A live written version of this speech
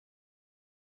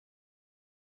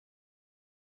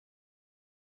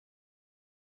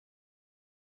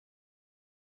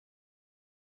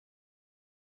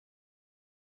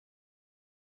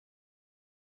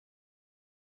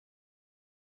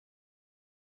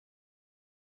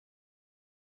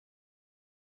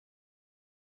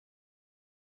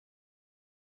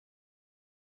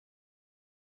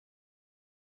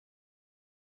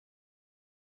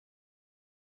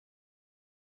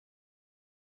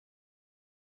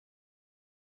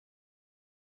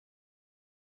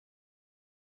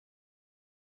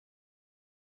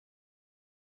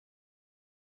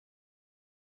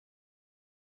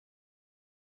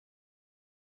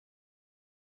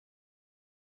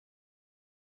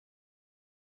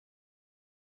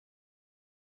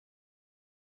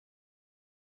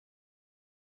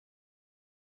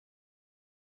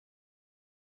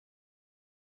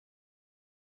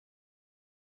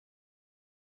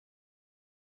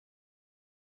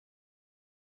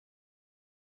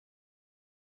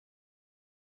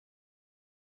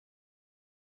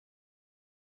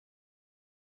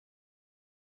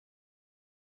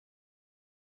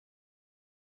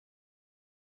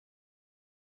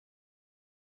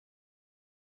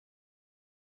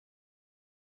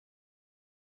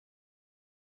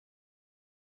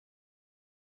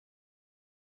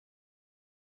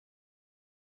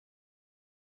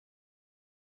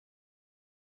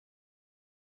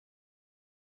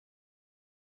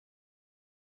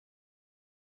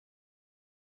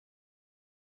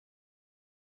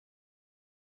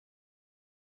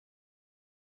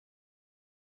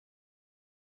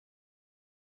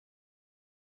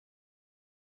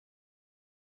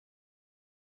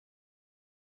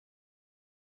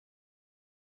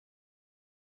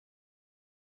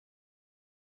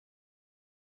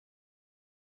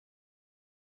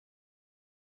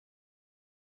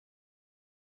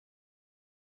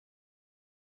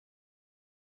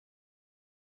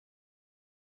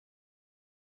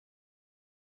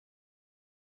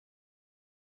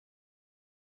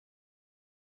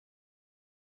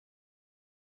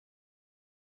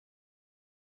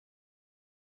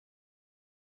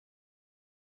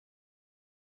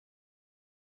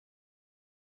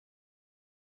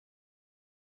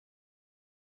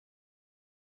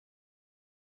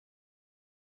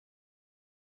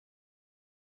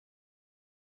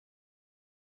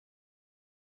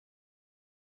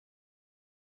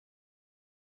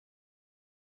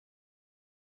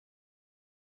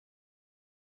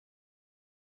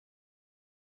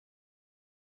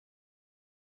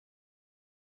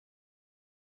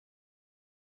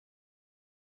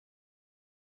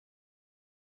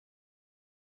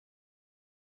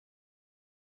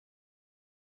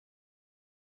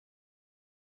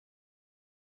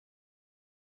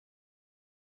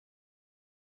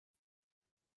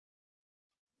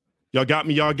Y'all got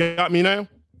me? Y'all got me now?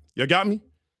 Y'all got me?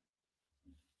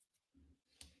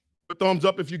 Put thumbs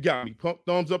up if you got me. Pump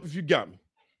thumbs up if you got me.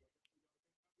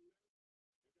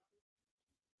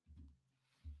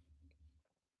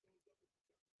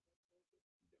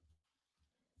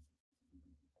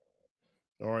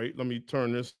 All right, let me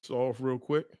turn this off real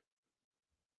quick.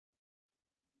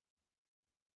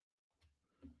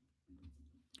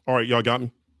 All right, y'all got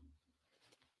me?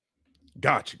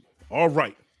 Got you. All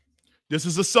right. This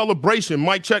is a celebration.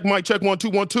 Mic check, 1, 2,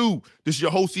 1, 2. This is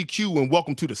your host EQ, and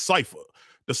welcome to the Cipher.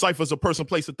 The Cipher is a person,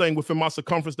 place, a thing within my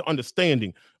circumference. The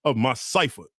understanding of my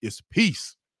cipher is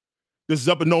peace. This is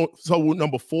episode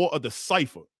number 4 of the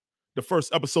Cipher, the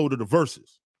first episode of the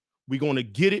Verses. We're going to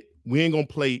get it. We ain't going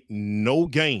to play no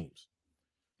games.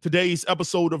 Today's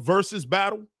episode of Verscents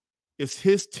Battle is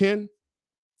his 10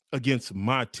 against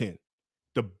my 10.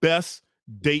 The best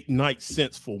date night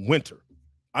scents for winter.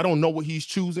 I don't know what he's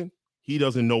choosing. He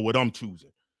doesn't know what I'm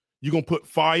choosing. You're going to put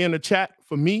fire in the chat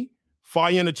for me?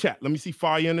 Fire in the chat. Let me see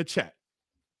fire in the chat.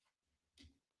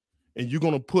 And you're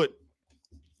going to put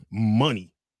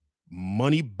money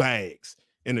bags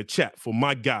in the chat for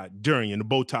my guy, Durian, the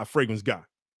Bowtie FragranceGuy.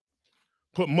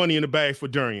 Put money in the bag for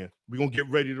Durian. We're going to get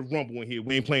ready to rumble in here.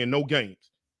 We ain't playing no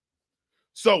games.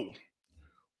 So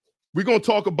we're going to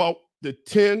talk about the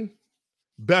 10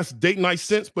 best date night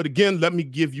scents. But again, let me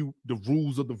give you the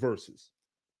rules of the verses.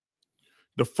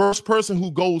 The first person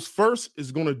who goes first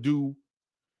is going to do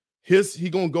he's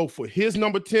going to go for his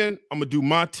number 10. I'm going to do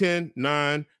my 10,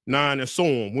 9, 9, and so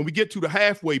on. When we get to the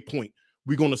halfway point,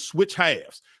 we're going to switch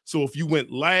halves. So if you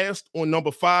went last on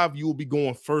number 5, you will be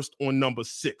going first on number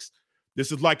 6.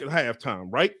 This is like at halftime,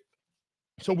 right?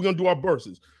 So we're going to do our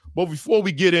verses. But before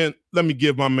we get in, let me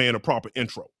give my man a proper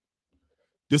intro.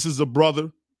 This is a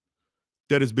brother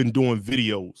that has been doing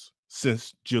videos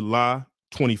since July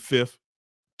 25th,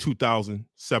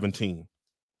 2017.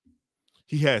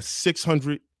 He has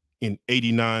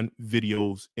 689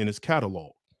 videos in his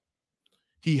catalog.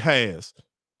 He has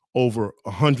over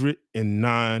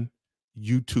 109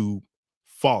 YouTube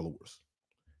followers.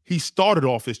 He started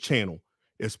off his channel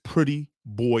as Pretty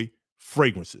Boy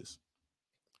Fragrances.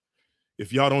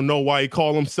 If y'all don't know why he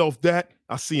called himself that,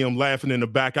 I see him laughing in the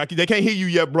back. They can't hear you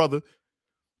yet, brother.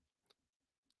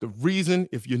 The reason,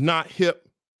 if you're not hip,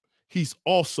 he's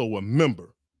also a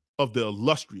member of the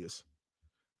illustrious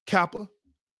Kappa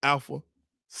Alpha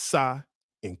Psi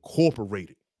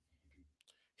Incorporated.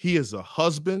 He is a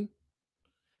husband.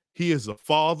 He is a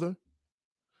father.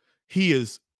 He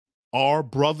is our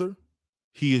brother.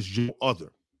 He is your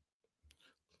other.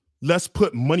 Let's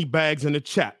put money bags in the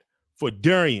chat for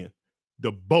Durian,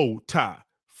 the Bowtie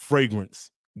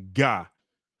Fragrance Guy.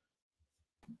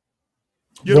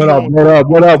 What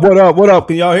up?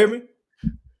 Can y'all hear me?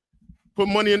 Put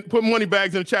money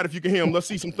bags in the chat if you can hear them. Let's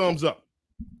see some thumbs up.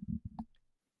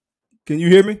 Can you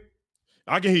hear me?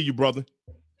 I can hear you, brother.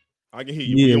 I can hear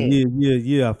you.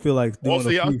 Yeah. I feel like doing a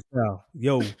freestyle.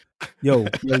 Yo.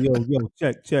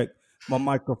 Check. My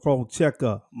microphone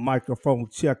checker.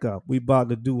 We about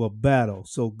to do a battle,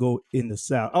 so go in the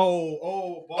south.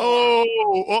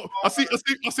 Oh! I see.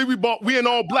 We in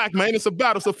all black, man. It's a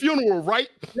battle. It's a funeral, right?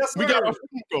 Yes, sir. We got our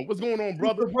funeral. What's going on,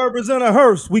 brother? 2 Suburbans in a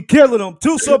hearse. We killing them.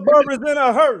 2 Suburbans in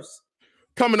a hearse.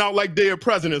 Coming out like Day of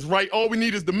Presidents, right? All we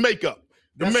need is the makeup.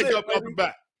 Out the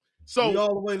back. So we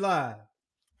all the way live.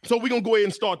 So we're gonna go ahead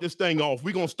and start this thing off.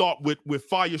 We're gonna start with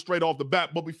fire straight off the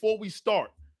bat. But before we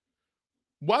start,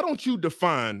 why don't you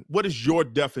define what is your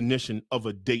definition of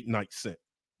a date night scent?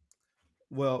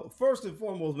 Well, first and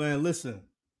foremost, man, listen.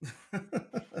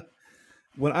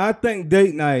 When I think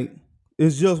date night,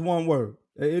 it's just one word.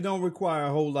 It don't require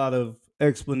a whole lot of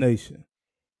explanation.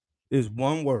 It's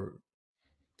one word.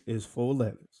 It's 4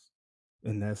 letters.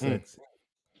 And that's sexy.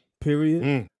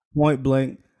 Period. Point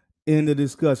blank. End of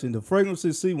discussion. The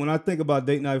fragrances, see, when I think about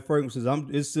date night fragrances,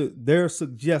 they're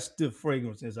suggestive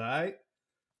fragrances, all right?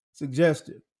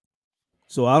 Suggestive.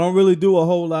 So I don't really do a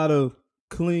whole lot of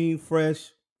clean,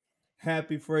 fresh,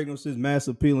 happy fragrances, mass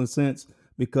appealing scents,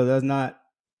 because that's not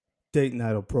date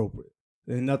night appropriate.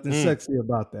 There's nothing sexy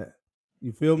about that.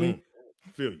 You feel me?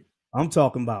 Feel you. I'm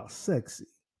talking about sexy.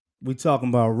 We talking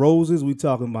about roses. We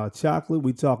talking about chocolate.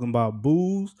 We talking about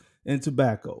booze and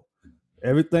tobacco.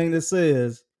 Everything that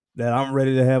says that I'm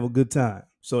ready to have a good time.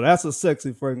 So that's a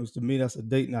sexy fragrance to me. That's a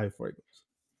date night fragrance.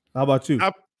 How about you?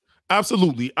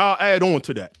 Absolutely. I'll add on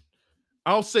to that.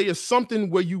 I'll say it's something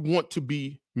where you want to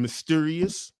be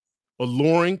mysterious,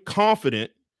 alluring,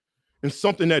 confident, and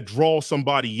something that draws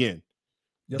somebody in.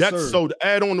 Yes, sir. So to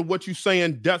add on to what you're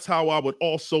saying, that's how I would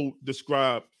also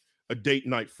describe a date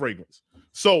night fragrance.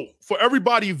 So for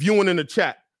everybody viewing in the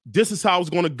chat, this is how it's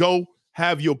going to go.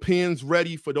 Have your pens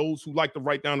ready for those who like to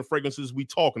write down the fragrances we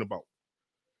talking about.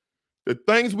 The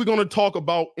things we're going to talk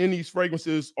about in these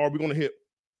fragrances are we're going to hit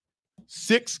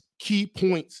 6 key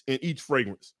points in each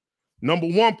fragrance. Number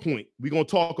 1 point, we're going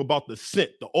to talk about the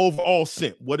scent, the overall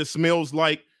scent, what it smells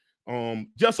like.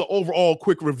 Just an overall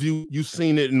quick review. You've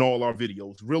seen it in all our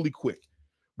videos, really quick.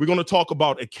 We're going to talk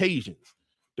about occasions,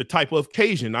 the type of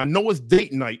occasion. I know it's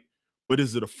date night, but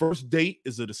is it a first date?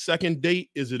 Is it a second date?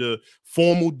 Is it a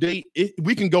formal date?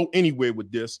 We can go anywhere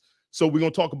with this. So we're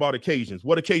going to talk about occasions.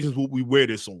 What occasions will we wear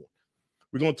this on?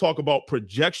 We're going to talk about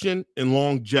projection and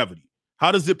longevity.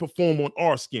 How does it perform on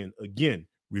our skin? Again,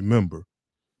 remember,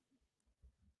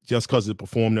 just because it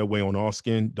performed that way on our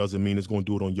skin doesn't mean it's going to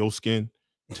do it on your skin.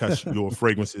 Test your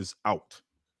fragrances out.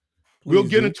 We'll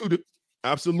get into the,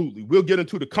 absolutely. We'll get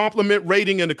into the compliment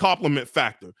rating and the compliment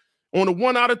factor. On a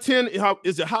 1 out of 10,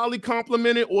 is it highly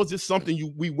complimented or is it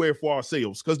something we wear for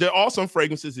ourselves? Because there are some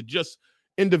fragrances that just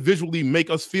individually make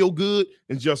us feel good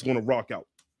and just want to rock out.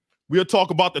 We'll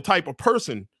talk about the type of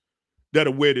person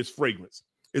that'll wear this fragrance.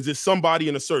 Is it somebody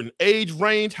in a certain age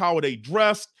range? How are they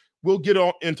dressed? We'll get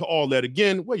into all that.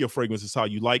 Again, wear your fragrances how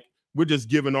you like. We're just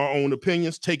giving our own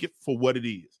opinions. Take it for what it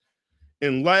is.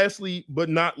 And lastly, but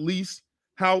not least,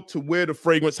 how to wear the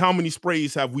fragrance. How many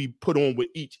sprays have we put on with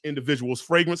each individual's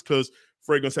fragrance? Because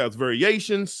fragrance has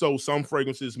variations. So some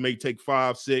fragrances may take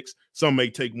 5, 6. Some may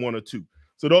take 1 or 2.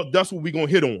 So that's what we're going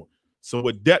to hit on. So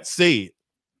with that said,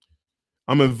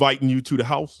 I'm inviting you to the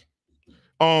house.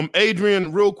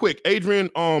 Adrian, real quick. Adrian,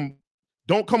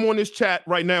 don't come on this chat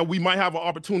right now. We might have an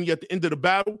opportunity at the end of the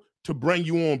battle to bring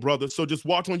you on, brother. So just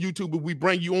watch on YouTube. If we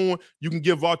bring you on, you can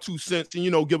give our 2 cents and, you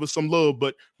know, give us some love.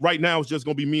 But right now, it's just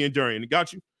going to be me and Darian.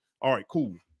 Got you? All right,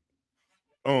 cool.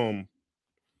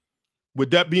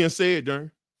 With that being said,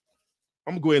 Darian,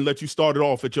 I'm going to go ahead and let you start it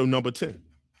off at your number 10.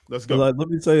 Let's go. Let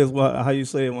me say is how you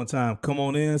say it one time. Come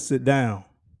on in, sit down.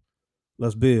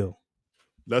 Let's build.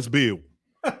 Let's build.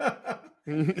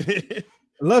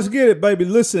 Let's get it, baby.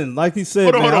 Listen, like he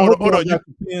said, hold on. Got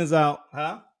the pins out,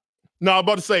 huh? No, I'm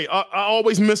about to say, I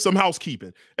always miss some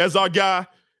housekeeping. As our guy,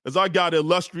 the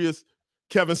illustrious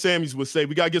Kevin Samuels would say,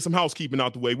 we got to get some housekeeping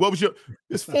out the way.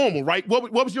 It's formal, right?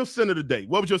 What was your scent of the day?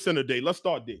 What was your scent of the day? Let's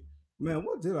start there. Man,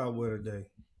 what did I wear today?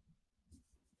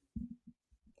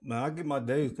 Man, I get my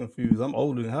days confused. I'm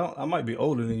older than I might be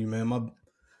older than you, man.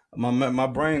 My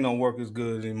brain don't work as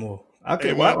good anymore. I'm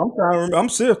trying to remember. I'm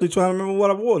seriously trying to remember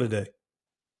what I wore today.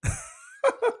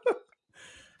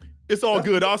 It's all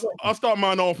good. I'll start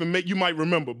mine off and you might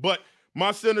remember. But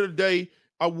my scent of the day,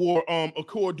 I wore a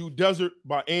Cour du Desert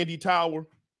by Andy Tower.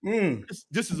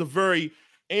 This is a very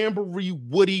ambery,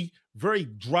 woody, very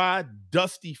dry,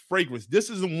 dusty fragrance. This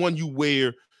isn't one you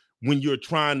wear when you're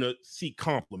trying to seek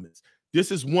compliments. This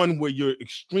is one where you're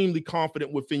extremely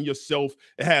confident within yourself.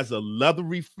 It has a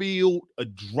leathery feel, a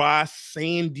dry,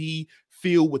 sandy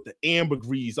feel with the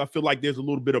ambergris. I feel like there's a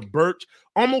little bit of birch,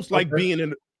 almost like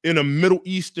being in a Middle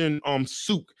Eastern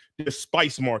souk. There's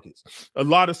spice markets. A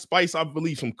lot of spice, I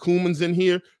believe, some cumins in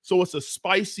here. So it's a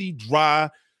spicy, dry,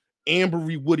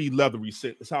 ambery, woody, leathery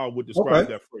scent. That's how I would describe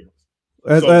that fragrance.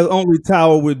 As only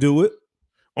Tower would do it.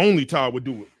 Only Tower would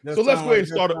do it. So let's go ahead and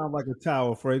start. Sound like a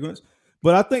Tower fragrance.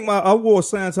 But I think I wore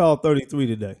Santal 33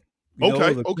 today. It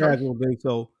was a casual day,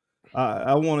 so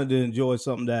I wanted to enjoy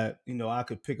something that, you know, I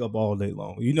could pick up all day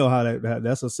long. You know how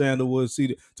that's a sandalwood,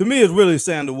 cedar. To me, it's really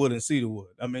sandalwood and cedarwood.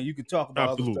 I mean, you can talk about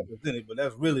other stuff within it, but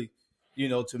that's really, you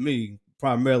know, to me,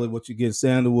 primarily what you get,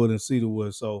 sandalwood and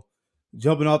cedarwood. So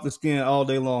jumping off the skin all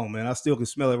day long, man. I still can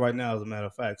smell it right now, as a matter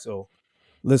of fact. So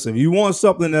listen, if you want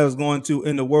something that is going to,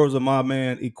 in the words of my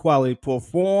man, equality,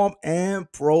 perform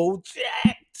and project.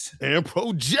 And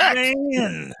project.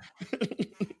 Man.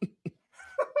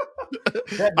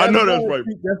 I know that's right.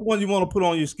 That's one you want to put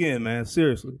on your skin, man.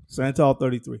 Seriously. Santal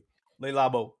 33. Le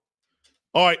Labo.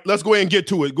 All right, let's go ahead and get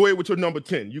to it. Go ahead with your number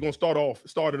 10. You're going to start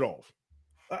it off.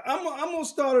 I'm going to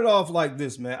start it off like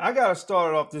this, man. I got to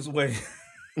start it off this way.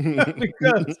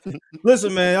 Because,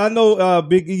 listen, man, I know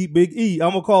Big E.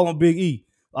 I'm going to call him Big E.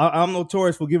 I'm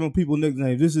notorious for giving people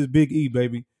nicknames. This is Big E,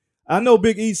 baby. I know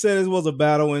Big E said it was a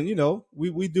battle, and, you know,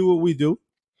 we do what we do.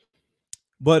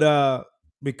 But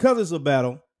because it's a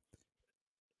battle,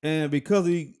 and because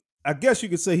I guess you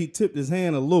could say he tipped his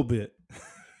hand a little bit.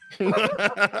 And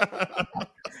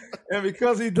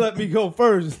because he let me go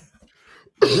first,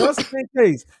 just in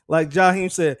case, like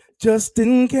Jaheim said, just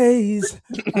in case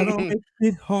I don't make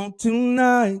it home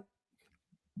tonight,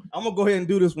 I'm going to go ahead and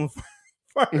do this one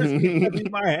first because he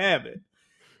might have it.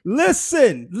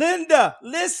 Listen, Linda,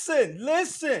 listen,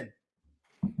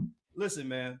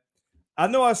 man. I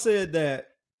know I said that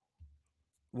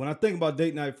when I think about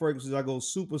date night fragrances, I go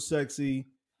super sexy.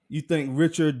 You think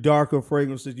richer, darker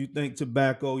fragrances. You think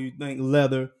tobacco. You think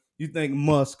leather. You think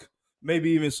musk.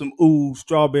 Maybe even some oud,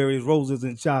 strawberries, roses,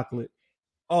 and chocolate.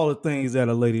 All the things that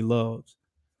a lady loves.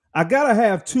 I gotta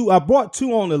have two. I brought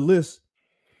two on the list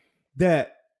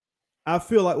that I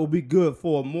feel like will be good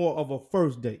for more of a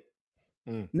first date.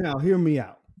 Now, hear me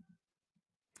out.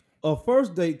 A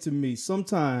first date to me,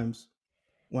 sometimes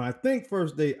when I think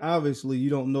first date, obviously you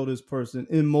don't know this person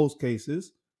in most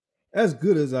cases as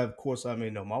good as of course I may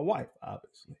know my wife,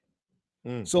 obviously.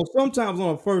 So sometimes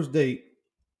on a first date,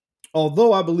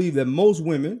 although I believe that most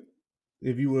women,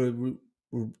 if you were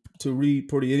to read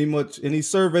pretty any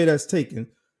survey that's taken,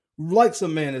 likes a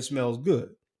man that smells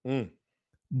good.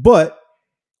 But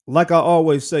like I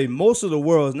always say, most of the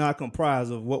world is not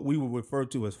comprised of what we would refer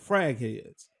to as frag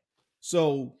heads.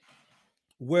 So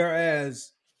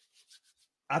whereas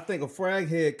I think a frag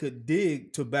head could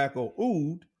dig tobacco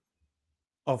oud,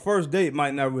 a first date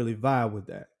might not really vibe with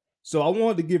that. So I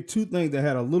wanted to give two things that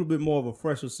had a little bit more of a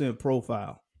fresher scent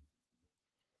profile.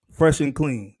 Fresh and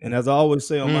clean. And as I always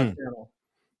say on my channel,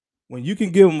 when you can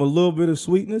give them a little bit of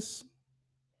sweetness,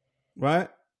 right?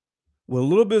 With a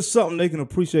little bit of something they can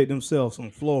appreciate themselves,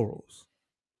 some florals.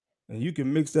 And you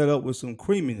can mix that up with some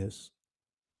creaminess.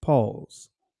 Pause.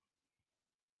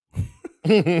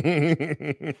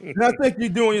 And I think you're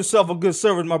doing yourself a good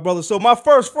service, my brother. So my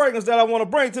first fragrance that I want to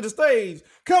bring to the stage,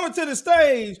 coming to the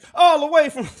stage all the way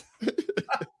from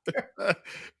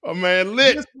oh man,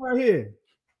 lit. This right here.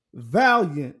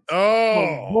 Valiant.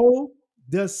 Oh,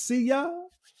 Bodicea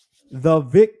the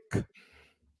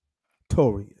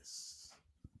Victorious.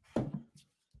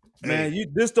 Man,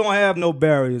 this don't have no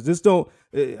barriers. This don't.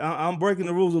 I'm breaking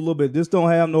the rules a little bit. This don't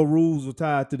have no rules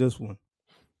tied to this one.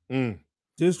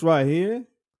 This right here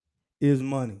is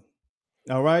money.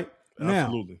 All right.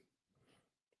 Absolutely. Now,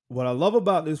 what I love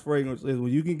about this fragrance is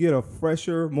when you can get a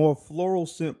fresher, more floral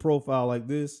scent profile like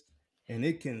this, and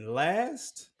it can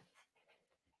last,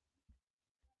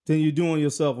 then you're doing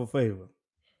yourself a favor.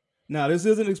 Now, this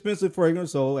is an expensive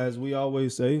fragrance, so as we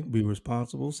always say, be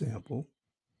responsible, sample.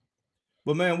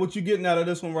 But man, what you getting out of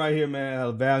this one right here,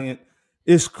 man, Valiant,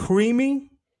 it's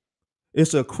creamy.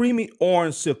 It's a creamy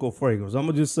orange sickle fragrance. I'm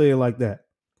gonna just say it like that.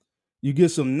 You get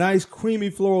some nice creamy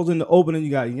florals in the opening.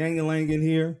 You got ylang-ylang in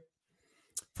here.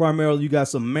 Primarily, you got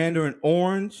some mandarin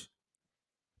orange,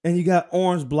 and you got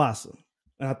orange blossom.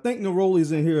 And I think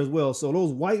neroli's in here as well. So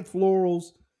those white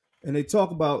florals, and they talk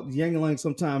about ylang-ylang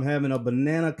sometimes having a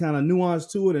banana kind of nuance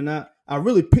to it. And I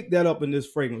really picked that up in this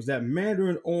fragrance. That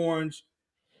mandarin orange,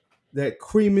 that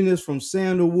creaminess from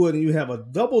sandalwood, and you have a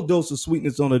double dose of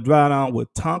sweetness on the dry down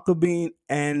with tonka bean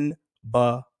and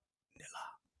vanilla.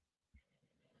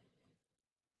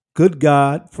 Good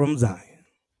God from Zion.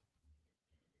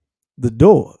 The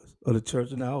doors of the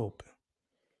church are now open.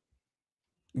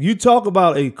 You talk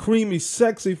about a creamy,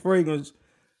 sexy fragrance.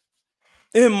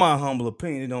 In my humble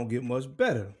opinion, it don't get much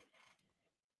better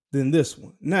than this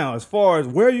one. Now, as far as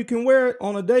where you can wear it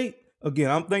on a date,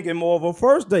 again, I'm thinking more of a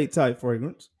first date type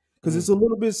fragrance because it's a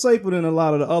little bit safer than a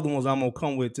lot of the other ones I'm going to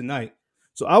come with tonight.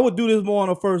 So I would do this more on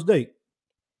a first date.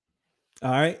 All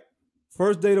right?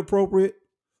 First date appropriate.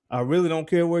 I really don't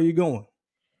care where you're going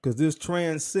because this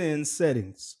transcends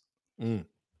settings.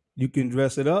 You can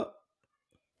dress it up.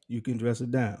 You can dress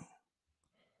it down.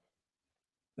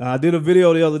 Now, I did a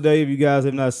video the other day, if you guys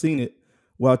have not seen it,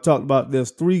 where I talked about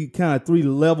there's three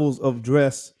levels of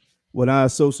dress when I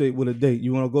associate with a date.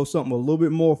 You want to go something a little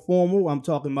bit more formal. I'm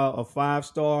talking about a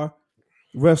 5-star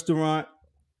restaurant.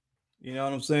 You know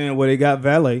what I'm saying? Where they got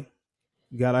valet.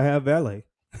 You got to have valet.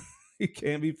 It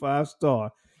can't be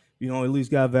 5-star. You know, at least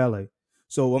got valet.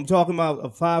 So I'm talking about a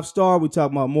 5-star. We're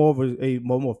talking about more of a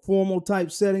more formal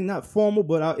type setting. Not formal,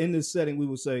 but in this setting, we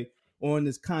would say, or in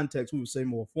this context, we would say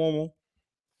more formal.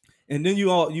 And then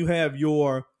you have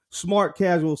your smart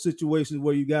casual situations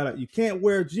where you can't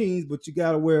wear jeans, but you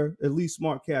gotta wear at least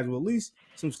smart casual, at least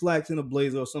some slacks and a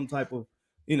blazer or some type of,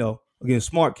 again,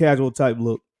 smart casual type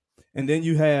look. And then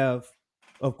you have,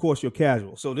 of course, your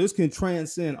casual. So this can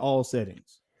transcend all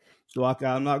settings. So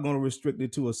I'm not going to restrict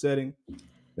it to a setting.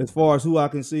 As far as who I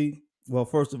can see, well,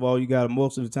 first of all,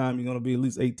 most of the time you're going to be at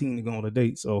least 18 to go on a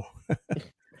date. So,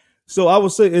 so I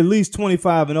would say at least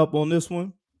 25 and up on this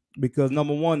one. Because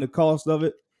number one, the cost of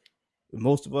it,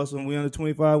 most of us, when we're under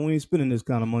 25, we ain't spending this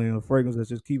kind of money on a fragrance. Let's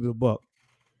just keep it a buck.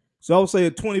 So I would say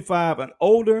at 25 and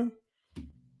older,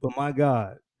 but my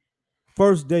God,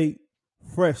 first date,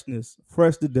 freshness,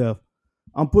 fresh to death.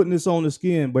 I'm putting this on the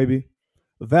skin, baby.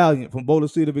 Valiant from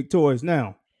Bodicea the Victorious.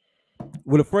 Now,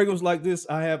 with a fragrance like this,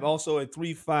 I have also a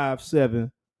 3-5-7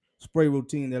 spray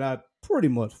routine that I pretty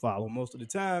much follow most of the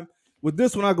time. With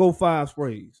this one, I go 5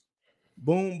 sprays.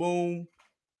 Boom, boom,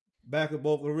 back of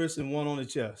both the wrists and one on the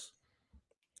chest.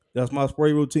 That's my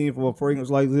spray routine for a fragrance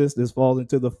like this. This falls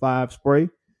into the 5 spray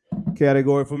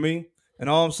category for me. And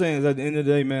all I'm saying is at the end of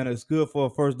the day, man, it's good for a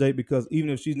first date because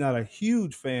even if she's not a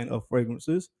huge fan of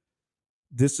fragrances,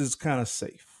 this is kind of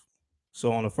safe.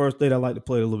 So on the first date, I like to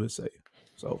play it a little bit safe.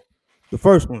 So the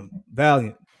first one,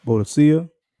 Valiant, Boadicea,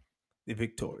 the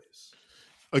Victorious.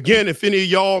 Again, if any of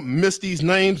y'all missed these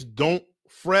names, don't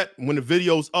fret. When the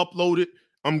video's uploaded,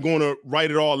 I'm going to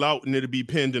write it all out and it'll be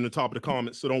pinned in the top of the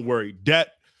comments. So don't worry. That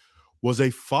was a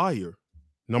fire.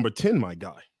 Number 10, my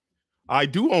guy. I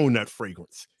do own that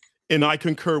fragrance. And I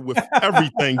concur with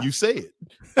everything you said.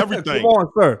 Everything. Come on,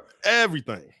 sir.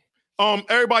 Everything.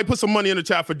 Everybody put some money in the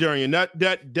chat for Darian.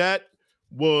 That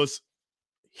was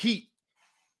heat.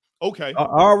 Okay. I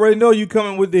already know you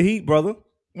coming with the heat, brother.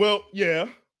 Well, yeah.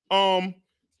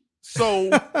 So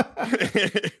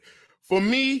for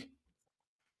me,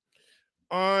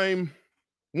 I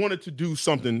wanted to do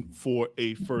something for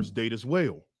a first date as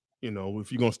well. You know,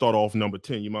 if you're gonna start off number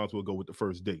 10, you might as well go with the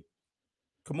first date.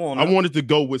 Come on. I wanted to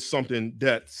go with something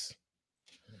that's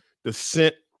the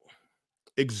scent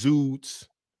exudes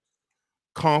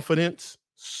confidence,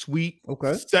 sweet,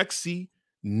 sexy,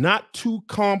 not too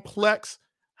complex,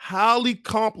 highly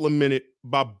complimented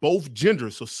by both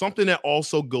genders. So something that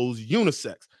also goes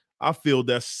unisex. I feel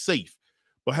that's safe,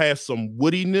 but has some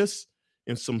woodiness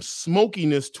and some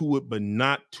smokiness to it, but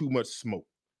not too much smoke.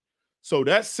 So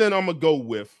that scent I'm gonna go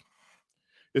with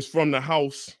is from the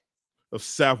house of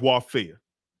Savoir,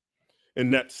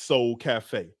 and that's Soul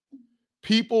Cafe.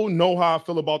 People know how I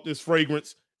feel about this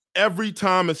fragrance. Every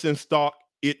time it's in stock,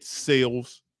 it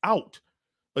sells out.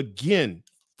 Again,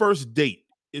 first date.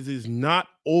 It is not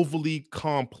overly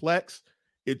complex.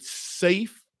 It's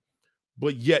safe,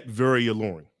 but yet very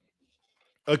alluring.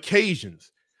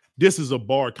 Occasions. This is a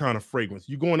bar kind of fragrance.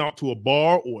 You're going out to a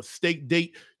bar or a steak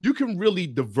date, you can really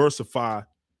diversify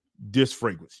this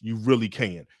fragrance. You really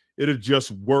can. It'll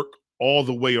just work all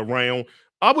the way around.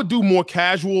 I would do more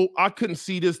casual. I couldn't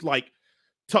see this like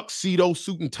tuxedo,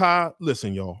 suit and tie.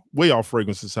 Listen, y'all, wear y'all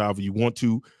fragrances however you want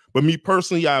to. But me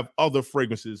personally, I have other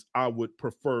fragrances I would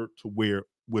prefer to wear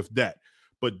with that.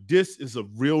 But this is a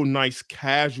real nice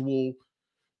casual,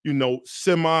 you know,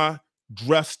 semi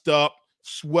dressed up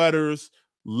sweaters,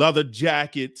 leather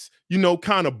jackets, you know,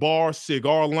 kind of bar,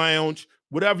 cigar lounge,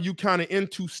 whatever you kind of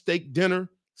into, steak dinner,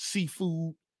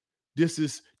 seafood. This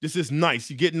is nice.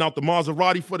 You're getting out the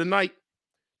Maserati for the night.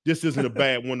 This isn't a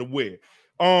bad one to wear.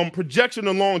 Projection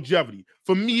and longevity.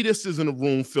 For me, this isn't a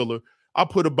room filler. I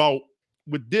put about,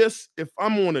 with this, if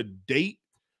I'm on a date,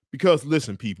 because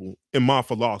listen, people, in my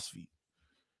philosophy,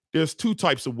 there's 2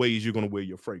 types of ways you're going to wear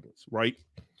your fragrance, right?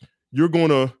 You're going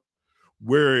to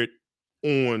wear it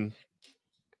on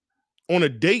a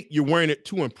date, you're wearing it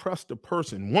to impress the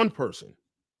person, one person.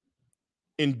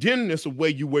 And then there's a way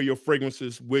you wear your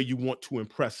fragrances where you want to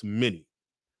impress many.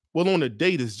 Well, on a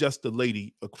date is just the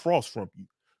lady across from you.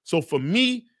 So for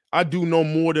me, I do no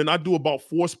more than, I do about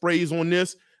 4 sprays on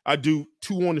this. I do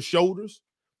 2 on the shoulders.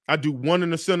 I do 1 in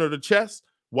the center of the chest.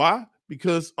 Why?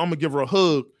 Because I'm going to give her a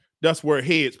hug. That's where her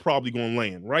head's probably going to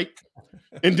land, right?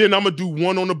 And then I'm going to do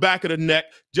 1 on the back of the neck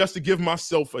just to give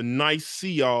myself a nice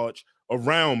sillage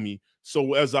around me.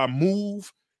 So as I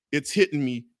move, it's hitting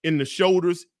me in the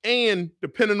shoulders. And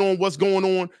depending on what's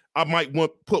going on, I might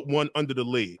want to put 1 under the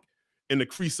leg, in the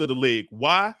crease of the leg.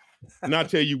 Why? And I'll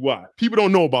tell you why. People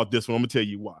don't know about this one. I'm going to tell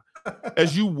you why.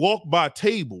 As you walk by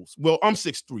tables, well, I'm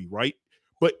 6'3", right?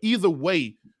 But either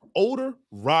way, odor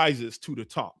rises to the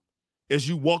top. As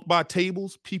you walk by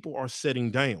tables, people are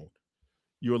sitting down.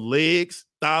 Your legs,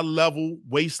 thigh level,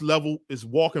 waist level is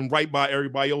walking right by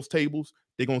everybody else's tables.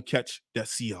 They're going to catch that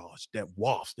sillage, that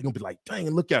waft. They're going to be like, dang,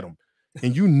 look at them.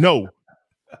 And you know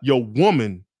your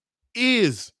woman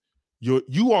is,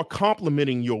 you are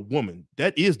complimenting your woman.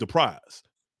 That is the prize.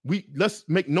 Let's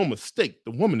make no mistake,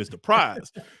 the woman is the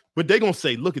prize. But they're going to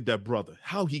say, look at that brother.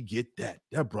 How he get that?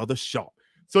 That brother sharp.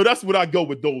 So that's what I go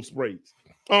with those sprays.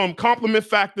 Compliment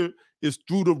factor is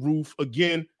through the roof.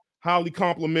 Again, highly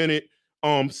complimented.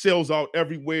 Sells out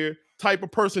everywhere. Type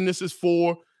of person this is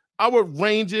for, I would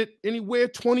range it anywhere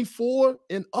 24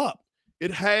 and up.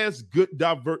 It has good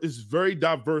it's very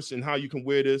diverse in how you can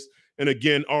wear this. And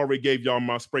again, I already gave y'all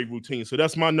my spray routine. So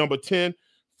that's my number 10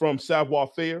 from Savoir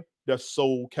Faire. That's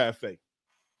Soul Cafe.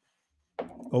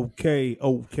 Okay.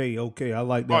 I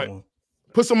like that one.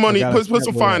 Put some money, put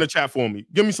some fire in the chat for me.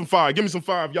 Give me some fire. Give me some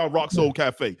fire if y'all rock Soul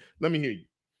Cafe. Let me hear you.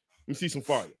 Let me see some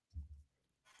fire.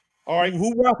 All right.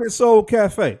 Who rocking Soul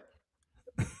Cafe?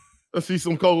 Let's see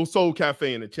some cold Soul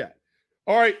Cafe in the chat.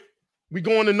 All right. We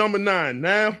going to number 9.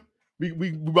 Now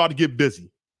We about to get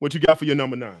busy. What you got for your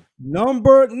number 9?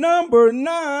 Number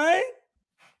 9.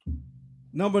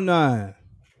 Number 9.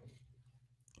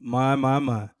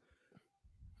 My.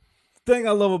 Thing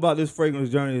I love about this fragrance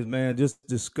journey is, man, just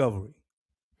discovery.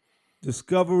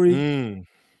 Discovery.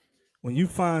 When you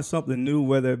find something new,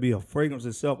 whether it be a fragrance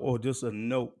itself or just a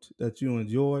note that you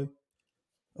enjoy.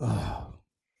 One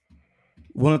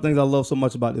of the things I love so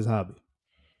much about this hobby.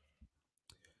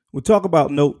 We talk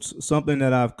about notes, something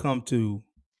that I've come to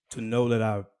know that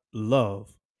I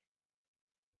love.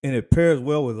 And it pairs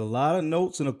well with a lot of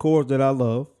notes and accords that I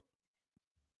love.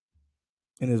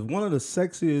 And it's one of the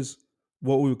sexiest,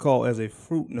 what we would call as a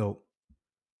fruit note,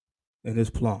 and it's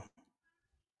plum.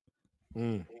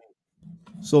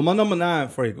 So my number 9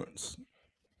 fragrance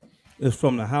is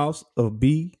from the house of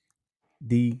BDK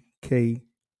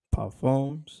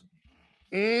Parfums.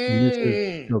 And this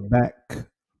is Tabac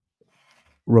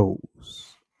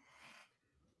Rose.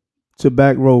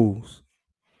 Tabac Rose.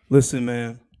 Listen,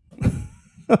 man.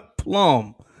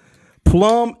 Plum.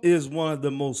 Plum is one of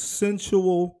the most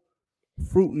sensual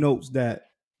fruit notes that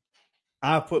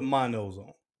I put my nose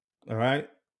on. All right.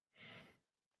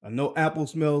 I know apple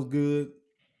smells good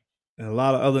and a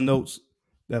lot of other notes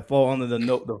that fall under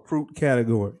the fruit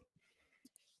category.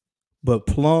 But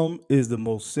plum is the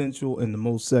most sensual and the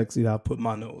most sexy that I put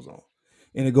my nose on.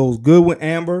 And it goes good with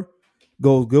amber,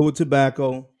 goes good with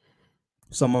tobacco,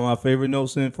 some of my favorite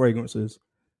notes in fragrances.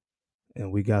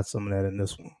 And we got some of that in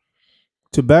this one.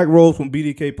 Tabac Rose from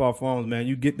BDK Parfums, man.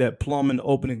 You get that plum in the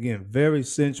opening again. Very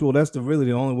sensual. That's really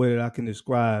the only way that I can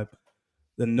describe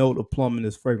the note of plum in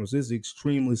this fragrance. It's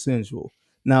extremely sensual.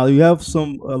 Now, you have a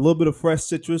little bit of fresh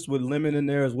citrus with lemon in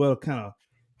there as well, kind of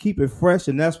keep it fresh.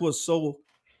 And that's what's so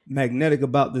magnetic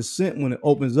about this scent when it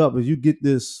opens up, is you get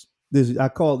this I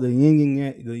call it the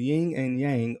yin and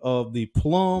yang of the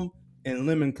plum and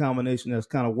lemon combination that's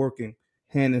kind of working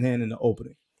hand in hand in the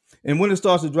opening. And when it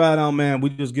starts to dry down, man, we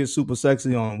just get super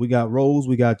sexy on. We got rose,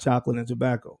 we got chocolate and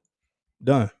tobacco.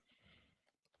 Done.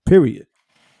 Period.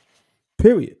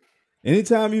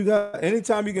 Anytime you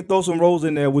can throw some rose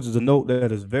in there, which is a note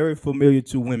that is very familiar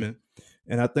to women,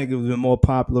 and I think it was been more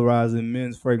popularized in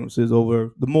men's fragrances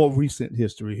over the more recent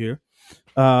history here.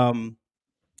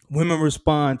 Women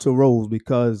respond to rose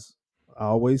because I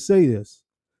always say this,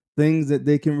 things that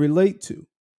they can relate to.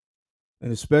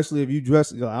 And especially if you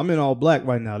dress, I'm in all black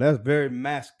right now. That's very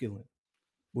masculine.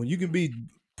 When you can be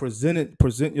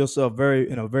present yourself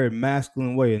in a very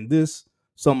masculine way. And this,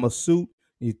 a suit,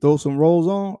 you throw some rolls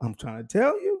on. I'm trying to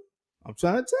tell you.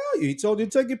 He told you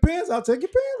to take your pants out. Take your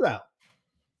pants out.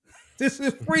 This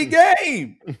is free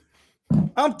game.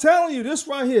 I'm telling you, this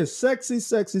right here, sexy,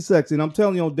 sexy, sexy. And I'm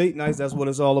telling you, on date nights, that's what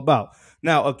it's all about.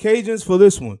 Now, occasions for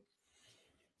this one.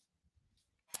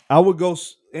 I would go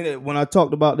in it when I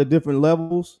talked about the different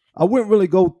levels. I wouldn't really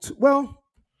go well.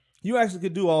 You actually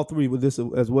could do all 3 with this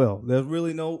as well. There's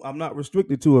really I'm not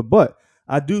restricted to it, but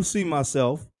I do see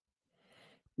myself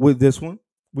with this one.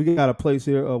 We got a place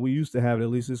here. We used to have it, at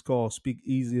least. It's called Speak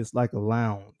Easy. It's like a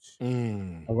lounge.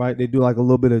 All right. They do like a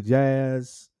little bit of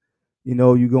jazz. You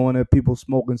know, you go in there, people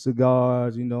smoking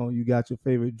cigars. You know, you got your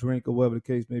favorite drink or whatever the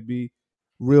case may be.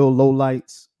 Real low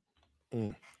lights.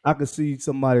 I could see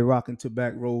somebody rocking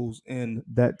Tabac Rose in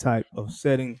that type of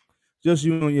setting. Just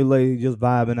you and your lady just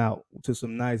vibing out to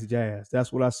some nice jazz.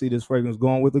 That's what I see this fragrance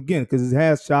going with again, because it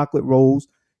has chocolate rose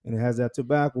and it has that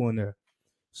tobacco in there.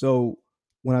 So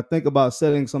when I think about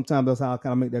setting, sometimes that's how I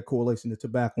kind of make that correlation to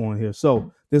tobacco in here.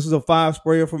 So this is a 5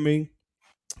 sprayer for me.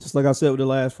 Just like I said with the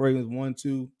last fragrance, 1,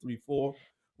 2, 3, 4.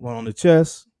 1 on the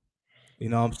chest. You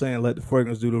know what I'm saying? Let the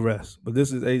fragrance do the rest. But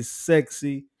this is a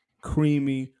sexy,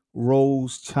 creamy,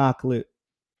 rose, chocolate,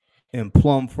 and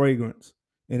plum fragrance.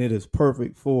 And it is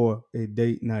perfect for a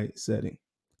date night setting.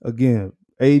 Again,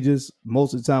 ages,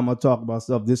 most of the time I talk about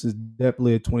stuff, this is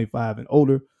definitely a 25 and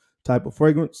older type of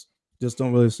fragrance. Just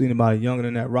don't really see anybody younger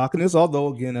than that rocking this.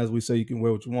 Although, again, as we say, you can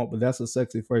wear what you want, but that's a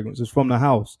sexy fragrance. It's from the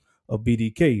house of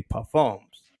BDK Parfums,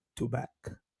 Tabac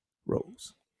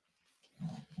Rose.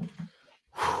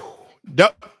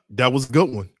 That was a good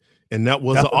one. And that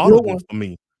was an audible for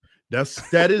me.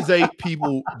 That is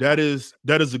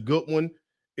a good one.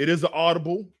 It is an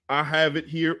audible. I have it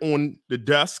here on the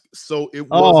desk. So it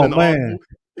was an audible.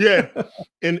 Yeah.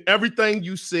 And everything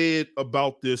you said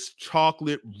about this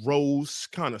chocolate rose,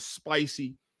 kind of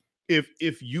spicy.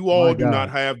 If you all do not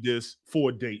have this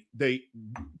for a date,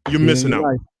 you're missing out.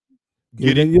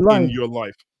 Get it in your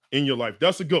life. In your life.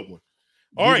 That's a good one.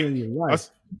 All right.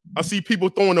 I see people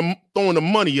throwing the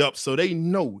money up, so they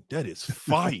know that is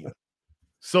fire.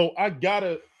 So I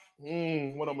gotta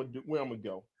what I'm gonna do, where I'm gonna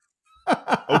go.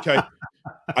 Okay.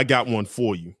 I got one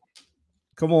for you.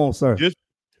 Come on, sir.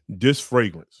 This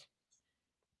fragrance.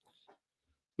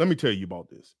 Let me tell you about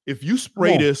this. If you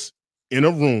spray this in a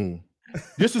room,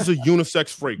 this is a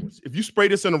unisex fragrance. If you spray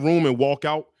this in a room and walk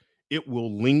out, it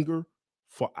will linger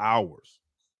for hours.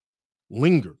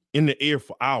 Linger in the air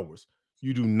for hours.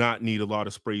 You do not need a lot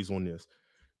of sprays on this.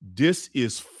 This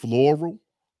is floral,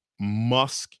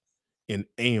 musk, and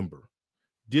amber.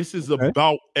 This is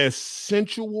about as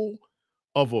sensual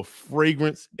of a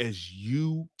fragrance as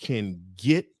you can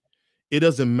get. It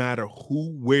doesn't matter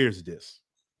who wears this.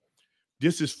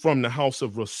 This is from the house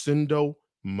of Rosendo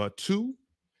Mateu.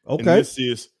 Okay. And this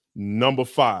is number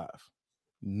 5.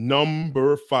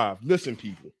 Number 5. Listen,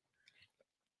 people.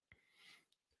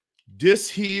 This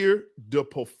here,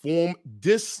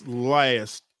 this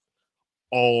lasts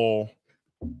all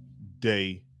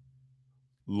day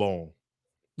long.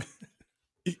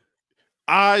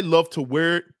 I love to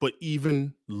wear it, but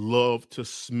even love to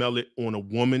smell it on a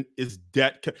woman.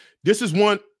 This is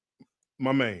one,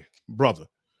 my man, brother.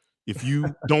 If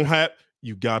you don't have,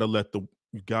 you gotta let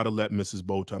Mrs.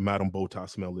 Bowtie, Madam Bowtie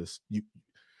smell this.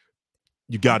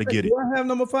 You gotta get it. Do I have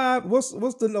number 5? What's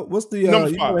the note? What's the number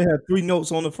 5? You know they have 3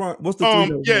 notes on the front. What's the 3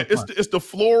 notes? Yeah, it's the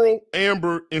floral,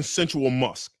 amber, and sensual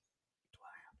musk.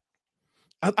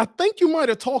 I think you might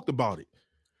have talked about it,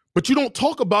 but you don't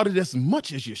talk about it as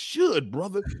much as you should,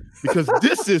 brother, because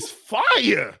this is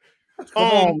fire. Come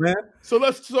on, man. So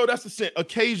that's the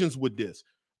occasions with this.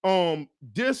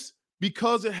 This,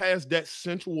 because it has that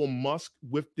sensual musk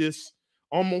with this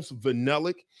almost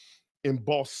vanillic and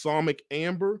balsamic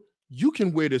amber, you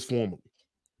can wear this formally.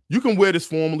 You can wear this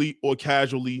formally or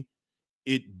casually.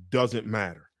 It doesn't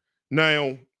matter.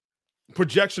 Now,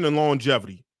 projection and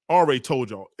longevity. I already told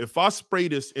y'all, if I spray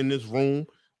this in this room,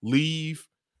 leave,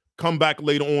 come back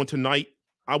later on tonight,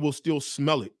 I will still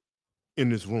smell it in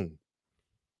this room.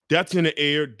 That's in the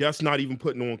air. That's not even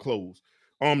putting on clothes.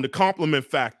 The compliment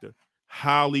factor,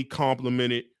 highly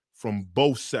complimented from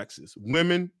both sexes.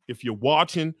 Women, if you're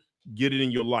watching, get it in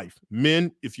your life.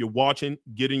 Men, if you're watching,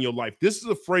 get in your life. This is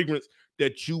a fragrance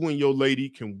that you and your lady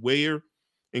can wear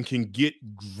and can get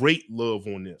great love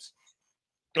on this.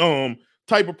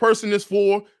 Type of person this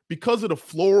for, because of the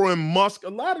floral and musk, a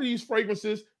lot of these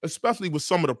fragrances, especially with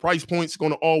some of the price points,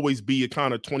 going to always be a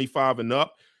kind of 25 and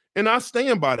up. And I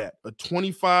stand by that, a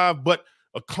 25, but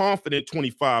a confident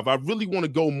 25. I really want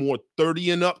to go more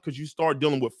 30 and up because you start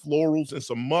dealing with florals and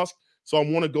some musk. So I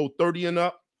want to go 30 and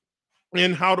up.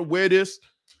 And how to wear this,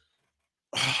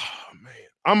 oh, man,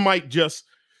 I might just,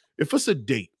 if it's a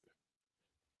date,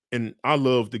 and I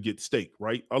love to get steak,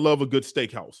 right? I love a good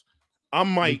steakhouse. I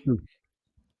might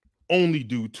only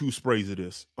do 2 sprays of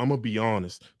this. I'm going to be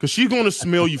honest, because she's going to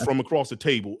smell you from across the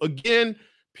table. Again,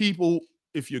 people,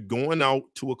 if you're going out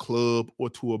to a club or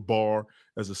to a bar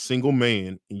as a single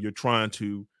man and you're trying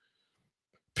to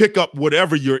pick up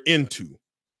whatever you're into,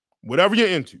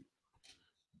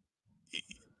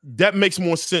 that makes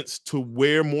more sense to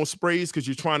wear more sprays because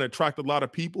you're trying to attract a lot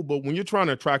of people. But when you're trying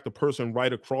to attract the person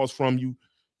right across from you,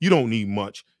 you don't need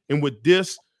much. And with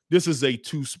this is a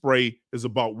 2 spray, is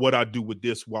about what I do with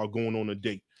this while going on a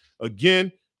date.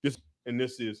 Again, this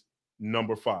is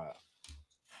number 5.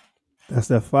 That's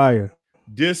that fire.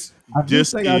 I do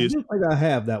think I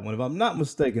have that one. If I'm not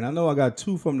mistaken, I know I got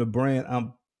 2 from the brand.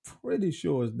 I'm pretty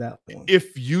sure it's that one.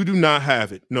 If you do not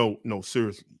have it, no,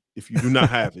 seriously. If you do not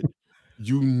have it,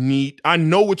 you need, I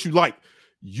know what you like.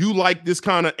 You like this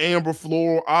kind of amber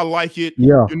floral. I like it.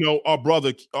 Yeah. You know, our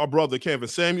brother Kevin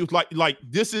Samuels, like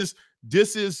this is,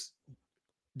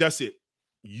 that's it.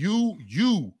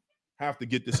 You have to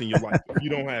get this in your life if you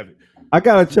don't have it. I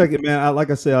gotta check it, man. Like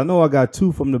I said, I know I got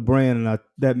 2 from the brand, and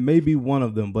that may be one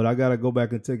of them, but I gotta go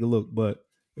back and take a look. But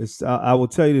I will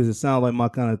tell you this, it sounds like my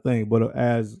kind of thing, but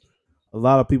as a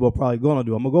lot of people are probably gonna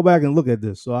do, I'm gonna go back and look at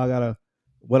this. So I gotta,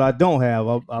 what I don't have,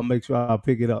 I'll make sure I'll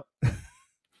pick it up.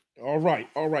 All right.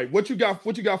 What you got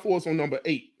for us on number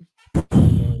 8?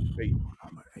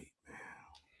 Number 8.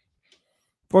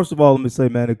 First of all, let me say,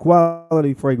 man, the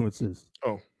quality fragrances.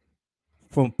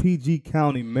 From PG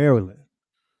County, Maryland.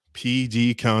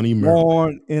 PG County, Maryland.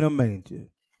 Born in a manger.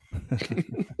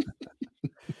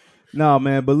 Nah,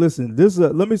 man, but listen, this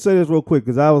let me say this real quick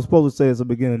because I was supposed to say at the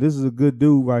beginning. This is a good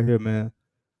dude right here, man.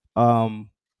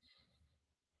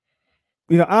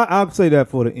 You know, I'll say that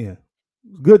for the end.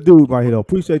 Good dude right here, though.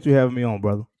 Appreciate you having me on,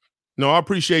 brother. No, I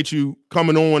appreciate you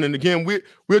coming on. And again,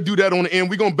 we'll do that on the end.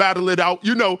 We're going to battle it out.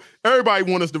 You know, everybody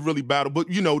wants us to really battle. But,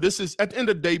 you know, this is, at the end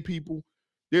of the day, people,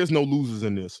 there's no losers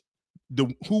in this.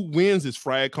 Who wins is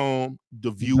Fragcom,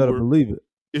 the viewer. You better believe it.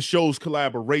 It shows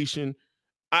collaboration.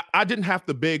 I didn't have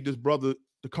to beg this brother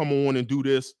to come on and do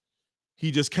this. He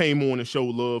just came on and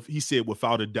showed love. He said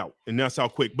without a doubt, and that's how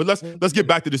quick. But let's get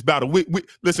back to this battle.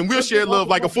 Listen, we'll share love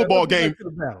like a football game.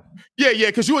 Yeah,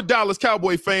 because you're a Dallas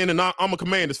Cowboy fan and I'm a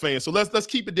Commanders fan. So let's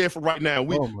keep it there for right now.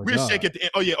 We'll shake at the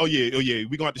end. Oh yeah.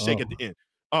 We're gonna have to shake at the end.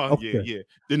 Okay. Yeah.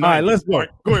 All right, let's go. All right,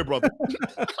 go ahead, brother.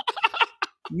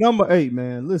 Number 8,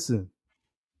 man. Listen.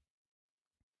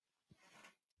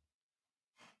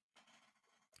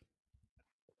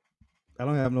 I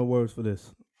don't have no words for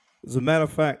this. As a matter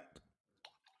of fact,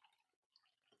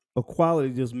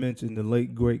 Equality just mentioned the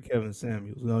late great Kevin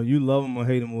Samuels. Now, you love him or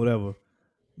hate him or whatever.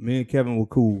 Me and Kevin were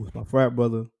cool. My frat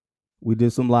brother. We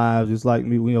did some lives, just like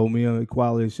me. Me and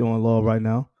Equality showing love right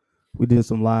now. We did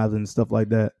some lives and stuff like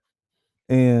that.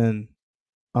 And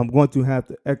I'm going to have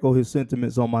to echo his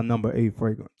sentiments on my number 8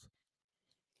 fragrance.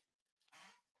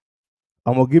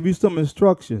 I'm going to give you some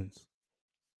instructions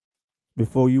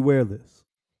before you wear this.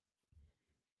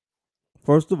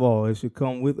 First of all, it should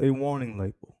come with a warning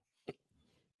label.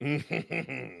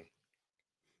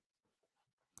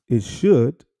 It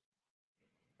should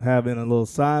have in a little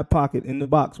side pocket in the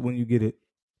box when you get it,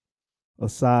 a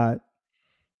side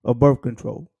of birth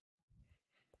control.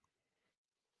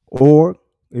 Or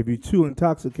if you're too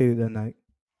intoxicated that night,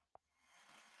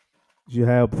 you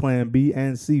have plan B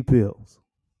and C pills.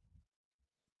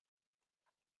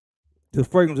 This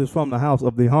fragrance is from the house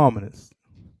of the harmonist.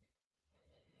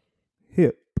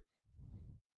 Hip.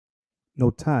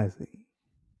 Notizing.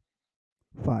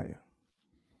 Fire.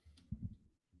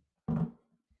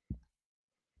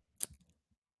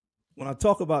 When I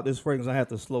talk about this fragrance, I have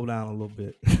to slow down a little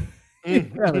bit. You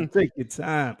gotta take your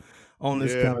time on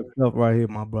this kind of stuff right here,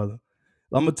 my brother.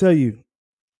 I'm gonna tell you,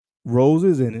 rose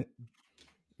is in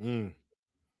it.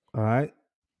 All right.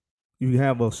 You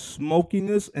have a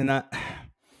smokiness, and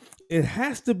it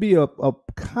has to be a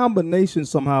combination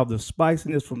somehow of the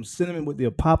spiciness from cinnamon with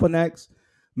the opopanax,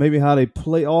 maybe how they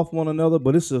play off one another,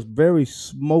 but it's a very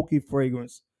smoky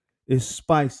fragrance. It's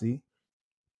spicy.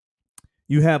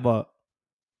 You have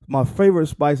my favorite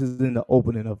spices in the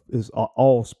opening is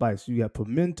all spice. You got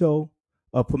pimento,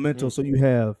 so you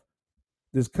have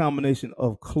this combination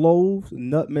of cloves,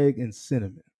 nutmeg, and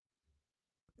cinnamon.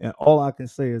 And all I can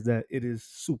say is that it is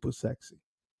super sexy.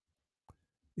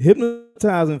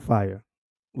 Hypnotizing Fire,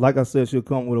 like I said, should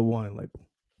come with a warning label.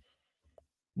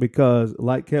 Because,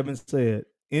 like Kevin said,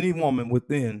 any woman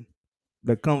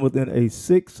that comes within a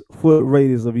 6-foot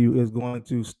radius of you is going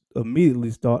to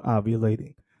immediately start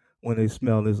ovulating when they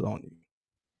smell this on you.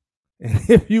 And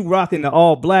if you rocking the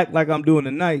all black like I'm doing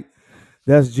tonight,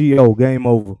 that's GO, game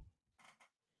over.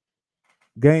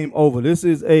 Game over. This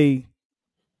is a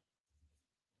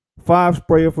 5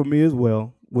 sprayer for me as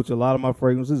well, which a lot of my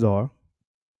fragrances are.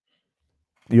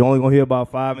 You're only gonna hear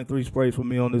about 5 and 3 sprays from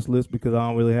me on this list because I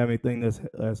don't really have anything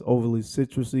that's overly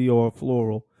citrusy or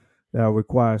floral that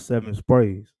require 7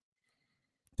 sprays.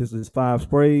 This is 5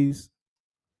 sprays,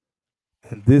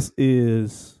 and this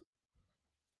is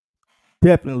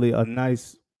definitely a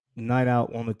nice night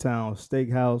out on the town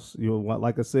steakhouse.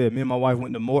 Like I said, me and my wife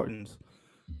went to Morton's,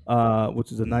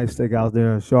 which is a nice steakhouse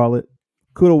there in Charlotte.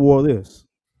 Could have wore this.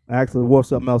 I actually wore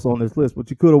something else on this list, but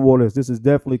you could have wore this. This is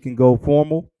definitely can go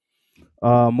formal,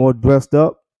 more dressed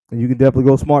up, and you can definitely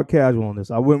go smart casual on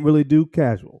this. I wouldn't really do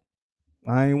casual.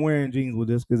 I ain't wearing jeans with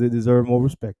this because it deserves more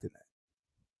respect than that.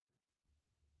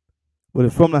 But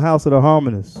it's from the house of the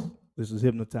harmonist. This is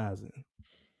Hypnotizing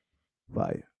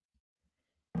Fire.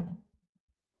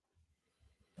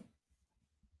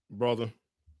 Brother,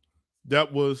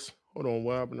 that was, hold on,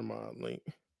 what happened to my link?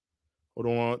 Hold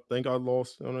on, I think I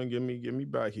lost. Hold on, get me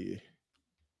back here.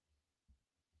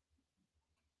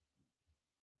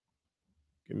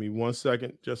 Give me 1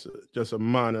 second. Just a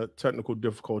minor technical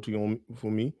difficulty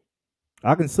for me.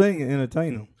 I can sing and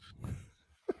entertain them.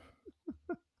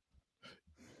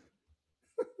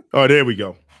 Oh, there we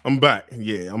go. I'm back.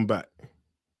 Yeah, I'm back.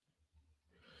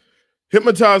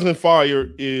 Hypnotizing Fire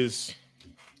is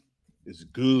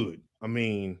good. I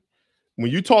mean,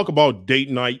 when you talk about date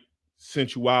night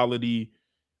sensuality,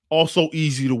 also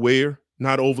easy to wear,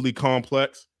 not overly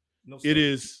complex. No, it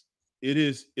is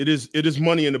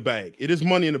money in the bag. It is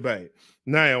money in the bag.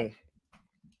 Now,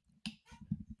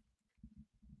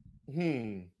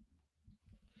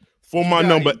 for my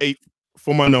number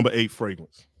 8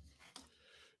 fragrance.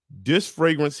 This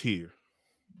fragrance here.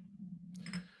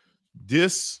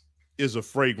 This is a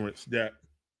fragrance that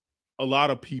a lot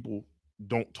of people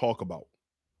don't talk about.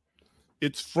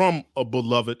 It's from a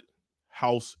beloved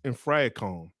house in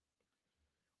Fragcom.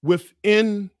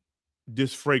 Within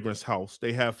this fragrance house,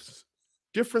 they have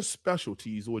different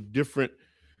specialties or different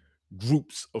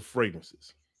groups of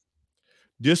fragrances.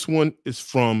 This one is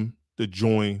from the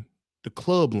Join the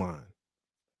Club line.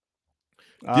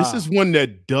 This is one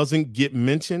that doesn't get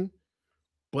mentioned,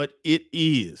 but it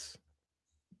is,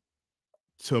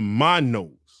 to my nose,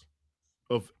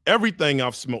 of everything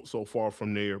I've smoked so far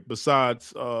from there,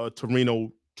 besides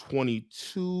Torino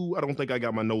 22, I don't think I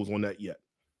got my nose on that yet.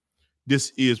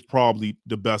 This is probably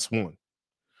the best one.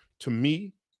 To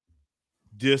me,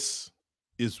 this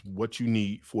is what you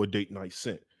need for a date night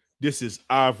scent. This is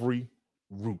Ivory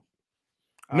Root.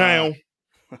 Now,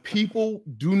 people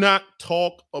do not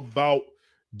talk about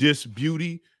this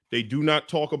beauty. They do not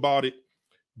talk about it.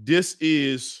 This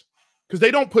is, because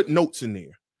they don't put notes in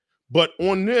there. But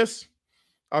on this,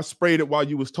 I sprayed it while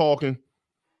you was talking.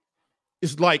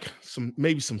 It's like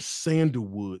maybe some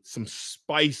sandalwood, some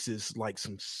spices, like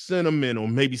some cinnamon or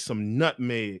maybe some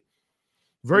nutmeg.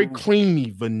 Very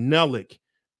creamy, vanillic,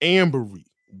 ambery,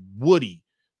 woody.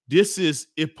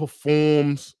 It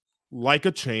performs like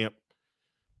a champ.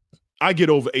 I get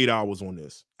over 8 hours on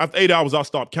this. After 8 hours, I'll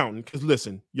stop counting. Because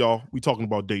listen, y'all, we talking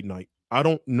about date night. I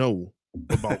don't know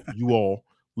about you all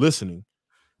listening.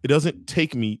 It doesn't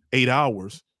take me 8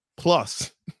 hours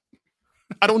plus.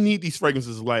 I don't need these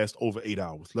fragrances to last over 8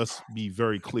 hours. Let's be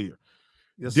very clear.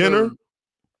 Yes, dinner, sir.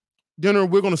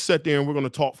 we're going to sit there and we're going to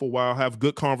talk for a while, have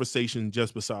good conversation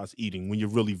just besides eating when you're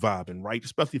really vibing, right?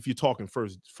 Especially if you're talking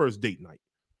first date night.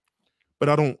 But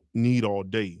I don't need all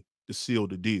day to seal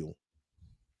the deal.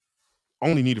 I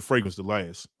only need a fragrance to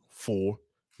last 4,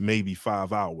 maybe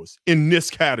 5 hours in this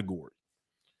category.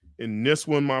 In this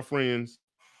one, my friends,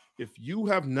 if you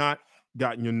have not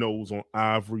gotten your nose on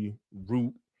Ivory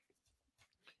Root,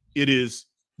 it is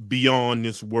beyond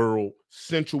this world.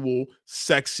 Sensual,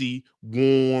 sexy,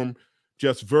 warm,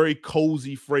 just very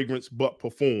cozy fragrance, but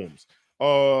performs.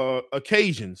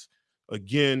 Occasions,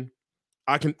 again,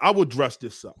 I would dress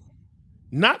this up.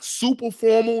 Not super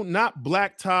formal, not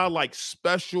black tie, like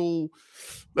special,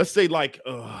 let's say like,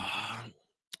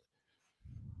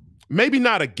 maybe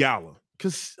not a gala,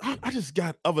 because I just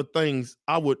got other things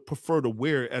I would prefer to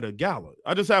wear at a gala.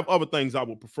 I just have other things I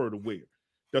would prefer to wear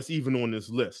that's even on this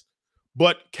list.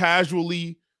 But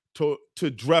casually to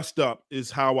dressed up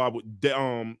is how I would,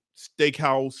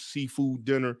 steakhouse, seafood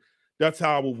dinner, that's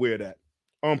how I would wear that.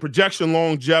 Projection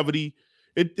longevity,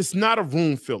 it's not a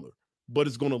room filler, but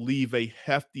it's going to leave a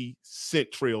hefty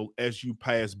scent trail as you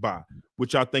pass by,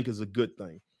 which I think is a good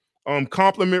thing.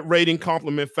 Compliment rating,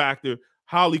 compliment factor,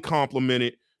 highly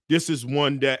complimented. This is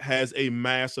one that has a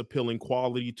mass appealing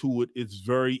quality to it. It's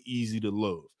very easy to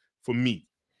love for me.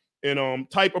 And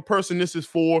type of person this is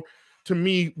for, to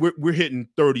me, we're hitting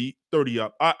 30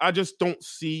 up. I just don't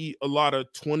see a lot of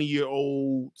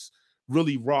 20-year-olds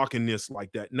really rocking this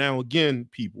like that. Now, again,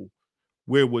 people,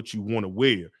 wear what you want to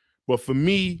wear. But for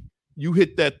me, you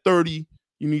hit that 30,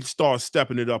 you need to start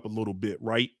stepping it up a little bit,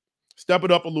 right? Step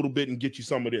it up a little bit and get you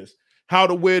some of this. How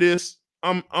to wear this?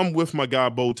 I'm with my guy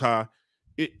Bowtie.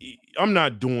 I'm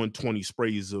not doing 20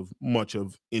 sprays of much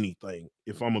of anything,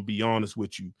 if I'm gonna be honest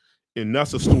with you. And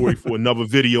that's a story for another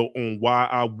video on why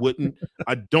I wouldn't.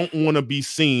 I don't want to be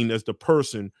seen as the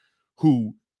person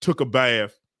who took a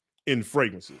bath in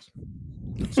fragrances.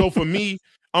 So for me,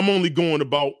 I'm only going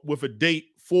with a date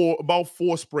for about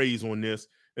 4 sprays on this.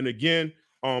 And again,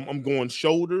 I'm going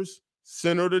shoulders,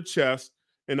 center of the chest,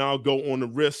 and I'll go on the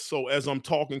wrist. So as I'm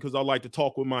talking, because I like to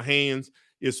talk with my hands,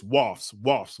 it's wafts,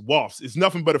 wafts, wafts. It's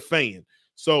nothing but a fan.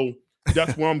 So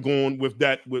that's where I'm going with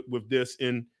that, with this.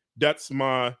 And that's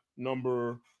my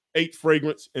number 8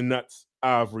 fragrance, and that's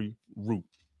Ivory Root.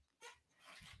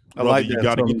 I like that. You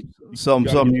gotta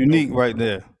something unique right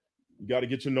there. You got to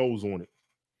get your nose on it.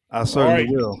 I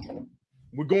certainly will.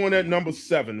 We're going at number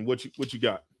 7. What you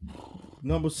got?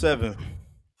 Number 7.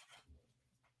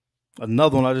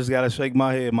 Another one. I just gotta shake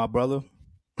my head, my brother.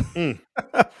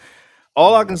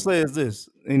 All I can say is this,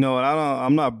 and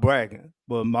I'm not bragging,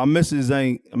 but my missus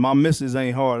ain't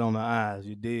hard on the eyes,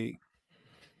 you dig?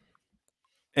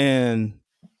 And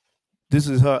this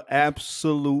is her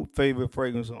absolute favorite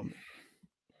fragrance on me.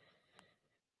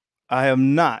 I have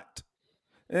not.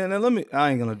 And then I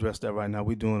ain't gonna address that right now.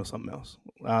 We're doing something else.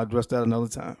 I'll address that another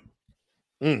time.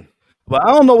 But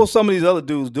I don't know what some of these other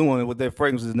dudes doing with their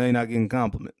fragrances and they not getting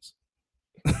compliments.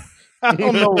 I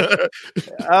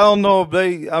don't know if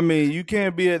they, you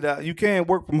can't you can't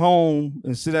work from home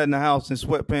and sit out in the house in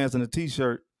sweatpants and a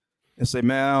t-shirt and say,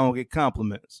 man, I don't get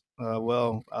compliments.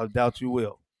 Well, I doubt you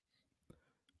will.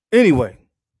 Anyway,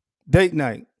 date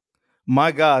night.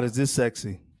 My God, is this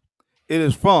sexy. It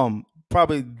is from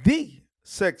probably the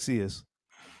sexiest,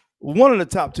 one of the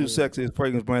top 2 sexiest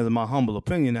fragrance brands in my humble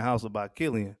opinion, the house of by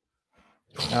Killian.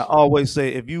 I always say,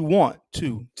 if you want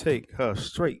to take her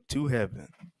straight to heaven,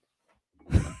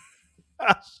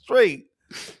 straight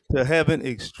to heaven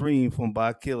extreme from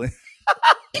by Killian.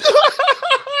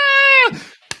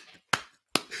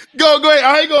 Go ahead.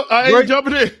 I ain't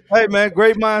jumping in. Hey man,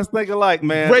 great minds think alike,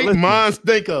 man. Great minds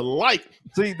think alike.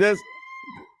 See, that's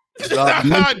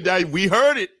we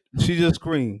heard it. She just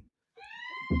screamed.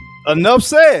 Enough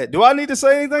said. Do I need to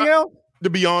say anything else? To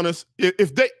be honest,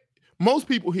 if most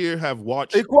people here have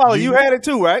watched Equality, you had it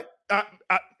too, right?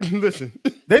 Listen.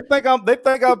 They think I'll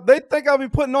be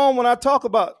putting on when I talk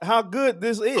about how good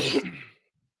this is.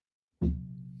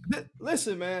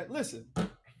 Listen, man, listen.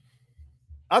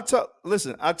 I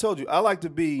told you I like to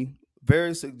be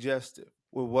very suggestive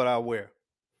with what I wear.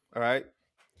 All right.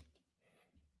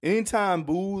 Anytime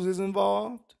booze is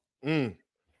involved, a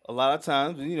lot of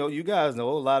times, you guys know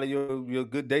a lot of your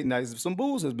good date nights, some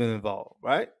booze has been involved,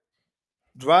 right?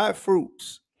 Dried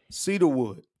fruits,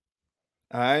 cedarwood.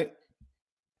 All right.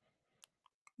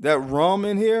 That rum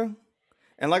in here.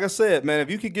 And like I said, man, if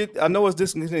you could get, I know it's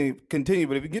discontinued,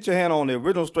 but if you get your hand on the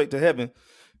original Straight to Heaven,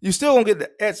 you still gonna get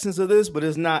the essence of this, but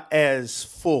it's not as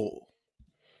full.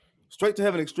 Straight to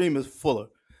Heaven Extreme is fuller.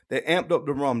 They amped up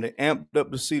the rum, they amped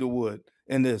up the cedarwood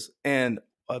in this. And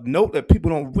a note that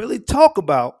people don't really talk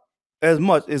about as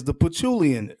much is the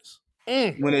patchouli in this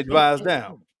when it dries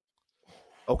down.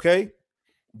 Okay?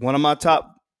 One of my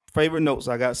top favorite notes,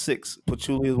 I got 6.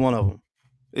 Patchouli is one of them.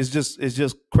 It's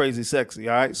just crazy sexy.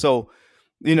 All right. So,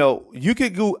 you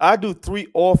could go, I do 3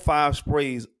 or 5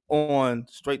 sprays on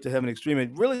Straight to Heaven Extreme.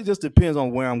 It really just depends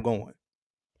on where I'm going.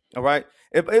 All right.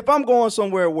 If I'm going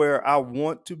somewhere where I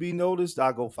want to be noticed,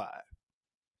 I go 5.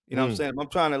 You know what I'm saying? If I'm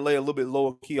trying to lay a little bit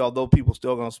lower key, although people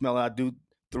still gonna smell it, I do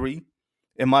 3.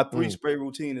 And my 3 spray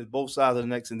routine is both sides of the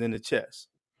neck and then the chest.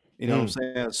 You know what I'm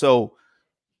saying? So,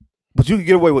 but you can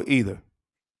get away with either.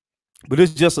 But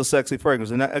it's just a sexy fragrance.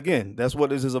 And again, that's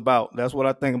what this is about. That's what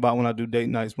I think about when I do date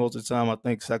nights. Most of the time I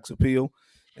think sex appeal.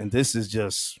 And this is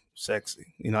just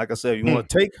sexy. Like I said, you want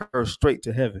to take her straight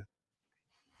to heaven.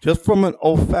 Just from an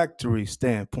olfactory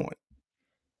standpoint.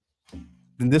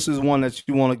 Then this is one that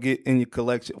you want to get in your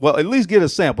collection. Well, at least get a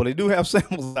sample. They do have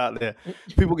samples out there.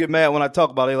 People get mad when I talk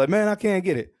about it. They're like, man, I can't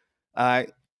get it. All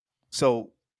right.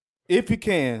 So if you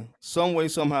can, some way,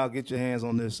 somehow get your hands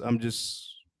on this. I'm just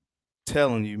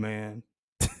telling you, man,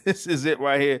 this is it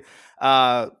right here.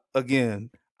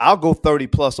 Again, I'll go 30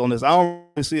 plus on this. I don't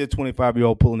really see a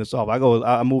 25-year-old pulling this off.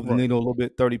 I move the needle a little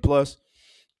bit, 30 plus.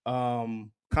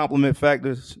 Compliment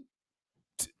factors,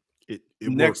 it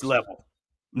next works. level.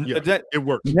 Yeah, it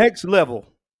works. Next level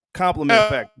compliment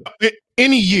factor.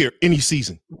 Any year, any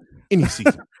season.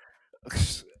 Summertime.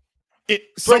 It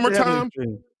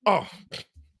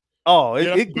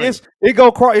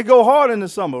go hard in the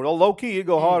summer. Low key, it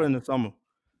go hard in the summer.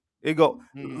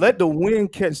 Let the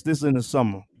wind catch this in the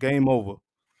summer. Game over.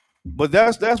 But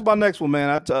that's my next one,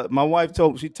 man. My wife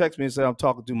she texted me and said I'm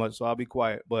talking too much, so I'll be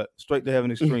quiet. But Straight to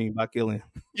Heaven Extreme by Guerlain.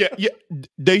 Yeah.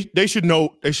 They should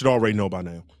know. They should already know by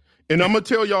now. And I'm gonna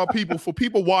tell y'all, for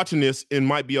people watching this and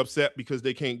might be upset because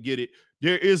they can't get it,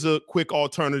 there is a quick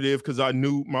alternative because I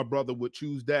knew my brother would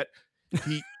choose that.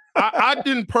 I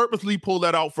didn't purposely pull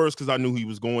that out first because I knew he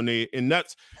was going there, and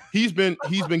he's been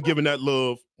giving that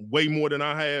love way more than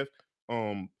I have.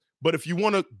 But if you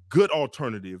want a good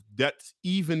alternative, that's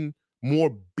even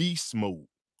more beast mode.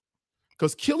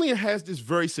 Because Guerlain has this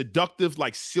very seductive,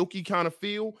 like silky kind of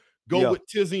feel. Go with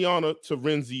Tiziana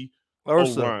Terenzi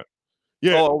Orion.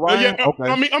 Yeah. Orion?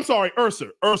 Okay. I'm sorry, Ursa.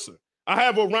 I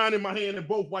have Orion in my hand in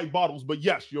both white bottles, but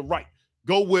yes, you're right.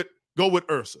 Go with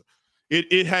Ursa.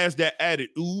 It has that added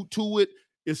oud to it.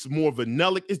 It's more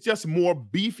vanillic. It's just more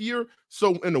beefier.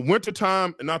 So in the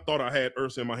wintertime, and I thought I had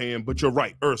Ursa in my hand, but you're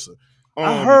right, Ursa.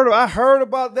 I heard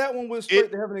about that one with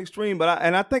Straight to Heaven Extreme, but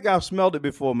I think I've smelled it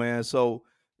before, man. So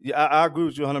yeah, I agree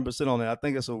with you 100% on that. I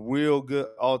think it's a real good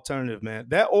alternative, man.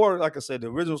 That, or like I said, the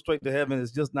original Straight to Heaven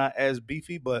is just not as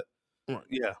beefy, but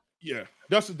yeah,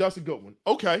 that's a good one.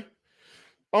 Okay,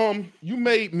 you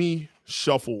made me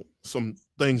shuffle some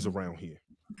things around here.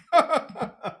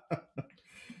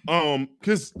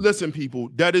 Because listen, people,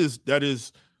 that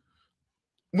is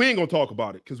we ain't gonna talk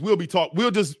about it because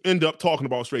we'll just end up talking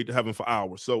about Straight to Heaven for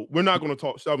hours. So we're not gonna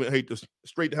talk. I hate this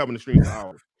Straight to Heaven Extreme for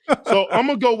hours. So I'm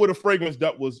gonna go with a fragrance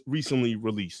that was recently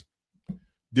released.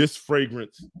 This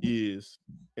fragrance is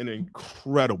an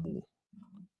incredible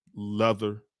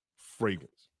leather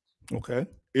fragrance. Okay,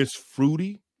 it's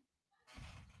fruity.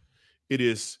 It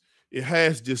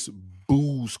has this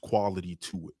booze quality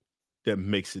to it that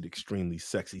makes it extremely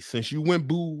sexy. Since you went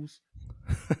booze,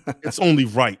 it's only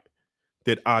right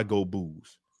that I go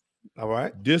booze. All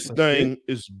right. This thing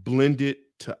is blended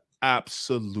to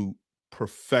absolute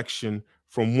perfection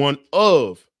from one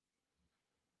of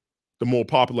the more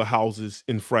popular houses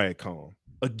in FragCom.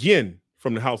 Again,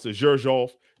 from the house of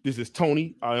Xerjoff. This is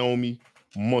Tony Iommi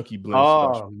Monkey Blend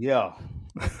Special. Oh,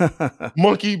 yeah.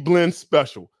 Monkey Blend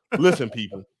Special. Listen,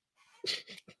 people.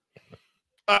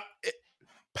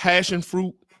 Passion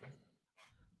fruit,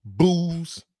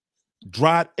 booze,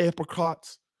 dried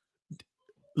apricots,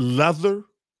 leather.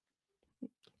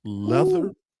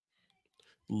 Listen,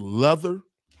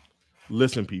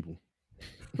 people.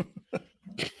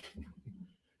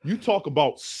 You talk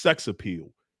about sex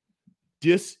appeal.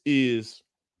 This is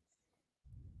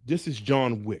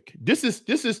John Wick. This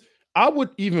is I would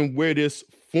even wear this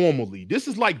formally. This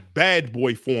is like bad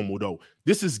boy formal though.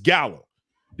 This is gala.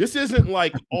 This isn't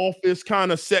like office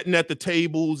kind of sitting at the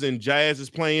tables and jazz is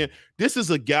playing. This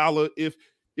is a gala. If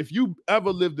you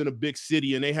ever lived in a big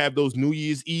city and they have those New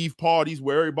Year's Eve parties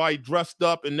where everybody dressed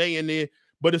up and they in there,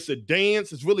 but it's a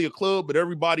dance, it's really a club, but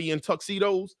everybody in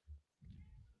tuxedos.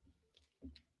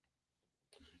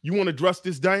 You want to dress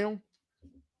this down?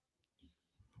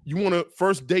 You want to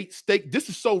first date steak? This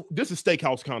is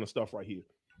steakhouse kind of stuff right here.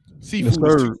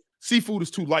 Seafood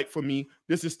is too light for me.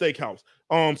 This is steakhouse.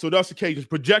 So that's occasions.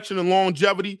 Projection and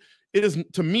longevity. It is,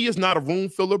 to me, it's not a room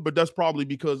filler, but that's probably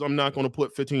because I'm not going to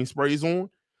put 15 sprays on.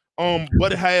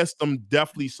 But it has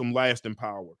definitely some lasting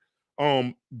power.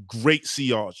 Great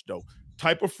sillage though.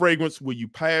 Type of fragrance where you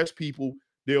pass people,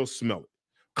 they'll smell it.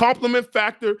 Compliment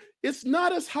factor, it's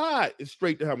not as high as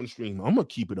Straight to Heaven Stream. I'm gonna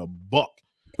keep it a buck.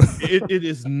 It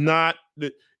is not.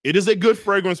 It is a good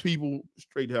fragrance, people.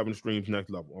 Straight to Heaven Stream's next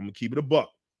level. I'm gonna keep it a buck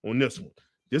on this one.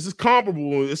 This is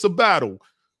comparable. It's a battle,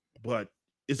 but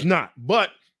it's not.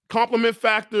 But compliment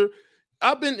factor,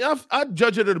 I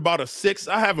judge it at about a 6.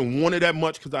 I haven't worn it that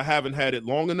much because I haven't had it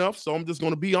long enough. So I'm just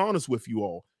gonna be honest with you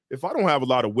all. If I don't have a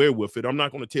lot of wear with it, I'm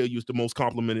not gonna tell you it's the most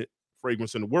complimented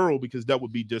fragrance in the world because that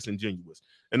would be disingenuous.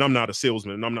 And I'm not a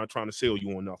salesman and I'm not trying to sell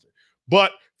you on nothing.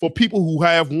 But for people who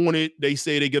have worn it, they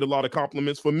say they get a lot of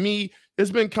compliments. For me, it's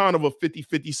been kind of a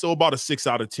 50-50, so about a 6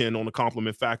 out of 10 on the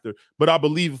compliment factor. But I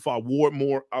believe if I wore it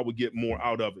more, I would get more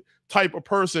out of it. Type of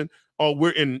person,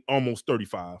 we're in almost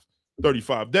 35.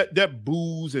 That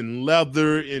booze and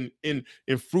leather and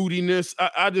fruitiness,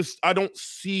 I don't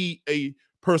see a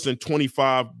person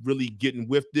 25 really getting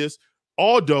with this.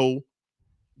 Although,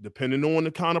 depending on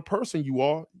the kind of person you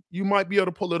are, you might be able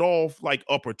to pull it off like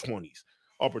upper 20s.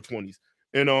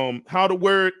 And how to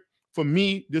wear it, for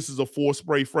me, this is a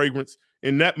 4-spray fragrance,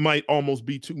 and that might almost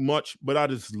be too much, but I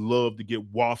just love to get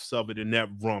wafts of it in that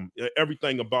rum.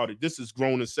 Everything about it. This is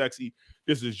Grown and Sexy.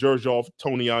 This is Xerjoff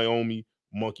Tony Iommi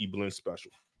Monkey Blend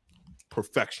Special.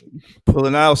 Perfection.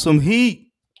 Pulling out some heat.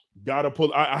 Gotta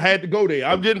pull. I had to go there.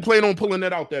 I didn't plan on pulling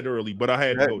that out that early, but I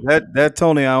had to go there. That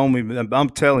Tony Iommi, I'm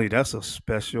telling you, that's a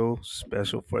special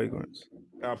fragrance.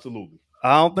 Absolutely.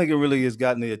 I don't think it really has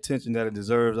gotten the attention that it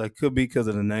deserves. I could be because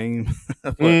of the name.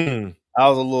 I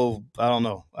was a little, I don't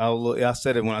know. I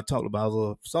said it when I talked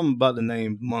about something about the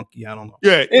name Monkey. I don't know.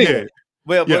 Yeah, anyway,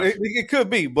 Well, but it could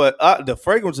be. But the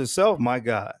fragrance itself, my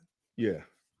God. Yeah.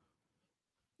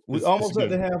 We almost at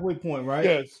the halfway point, right?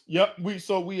 Yes. Yep.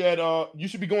 We had you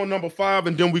should be going number 5,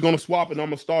 and then we're gonna swap, and I'm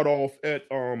gonna start off at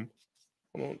hold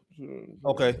on.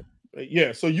 Okay.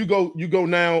 Yeah. So you go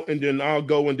now, and then I'll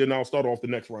go, and then I'll start off the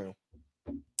next round.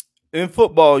 In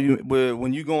football,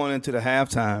 when you're going into the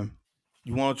halftime,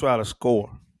 you want to try to score,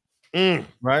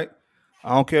 right?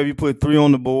 I don't care if you put 3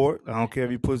 on the board. I don't care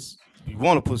if you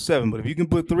want to put 7, but if you can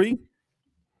put 3,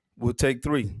 we'll take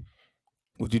 3.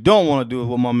 What you don't want to do is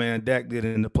what my man Dak did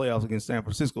in the playoffs against San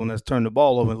Francisco, and that's turn the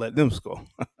ball over and let them score.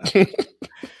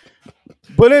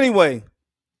 But anyway,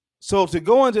 so to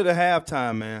go into the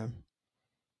halftime, man,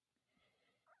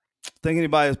 I think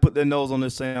anybody has put their nose on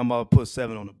this saying I'm about to put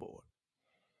 7 on the board.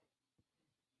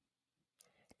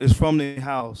 It's from the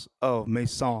house of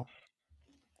Maison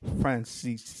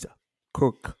Francis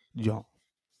Coquin.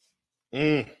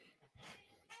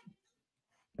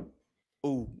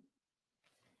 Oud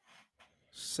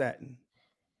Satin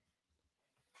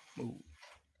Mood.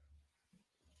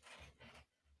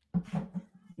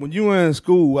 When you were in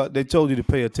school, they told you to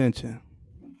pay attention.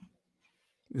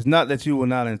 It's not that you were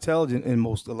not intelligent in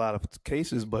a lot of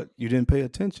cases, but you didn't pay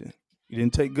attention. You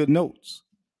didn't take good notes.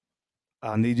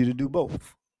 I need you to do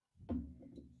both.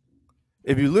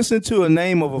 If you listen to a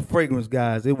name of a fragrance,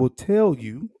 guys, it will tell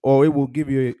you, or it will give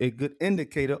you a good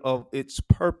indicator of its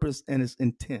purpose and its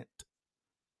intent.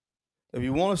 If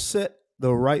you want to set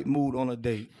the right mood on a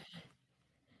date,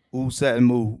 Oud Satin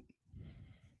Mood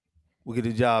will get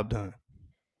the job done.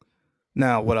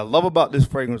 Now, what I love about this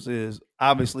fragrance is,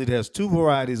 obviously, there's 2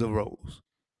 varieties of rose.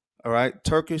 All right,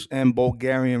 Turkish and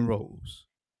Bulgarian rose.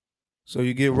 So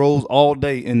you get rose all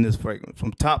day in this fragrance.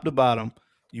 From top to bottom,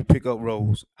 you pick up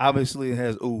rose. Obviously, it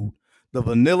has oud. The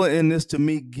vanilla in this to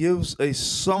me gives a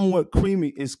somewhat creamy,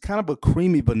 it's kind of a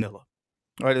creamy vanilla.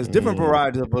 All right, there's different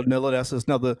varieties of vanilla. That's just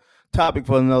another topic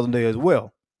for another day as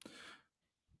well.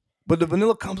 But the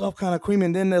vanilla comes off kind of creamy,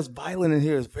 and then there's violet in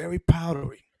here. It's very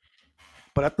powdery.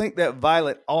 But I think that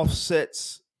violet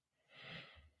offsets,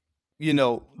 you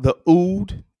know, the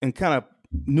oud and kind of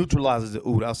neutralizes the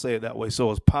oud. I'll say it that way.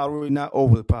 So it's powdery, not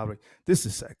overly powdery. This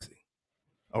is sexy.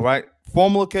 All right.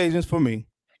 Formal occasions for me.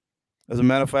 As a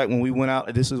matter of fact, when we went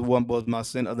out, this is what was my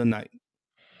scent of the night.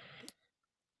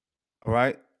 All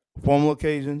right. Formal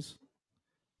occasions.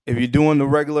 If you're doing the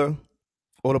regular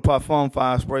or the parfum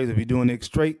 5 sprays, if you're doing it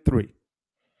straight 3.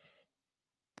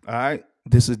 All right.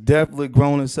 This is definitely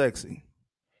grown and sexy.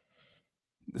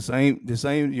 This ain't,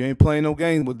 you ain't playing no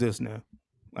games with this now.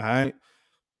 All right.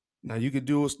 Now you could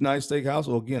do a nice steakhouse,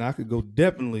 or again, I could go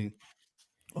definitely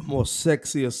a more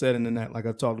sexier setting than that, like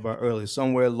I talked about earlier.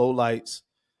 Somewhere low lights,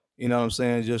 you know what I'm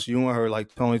saying? Just you and her,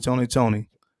 like Tony.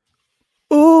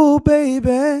 Ooh,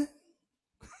 baby.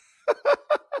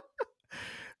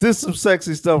 This is some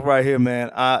sexy stuff right here, man.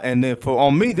 And then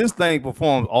on me, this thing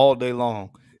performs all day long.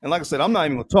 And like I said, I'm not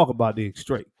even gonna talk about the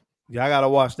straight. Yeah, I gotta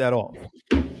wash that off.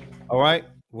 All right.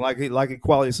 Like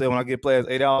Equality said, when I get players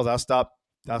 8 hours, I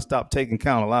stop taking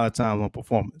count a lot of times on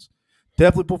performance.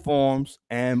 Definitely performs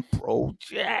and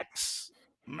projects.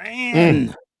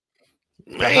 Man.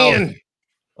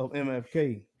 Of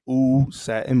MFK Oud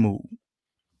Satin Mood.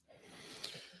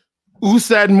 Oud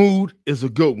Satin Mood is a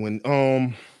good one.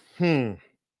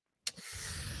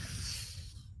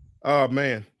 Oh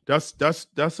man, that's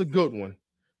a good one.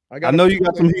 I know you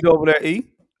got some heat over there,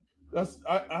 E.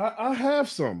 I have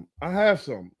some.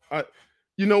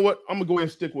 You know what? I'm gonna go ahead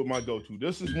and stick with my go-to.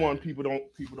 This is one people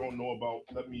don't know about.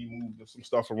 Let me move some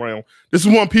stuff around. This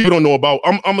is one people don't know about.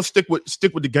 I'm gonna stick with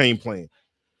the game plan.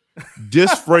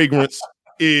 This fragrance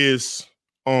is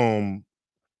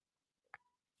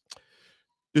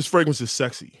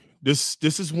sexy. This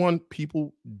is one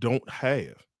people don't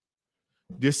have.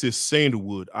 This is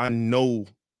sandalwood. I know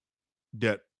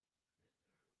that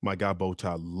my guy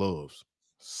Bowtie loves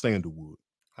sandalwood.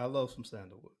 I love some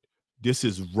sandalwood. This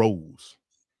is rose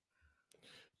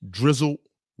drizzled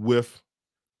with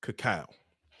cacao.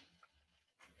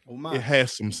 Oh my. It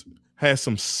has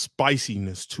some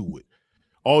spiciness to it.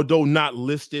 Although not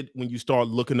listed when you start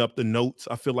looking up the notes,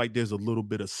 I feel like there's a little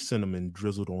bit of cinnamon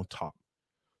drizzled on top.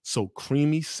 So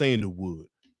creamy sandalwood,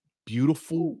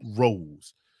 beautiful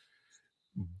rose,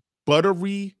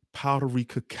 buttery, powdery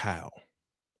cacao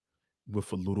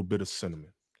with a little bit of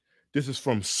cinnamon. This is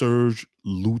from Serge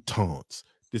Lutens.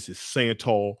 This is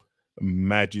Santal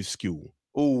Majescule.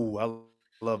 Oh,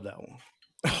 I love that one.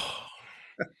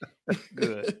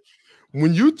 Good.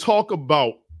 When you talk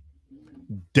about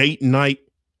date night,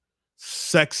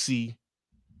 sexy,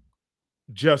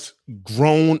 just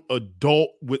grown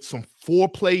adult with some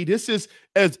foreplay, this is,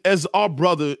 as our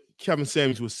brother Kevin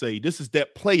Samuels would say, this is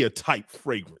that player type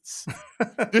fragrance.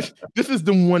 this is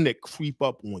the one that creep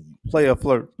up on you. Player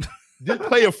flirt. This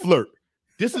player flirt.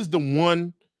 This is the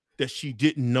one that she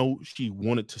didn't know she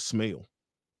wanted to smell.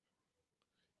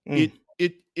 It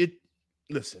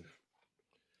listen,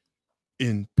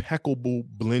 impeccable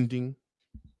blending.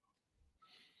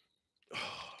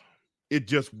 It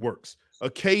just works.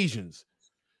 Occasions.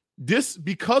 This,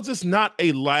 because it's not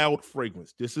a loud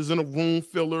fragrance. This isn't a room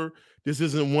filler. This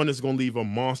isn't one that's going to leave a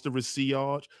monstrous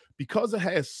sillage. Because it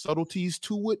has subtleties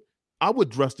to it, I would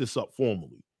dress this up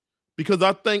formally. Because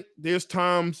I think there's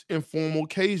times in formal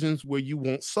occasions where you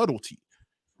want subtlety.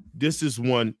 This is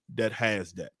one that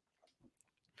has that.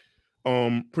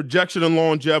 Projection and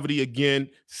longevity, again,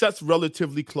 sets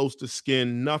relatively close to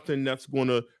skin. Nothing that's going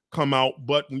to come out.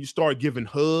 But when you start giving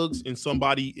hugs and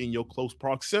somebody in your close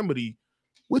proximity,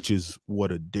 which is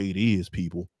what a date is,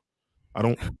 people.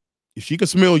 If she can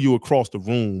smell you across the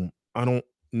room, I don't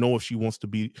know if she wants to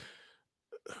be.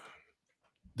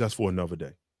 That's for another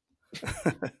day.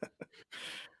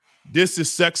 This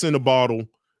is sex in a bottle.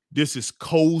 This is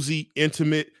cozy,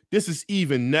 intimate. This is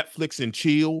even Netflix and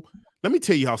chill. Let me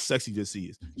tell you how sexy this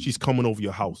is. She's coming over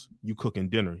your house. You cooking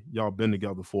dinner. Y'all been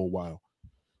together for a while.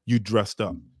 You dressed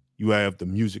up. You have the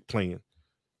music playing.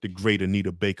 The great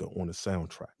Anita Baker on the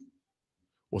soundtrack.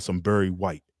 Or some Barry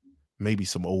White. Maybe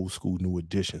some old school New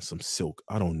Edition. Some Silk.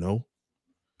 I don't know.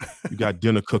 You got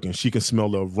dinner cooking. She can smell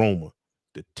the aroma.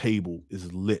 The table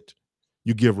is lit.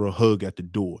 You give her a hug at the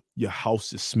door. Your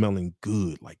house is smelling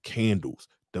good, like candles.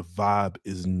 The vibe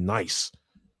is nice.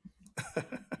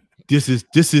 This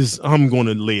is, I'm going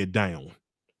to lay it down.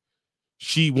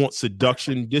 She wants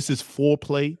seduction. This is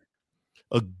foreplay,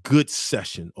 a good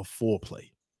session of foreplay.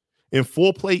 And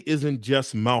foreplay isn't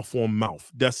just mouth on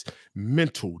mouth. That's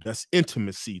mental. That's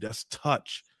intimacy. That's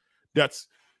touch. That's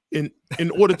in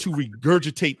order to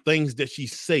regurgitate things that she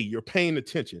say. You're paying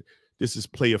attention. This is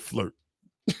play a flirt.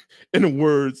 In the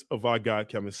words of our guy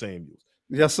Kevin Samuels.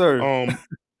 Yes, sir.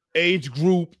 Age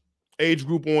group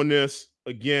on this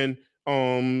again.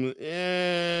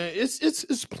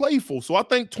 It's playful. So I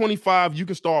think 25, you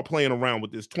can start playing around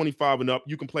with this. 25 and up,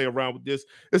 you can play around with this.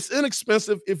 It's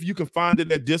inexpensive if you can find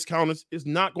it at discounters. It's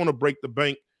not going to break the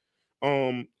bank.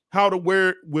 How to wear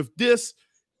it with this.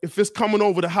 If it's coming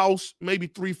over the house, maybe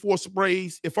 3-4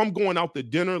 sprays. If I'm going out to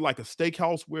dinner, like a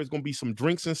steakhouse where it's going to be some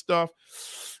drinks and stuff,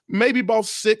 maybe about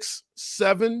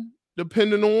 6-7,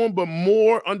 depending on, but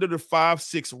more under the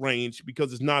 5-6 range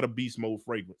because it's not a beast mode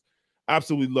fragrance.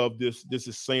 Absolutely love this. This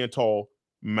is Santal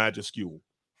Majescule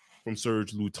from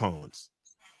Serge Lutens.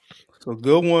 So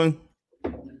good one.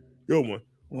 Good one.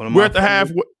 We're at the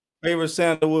halfway. Favorite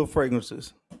sandalwood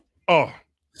fragrances. Oh,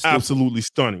 absolutely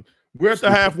stunning. We're at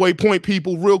the halfway point,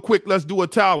 people. Real quick, let's do a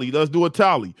tally.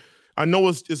 I know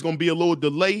it's going to be a little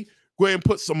delay. Go ahead and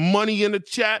put some money in the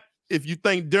chat if you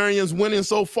think Darian's winning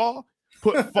so far.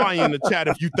 Put fire in the chat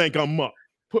if you think I'm up.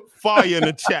 Put fire in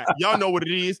the chat. Y'all know what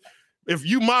it is. If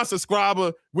you my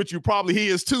subscriber, which you probably he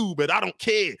is too, but I don't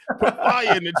care. Put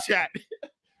fire in the chat.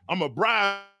 I'm a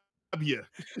bribe you.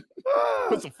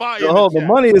 Put some fire in the chat. The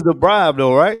money is the bribe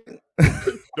though, right?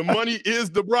 The money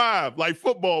is the bribe. Like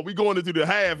football, we going into the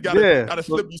half. Gotta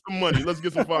slip you some money. Let's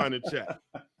get some fire in the chat.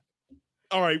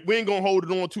 All right, we ain't gonna hold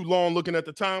it on too long looking at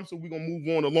the time, so we're gonna move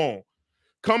on along.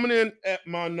 Coming in at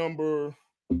my number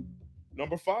 5.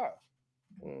 1,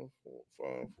 4,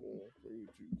 5, 4, 3,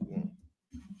 2, 1.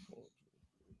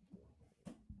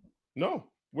 No,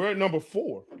 we're at number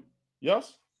 4.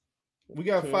 Yes? We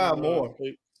got 10, 5 more.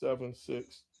 8, 7,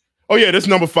 6. Oh, yeah, that's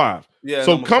number 5. Yeah.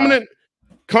 So coming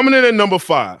in at number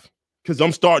 5, because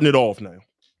I'm starting it off now.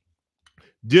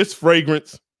 This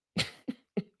fragrance,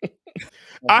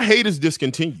 I hate is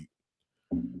discontinued.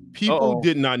 People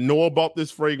did not know about this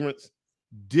fragrance.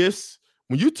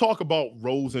 When you talk about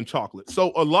rose and chocolate,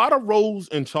 so a lot of rose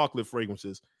and chocolate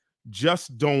fragrances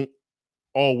just don't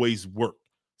always work.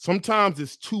 Sometimes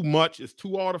it's too much, it's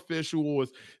too artificial, or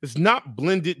it's not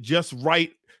blended just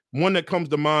right. One that comes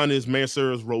to mind is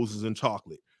Mansura's Roses and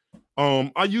Chocolate.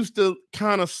 I used to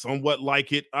kind of somewhat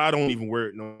like it. I don't even wear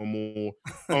it no more.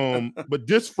 But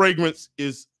this fragrance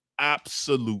is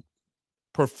absolute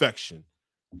perfection.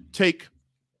 Take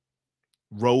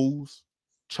rose,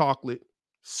 chocolate,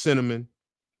 cinnamon,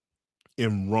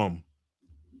 and rum.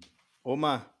 Oh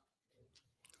my.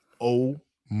 Oh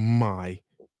my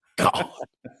God.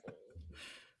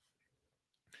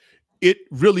 It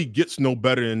really gets no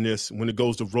better than this when it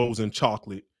goes to rose and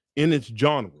chocolate in its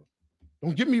genre.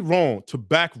 Don't get me wrong,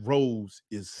 Tabac Rose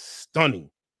is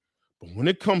stunning. But when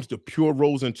it comes to pure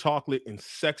rose and chocolate and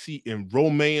sexy and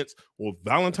romance or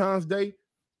Valentine's Day,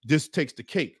 this takes the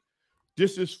cake.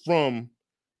 This is from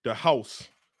the house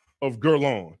of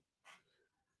Guerlain.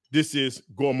 This is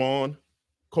Gourmand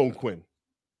Coquin.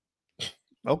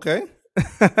 Okay.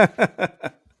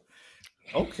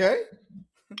 Okay.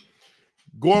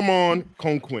 Gourmand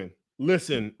Coquin.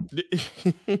 Listen,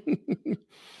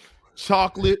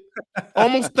 chocolate.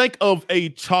 Almost think of a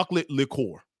chocolate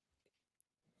liqueur.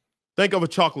 Think of a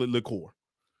chocolate liqueur,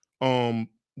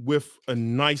 with a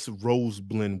nice rose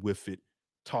blend with it,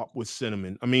 topped with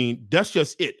cinnamon. I mean, that's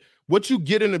just it. What you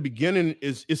get in the beginning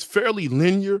is fairly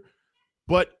linear,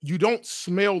 but you don't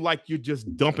smell like you're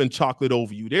just dumping chocolate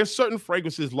over you. There's certain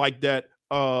fragrances like that.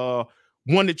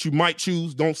 One that you might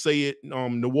choose, don't say it.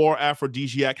 Noir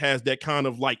Aphrodisiac has that kind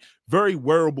of like very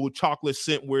wearable chocolate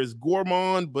scent, where it's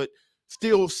gourmand, but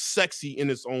still sexy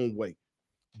in its own way.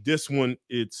 This one,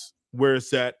 it's where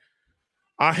it's at.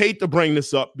 I hate to bring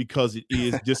this up because it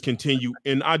is discontinued,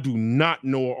 and I do not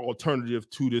know an alternative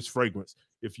to this fragrance.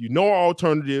 If you know an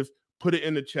alternative, put it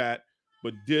in the chat.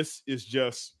 But this is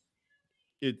just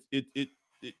it.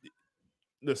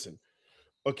 Listen,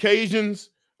 occasions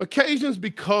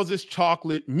because it's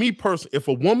chocolate. Me personally,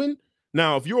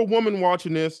 if you're a woman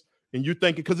watching this and you're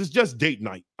thinking, because it's just date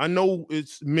night. I know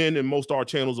it's men and most of our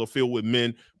channels are filled with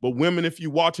men, but women, if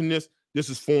you're watching this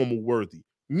is formal worthy.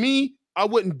 Me, I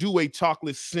wouldn't do a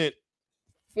chocolate scent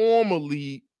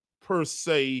formally per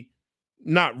se,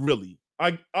 not really.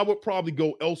 I would probably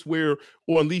go elsewhere,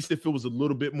 or at least if it was a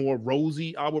little bit more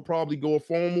rosy, I would probably go a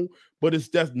formal, but it's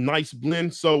that nice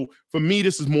blend. So for me,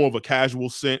 this is more of a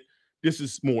casual scent. This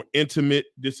is more intimate.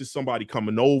 This is somebody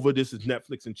coming over. This is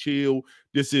Netflix and chill.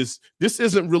 This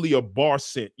isn't really a bar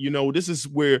scent. You know, this is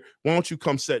where, why don't you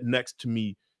come sit next to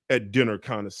me at dinner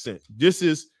kind of scent. This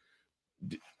is,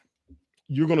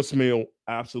 you're going to smell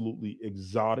absolutely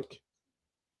exotic,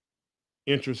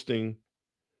 interesting.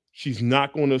 She's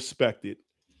not going to expect it.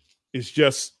 It's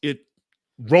just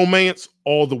romance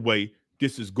all the way.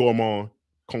 This is Gourmand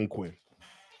Coquin.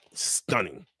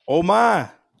 Stunning. Oh my.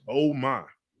 Oh my.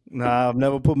 Nah, I've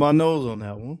never put my nose on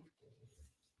that one.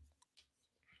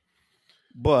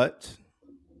 But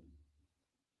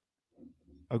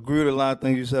I agree with a lot of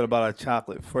things you said about a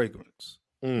chocolate fragrance.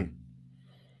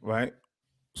 Right?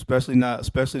 Especially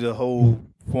the whole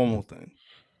formal thing.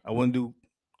 I wouldn't do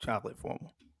chocolate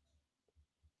formal.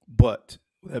 But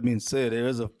that being said, there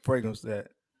is a fragrance that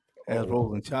has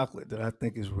rose and chocolate that I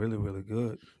think is really, really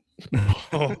good.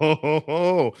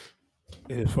 Oh.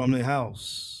 It is from the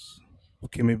house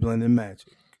of Kemi Blended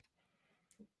Magic.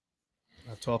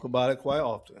 I talk about it quite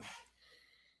often.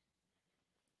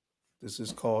 This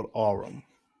is called Aurum.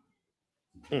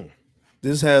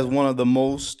 This has one of the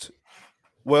most,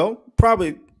 well,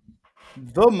 probably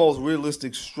the most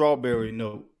realistic strawberry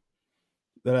note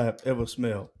that I've ever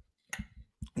smelled.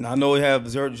 And I know we have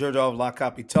Xerjoff La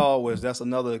Capitale, which that's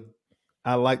another,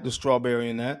 I like the strawberry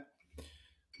in that.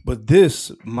 But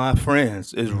this, my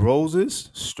friends, is roses,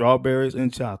 strawberries,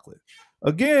 and chocolate.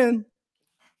 Again,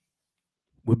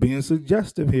 we're being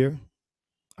suggestive here.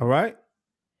 All right?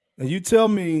 And you tell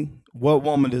me what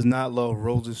woman does not love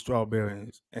roses,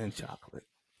 strawberries, and chocolate.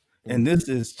 And this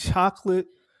is chocolate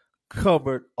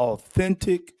covered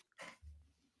authentic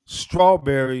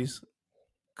strawberries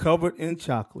covered in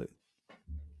chocolate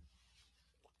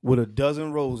with a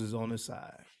dozen roses on the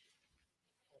side.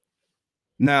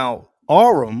 Now,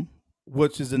 Aurum,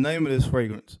 which is the name of this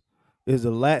fragrance, is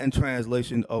the Latin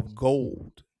translation of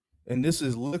gold. And this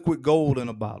is liquid gold in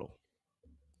a bottle.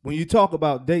 When you talk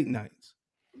about date nights,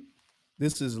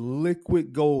 this is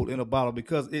liquid gold in a bottle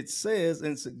because it says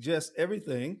and suggests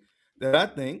everything that I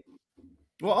think,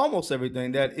 well, almost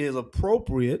everything that is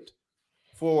appropriate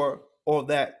for or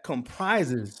that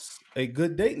comprises a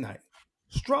good date night.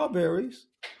 Strawberries,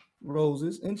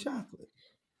 roses, and chocolate.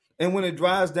 And when it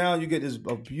dries down, you get this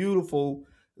a beautiful,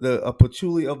 a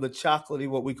patchouli of the chocolatey,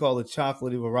 what we call the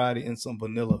chocolatey variety, and some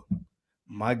vanilla.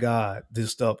 My God,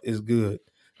 this stuff is good.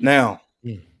 Now,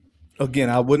 again,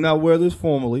 I would not wear this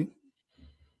formally.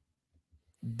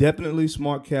 Definitely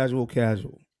smart casual.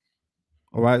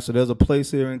 All right, so there's a place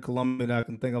here in Columbia that I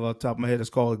can think of off the top of my head. It's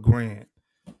called Grand.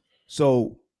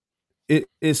 So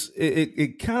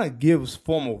it kind of gives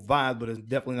formal vibe, but it's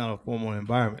definitely not a formal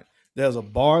environment. There's a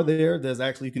bar there. There's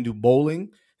actually, you can do bowling,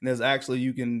 and there's actually,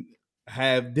 you can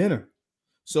have dinner.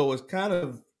 So it's kind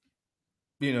of,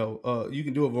 you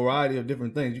can do a variety of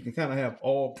different things. You can kind of have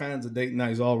all kinds of date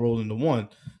nights all rolled into one.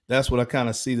 That's what I kind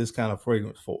of see this kind of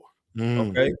fragrance for.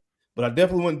 Okay. But I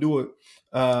definitely wouldn't do it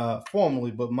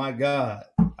formally, but my God,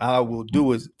 I will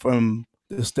do it from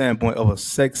the standpoint of a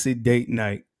sexy date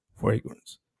night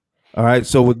fragrance. All right.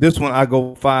 So with this one, I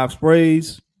go 5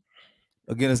 sprays.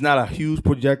 Again, it's not a huge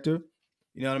projector.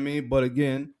 You know what I mean? But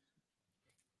again,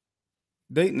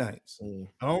 date nights.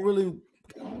 I don't really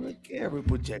care if we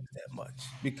project that much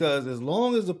because as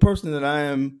long as the person that I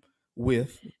am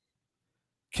with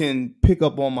can pick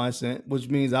up on my scent, which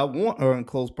means I want her in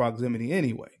close proximity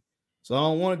anyway. So I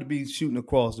don't want it to be shooting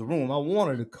across the room. I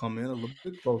want her to come in a little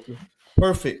bit closer.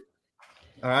 Perfect.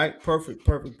 All right. Perfect.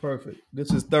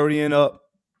 This is 30 and up.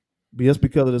 But just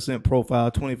because of the scent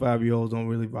profile, 25-year-olds don't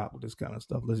really rock with this kind of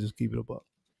stuff. Let's just keep it above.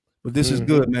 But this is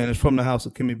good, man. It's from the house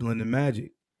of Kemi Blended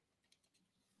Magic.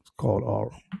 It's called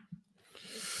Aurum.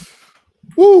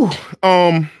 Woo.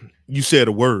 You said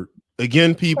a word.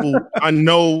 Again, people, I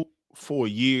know for a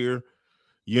year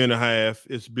and a half,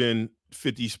 it's been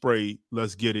 50 spray.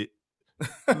 Let's get it.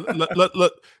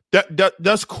 Look,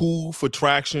 that's cool for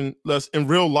traction. Let's in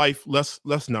real life,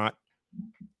 let's not.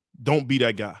 Don't be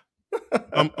that guy.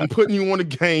 I'm putting you on the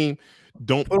game.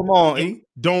 Don't put them on.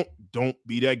 Don't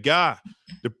be that guy.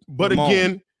 But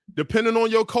again, depending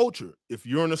on your culture, if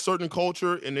you're in a certain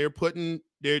culture and they're putting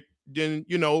their, then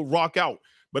rock out.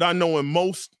 But I know in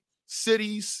most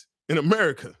cities in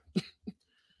America,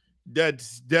 that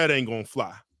ain't gonna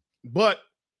fly. But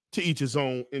to each his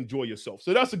own. Enjoy yourself.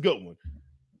 So that's a good one.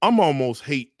 I'm almost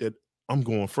hate that I'm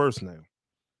going first now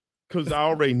because I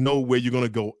already know where you're gonna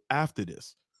go after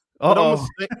this. But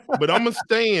I'm gonna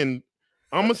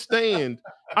stand.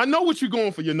 I know what you're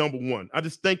going for your number one. I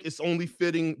just think it's only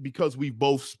fitting because we've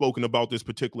both spoken about this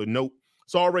particular note.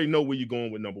 So I already know where you're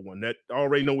going with number one. I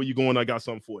already know where you're going. I got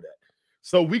something for that.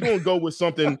 So we're gonna go with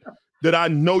something that I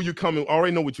know you're coming. I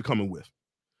already know what you're coming with.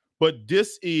 But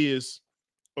this is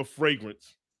a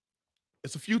fragrance.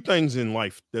 It's a few things in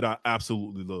life that I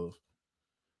absolutely love.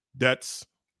 That's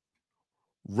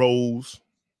rose,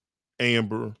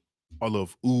 amber. I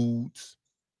love ouds.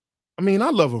 I mean,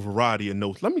 I love a variety of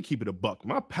notes. Let me keep it a buck.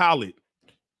 My palate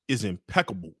is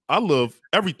impeccable. I love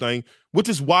everything, which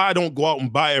is why I don't go out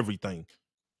and buy everything,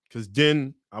 because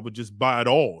then I would just buy it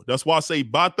all. That's why I say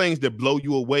buy things that blow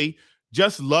you away.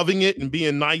 Just loving it and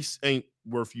being nice ain't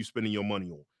worth you spending your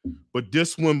money on. But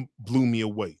this one blew me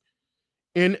away.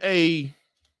 In a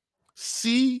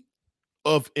sea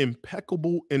of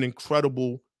impeccable and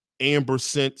incredible amber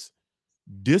scents,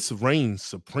 this reigns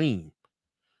supreme.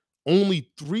 Only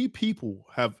 3 people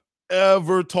have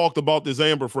ever talked about this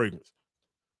amber fragrance: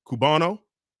 Cubano,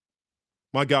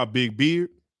 my guy Big Beard,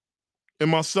 and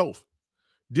myself.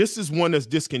 This is one that's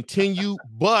discontinued,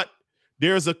 but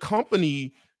there's a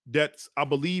company that's, I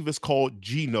believe, is called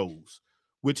Geno's,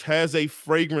 which has a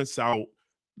fragrance out.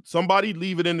 Somebody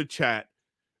leave it in the chat.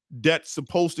 That's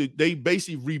supposed to, they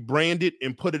basically rebrand it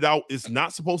and put it out. It's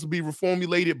not supposed to be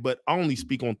reformulated, but I only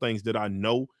speak on things that I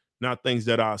know, not things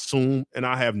that I assume, and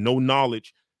I have no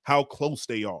knowledge how close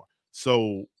they are.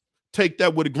 So take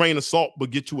that with a grain of salt, but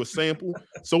get you a sample.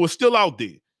 So it's still out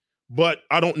there, but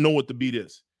I don't know what to be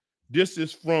this. This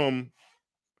is from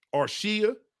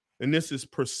Arshia, and this is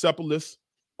Persepolis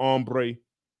Ombre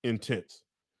Intense.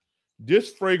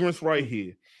 This fragrance right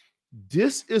here,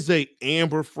 this is a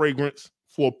amber fragrance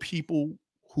for people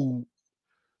who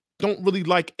don't really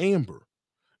like amber.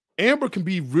 Amber can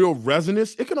be real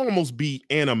resinous. It can almost be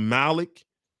animalic,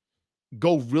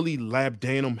 go really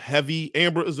labdanum heavy.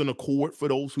 Amber is an accord for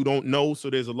those who don't know, so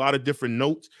there's a lot of different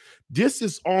notes. This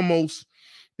is almost,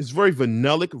 it's very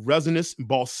vanillic, resinous,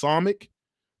 balsamic.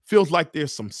 Feels like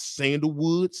there's some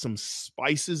sandalwood, some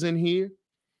spices in here.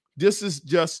 This is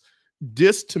just,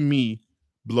 this to me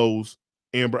blows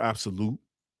Amber Absolute,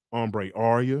 Ombre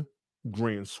Aria,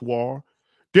 Grand Soir.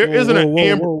 There isn't an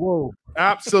amber.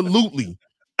 Absolutely,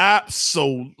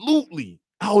 absolutely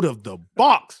out of the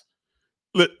box.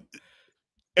 Look,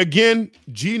 again,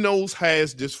 Geno's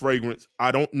has this fragrance.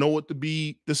 I don't know it to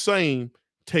be the same.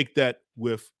 Take that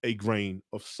with a grain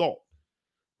of salt.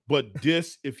 But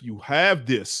this, if you have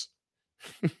this,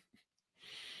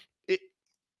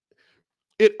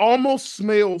 it almost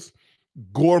smells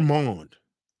gourmand.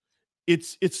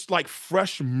 It's like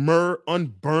fresh myrrh,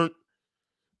 unburnt,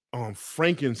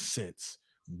 frankincense,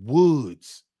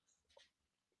 woods,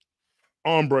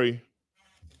 ombre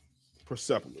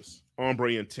Persepolis,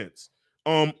 ombre intense.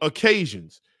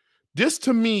 Occasions. This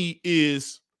to me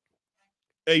is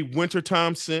a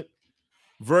wintertime scent,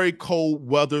 very cold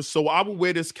weather. So I would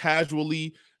wear this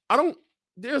casually.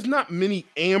 There's not many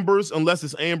ambers unless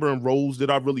it's amber and rose that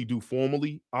I really do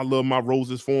formally. I love my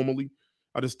roses formally.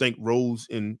 I just think rose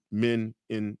and men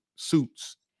in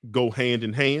suits go hand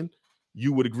in hand.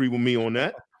 You would agree with me on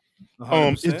that.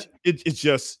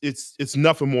 It's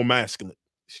nothing more masculine.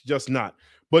 It's just not.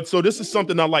 But so this is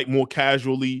something I like more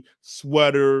casually,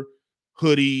 sweater,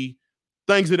 hoodie,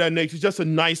 things of that nature. It's just a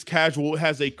nice casual. It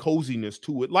has a coziness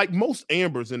to it, like most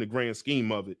ambers in the grand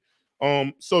scheme of it.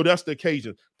 So that's the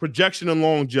occasion. Projection and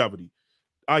longevity.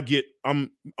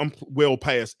 I'm well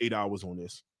past 8 hours on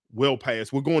this. Well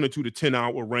past. We're going into the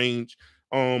 10-hour range.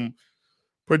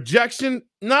 Projection,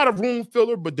 not a room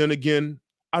filler, but then again,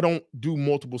 I don't do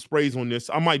multiple sprays on this.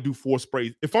 I might do 4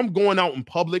 sprays. If I'm going out in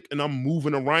public and I'm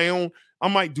moving around, I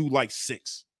might do like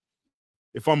 6.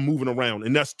 If I'm moving around,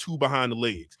 and that's 2 behind the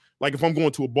legs. Like if I'm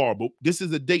going to a bar, but this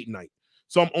is a date night.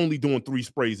 So I'm only doing 3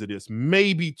 sprays of this,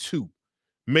 maybe 2,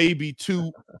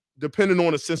 depending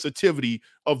on the sensitivity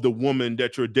of the woman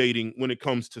that you're dating when it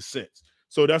comes to scents.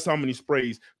 So that's how many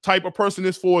sprays. Type of person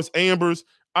this for is ambers.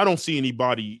 I don't see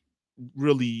anybody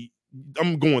really.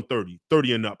 I'm going 30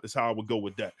 and up is how I would go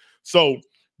with that. So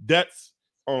that's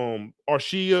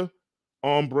Arshia,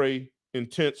 Ombre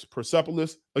Intense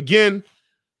Persepolis. Again,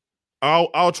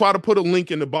 I'll try to put a link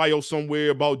in the bio somewhere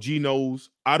about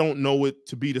Geno's. I don't know it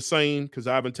to be the same because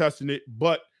I haven't tested it,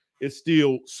 but it's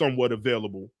still somewhat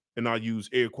available. And I use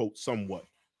air quotes somewhat.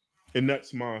 And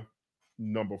that's my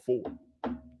number 4.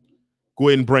 Go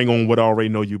ahead and bring on what I already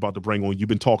know you about to bring on. You've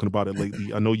been talking about it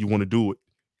lately. I know you want to do it.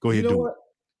 Go ahead, do it.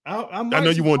 I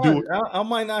know you want to do it. I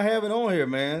might not have it on here,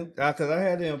 man, because I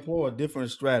had to employ a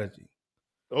different strategy.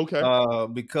 Okay.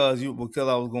 Because I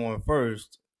was going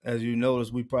first. As you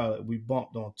noticed, we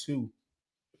bumped on 2,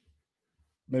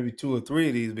 maybe 2 or 3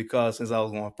 of these because since I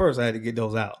was going first, I had to get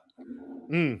those out.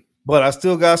 But I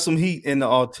still got some heat in the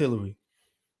artillery.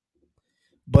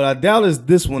 But I doubt it's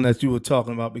this one that you were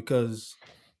talking about because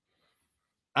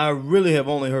I really have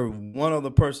only heard one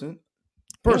other person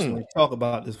personally talk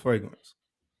about this fragrance.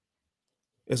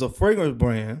 It's a fragrance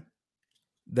brand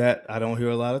that I don't hear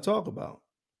a lot of talk about.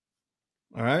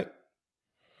 All right.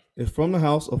 It's from the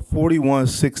house of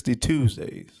 4160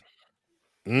 Tuesdays.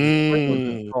 The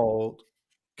fragrance is called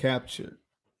Captured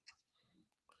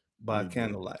by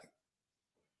Candlelight.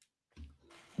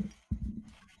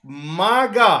 My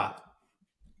God.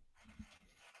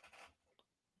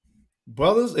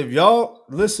 Brothers, if y'all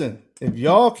listen, if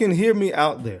y'all can hear me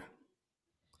out there,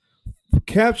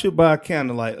 Captured by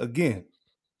Candlelight, again,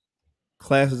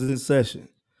 class is in session.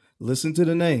 Listen to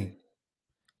the name,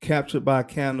 Captured by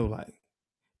Candlelight.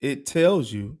 It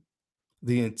tells you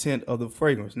the intent of the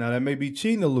fragrance. Now, that may be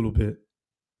cheating a little bit,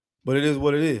 but it is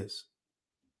what it is.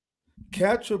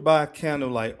 Captured by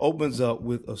Candlelight opens up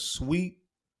with a sweet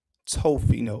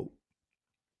toffee note.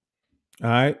 All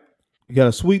right? You got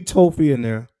a sweet toffee in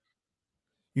there.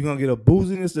 You're going to get a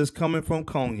booziness that's coming from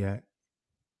cognac.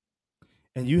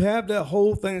 And you have that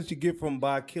whole thing that you get from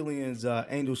By Killian's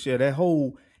Angel Share, that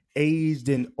whole aged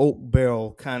in oak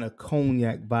barrel kind of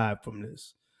cognac vibe from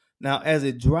this. Now, as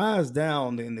it dries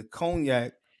down, then the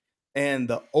cognac and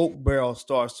the oak barrel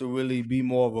starts to really be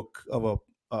more of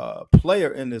a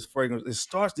player in this fragrance. It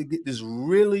starts to get this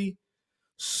really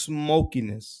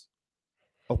smokiness,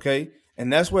 okay?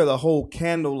 And that's where the whole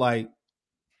candlelight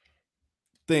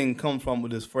thing comes from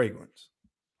with this fragrance.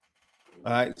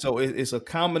 All right, so it's a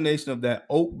combination of that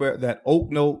oak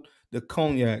note, the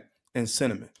cognac, and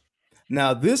cinnamon.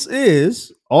 Now, this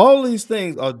is all these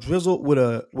things are drizzled with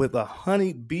a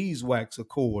honey beeswax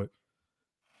accord.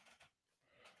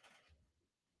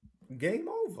 Game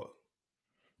over.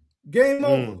 Game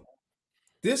over.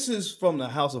 This is from the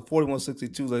house of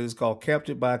 4162 that is called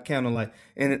Captured by Candlelight,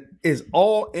 and it is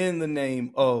all in the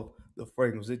name of the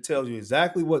fragrance. It tells you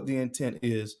exactly what the intent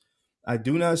is. I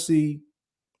do not see.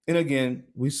 And again,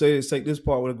 we say to take this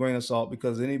part with a grain of salt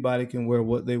because anybody can wear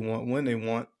what they want when they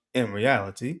want. In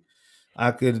reality,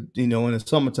 I could, in the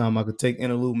summertime, I could take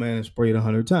Interlude Man and spray it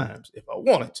 100 times if I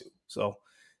wanted to. So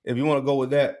if you want to go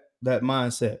with that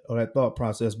mindset or that thought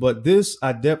process. But this,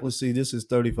 I definitely see this is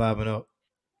 35 and up.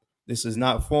 This is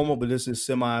not formal, but this is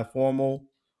semi-formal,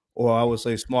 or I would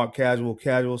say smart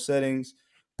casual settings.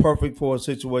 Perfect for a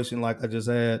situation like I just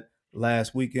had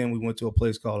last weekend. We went to a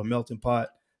place called a Melting Pot.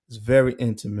 It's very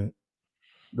intimate.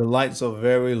 The lights are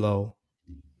very low.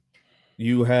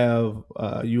 You have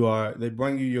they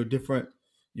bring you your different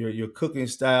your cooking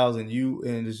styles, and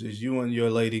this is you and your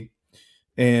lady,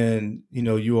 and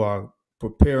you are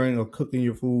preparing or cooking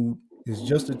your food. It's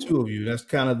just the two of you. That's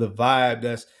kind of the vibe.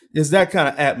 It's that kind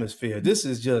of atmosphere. This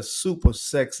is just super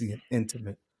sexy and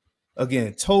intimate.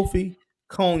 Again, toffee,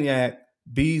 cognac,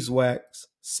 beeswax,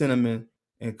 cinnamon,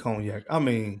 and cognac. I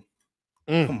mean,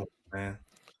 come on, man.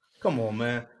 Come on,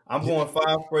 man. I'm going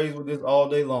 5 sprays with this all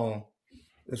day long.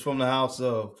 It's from the house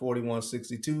of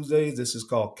 4160 Tuesdays. This is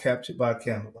called Captured by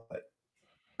Candlelight.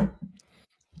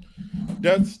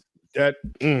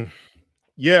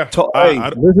 Yeah.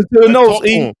 Listen to the notes,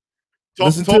 E.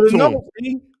 Listen to the notes,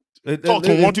 E. Talk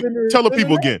to him. Tell the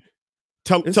people again.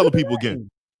 Tell the people again.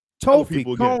 Toffee,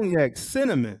 cognac,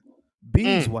 cinnamon,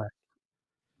 beeswax,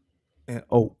 and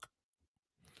oak.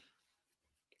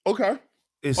 Okay.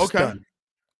 It's stunning.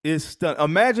 It's stunning.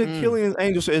 Imagine Killian's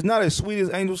Angel Share. It's not as sweet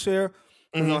as Angel Share.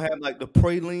 It's gonna have like the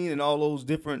praline and all those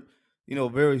different,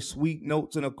 very sweet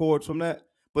notes and accords from that.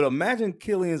 But imagine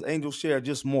Killian's Angel Share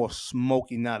just more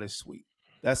smoky, not as sweet.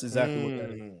 That's exactly what that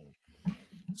is.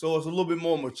 So it's a little bit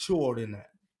more mature than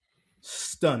that.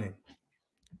 Stunning.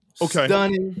 Okay.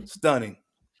 Stunning.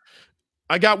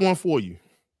 I got one for you.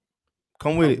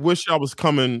 Come with it. I wish I was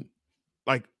coming.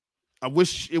 Like, I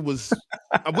wish it was.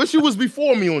 I wish it was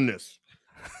before me on this.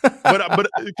 But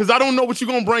because I don't know what you're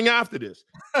gonna bring after this.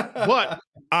 But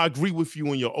I agree with you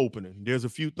in your opening. There's a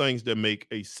few things that make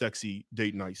a sexy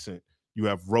date night scent. You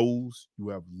have rose, you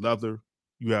have leather,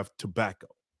 you have tobacco.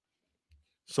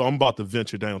 So I'm about to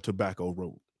venture down tobacco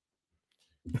road.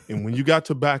 And when you got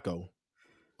tobacco,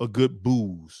 a good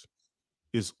booze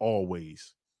is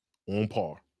always on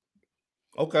par.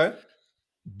 Okay.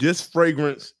 This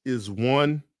fragrance is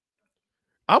one.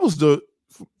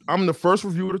 I'm the first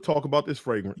reviewer to talk about this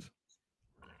fragrance.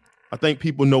 I think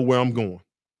people know where I'm going.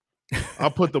 I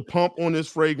put the pump on this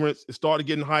fragrance. It started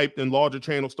getting hyped, and larger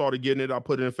channels started getting it. I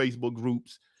put it in Facebook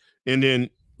groups. And then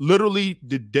literally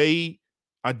the day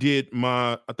I did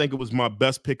I think it was my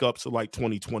best pickups of like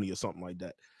 2020 or something like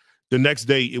that. The next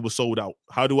day it was sold out.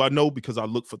 How do I know? Because I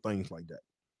look for things like that.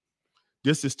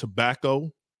 This is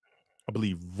tobacco, I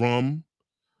believe rum,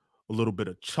 a little bit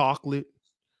of chocolate,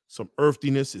 some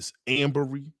earthiness. It's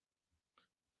ambery.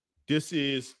 This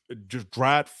is just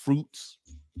dried fruits.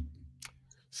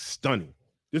 Stunning.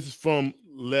 This is from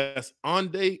Les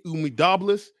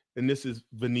Indemodables, and this is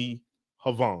Vanille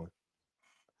Havane.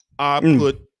 I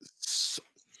put.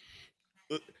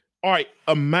 All right,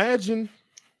 imagine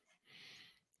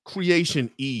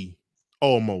Creation E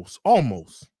almost,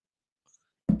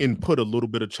 and put a little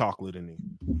bit of chocolate in it.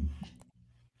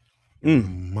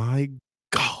 My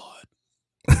God,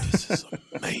 this is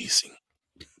amazing.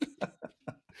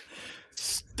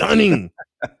 Stunning.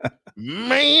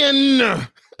 Man.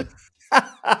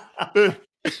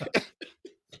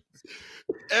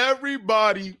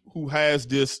 Everybody who has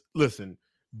this, listen,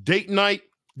 date night,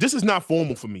 this is not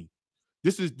formal for me.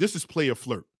 This is player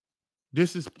flirt.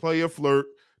 This is player flirt.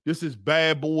 This is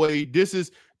bad boy. This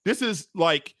is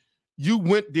like you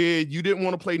went there, you didn't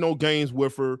want to play no games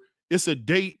with her. It's a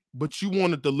date, but you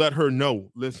wanted to let her know,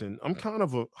 listen, I'm kind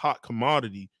of a hot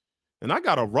commodity and I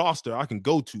got a roster I can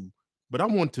go to, but I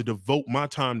want to devote my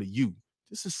time to you.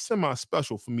 This is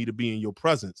semi-special for me to be in your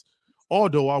presence,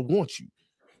 although I want you.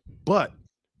 But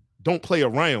don't play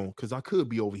around because I could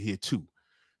be over here too.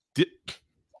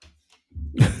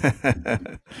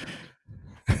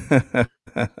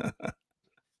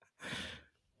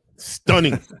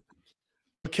 Stunning.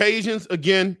 Occasions,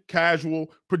 again,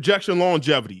 casual. Projection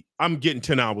longevity. I'm getting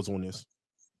 10 hours on this.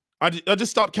 I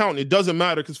just stopped counting. It doesn't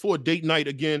matter because for a date night,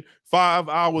 again, 5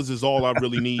 hours is all I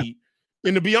really need.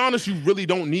 And to be honest, you really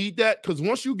don't need that because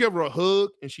once you give her a hug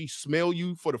and she smell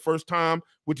you for the first time,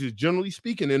 which is generally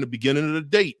speaking in the beginning of the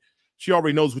date, she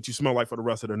already knows what you smell like for the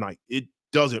rest of the night. It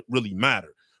doesn't really matter.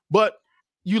 But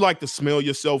you like to smell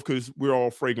yourself because we're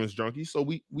all fragrance junkies, so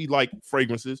we like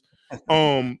fragrances.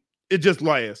 It just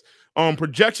lasts.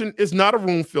 Projection is not a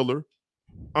room filler.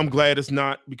 I'm glad it's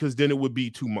not because then it would be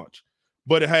too much.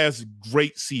 But it has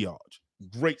great sillage.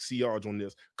 Great sillage on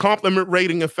this. Compliment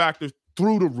rating and factors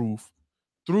through the roof.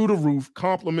 Through the roof.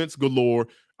 Compliments galore.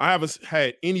 I haven't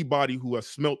had anybody who has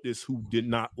smelt this who did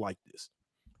not like this.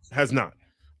 Has not.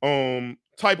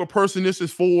 Type of person this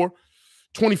is for,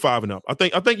 25 and up. I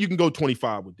think you can go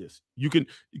 25 with this. You can,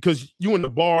 because you in the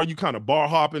bar, you kind of bar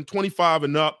hopping. 25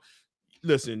 and up.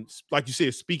 Listen, like you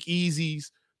said, speakeasies,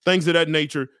 things of that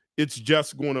nature. It's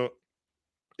just gonna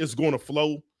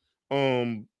flow.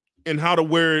 And how to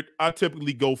wear it, I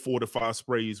typically go 4 to 5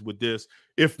 sprays with this.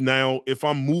 If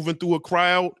I'm moving through a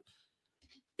crowd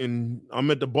and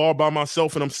I'm at the bar by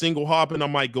myself and I'm single hopping, I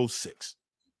might go 6.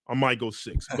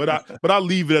 But I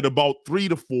leave it at about 3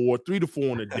 to 4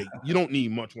 on a date. You don't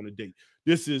need much on a date.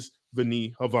 This is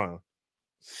Vanille Havane.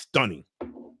 Stunning.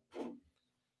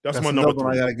 That's my number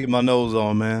 3. I gotta get my nose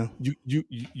on, man.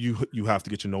 You have to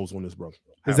get your nose on this, bro.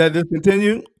 Is that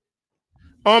discontinued?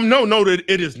 No, that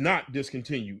it is not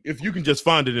discontinued. If you can just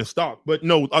find it in stock. But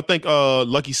no, I think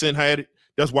Lucky Scent had it.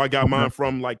 That's where I got mine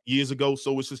from like years ago,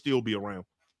 so it should still be around.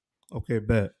 Okay,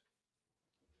 bet.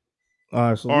 All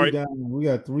right, so we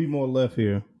got 3 more left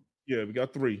here. Yeah, we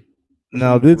got 3.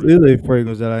 Now, this is a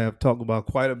fragrance that I have talked about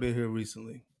quite a bit here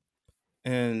recently.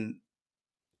 And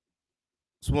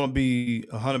just want to be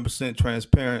 100%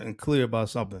 transparent and clear about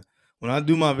something. When I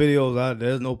do my videos,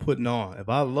 there's no putting on. If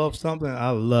I love something, I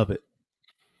love it.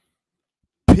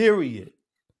 Period.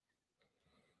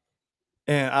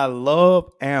 And I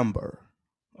love amber.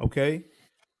 Okay?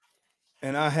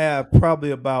 And I have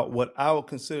probably about what I would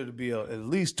consider to be at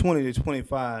least 20 to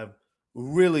 25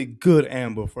 really good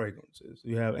amber fragrances.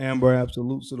 You have Amber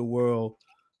Absolutes of the world,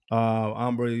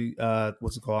 Ambre,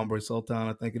 what's it called? Ambre Sultan,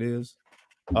 I think it is.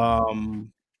 I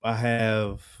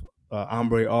have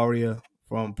Ambre Aria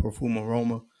from Perfume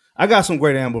Aroma. I got some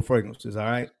great amber fragrances, all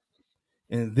right?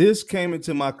 And this came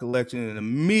into my collection and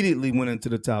immediately went into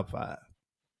the top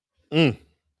 5.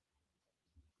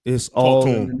 It's all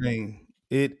in the name.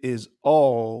 It is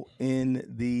all in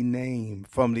the name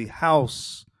from the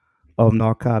house of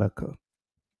Narcotica.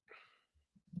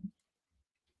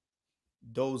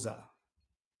 Doza.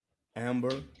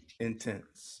 Amber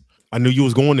Intense. I knew you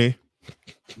was going there.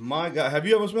 My God. Have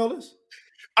you ever smelled this?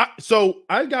 So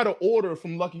I got an order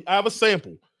from Lucky. I have a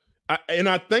sample. I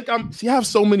have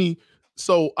so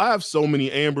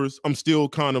many ambers. I'm still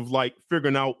kind of like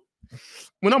figuring out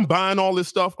when I'm buying all this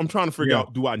stuff, I'm trying to figure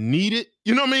out, do I need it?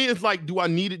 You know what I mean? It's like, do I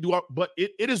need it? But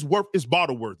it is it's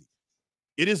bottle worthy.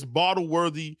 It is bottle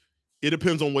worthy. It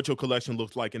depends on what your collection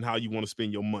looks like and how you want to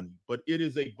spend your money. But it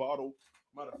is a bottle.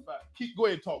 Matter of fact, go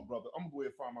ahead and talk, brother. I'm gonna go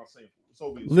ahead and find my sample. It's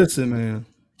over here. Listen, man.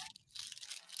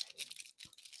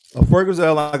 A fragrance that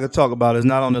I like to talk about is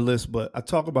not on the list, but I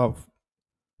talk about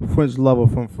French Lover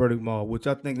from Frederic Malle, which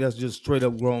I think that's just straight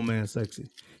up grown man sexy.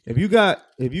 If you got,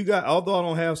 although I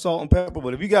don't have salt and pepper,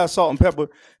 but if you got salt and pepper,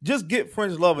 just get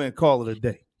French Lover and call it a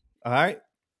day. All right?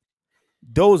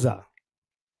 Doza.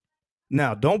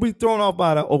 Now, don't be thrown off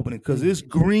by the opening because it's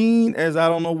green as I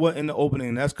don't know what in the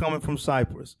opening. That's coming from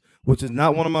Cyprus, which is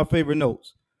not one of my favorite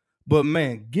notes. But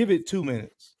man, give it 2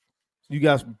 minutes. You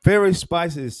got very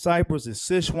spicy. It's Cyprus, it's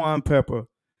Sichuan pepper.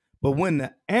 But when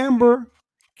the amber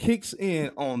kicks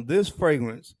in on this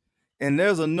fragrance, and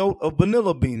there's a note of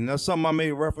vanilla bean. That's something I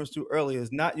made reference to earlier.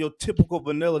 It's not your typical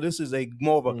vanilla. This is a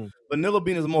more of a vanilla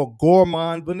bean is more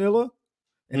gourmand vanilla,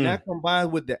 and that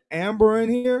combined with the amber in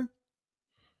here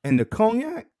and the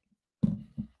cognac.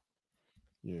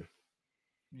 Yeah.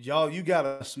 Y'all, you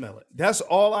gotta smell it. That's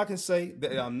all I can say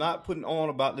that I'm not putting on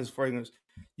about this fragrance.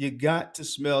 You got to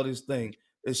smell this thing,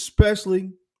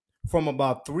 especially from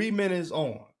about 3 minutes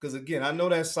on. Because again, I know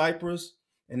that cypress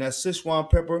and that Sichuan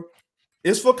pepper,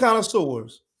 it's for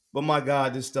connoisseurs. But my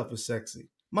God, this stuff is sexy.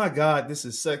 My God, this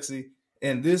is sexy.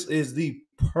 And this is the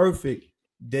perfect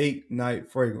date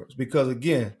night fragrance. Because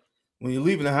again, when you're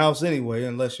leaving the house anyway,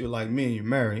 unless you're like me and you're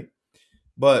married,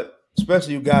 but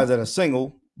especially you guys that are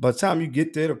single, by the time you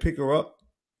get there to pick her up,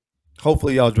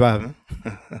 hopefully y'all driving.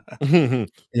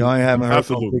 Y'all ain't having her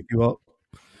come pick you up.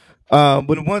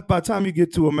 But by the time you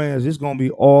get to a man, it's gonna be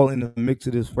all in the mix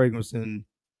of this fragrance, and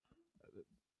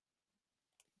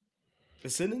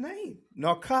it's in the name.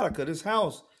 Narcotica. This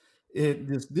house,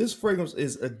 this fragrance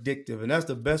is addictive, and that's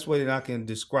the best way that I can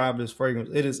describe this fragrance.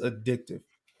 It is addictive.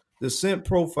 The scent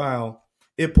profile,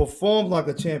 it performs like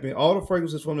a champion. All the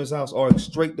fragrances from this house are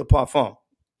straight de parfum.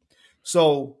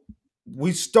 So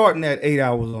we starting at 8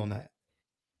 hours on that.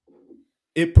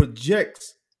 It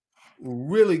projects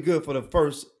really good for the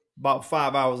first about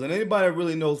 5 hours. And anybody that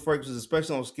really knows fragrances,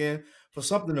 especially on skin, for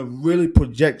something to really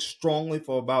project strongly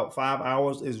for about 5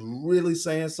 hours is really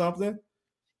saying something.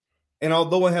 And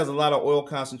although it has a lot of oil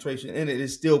concentration in it, it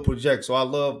still projects. So I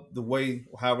love the way,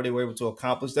 however they were able to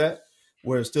accomplish that,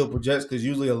 where it still projects, because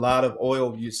usually a lot of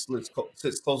oil sits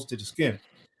closer to the skin.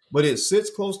 But it sits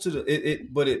close to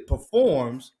but it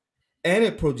performs and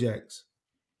it projects.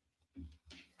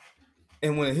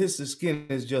 And when it hits the skin,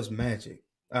 it's just magic.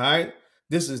 All right.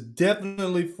 This is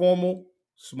definitely formal,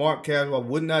 smart, casual. I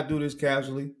would not do this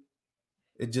casually.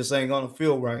 It just ain't gonna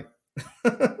feel right.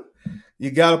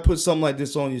 You gotta put something like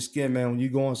this on your skin, man, when you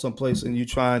go on someplace and you're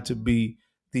trying to be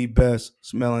the best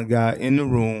smelling guy in the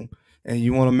room, and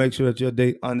you want to make sure that your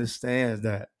date understands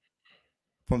that.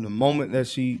 From the moment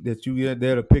that you get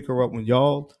there to pick her up, when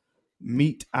y'all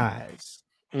meet eyes,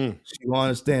 she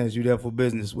understands you there for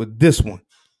business with this one.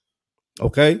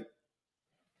 Okay?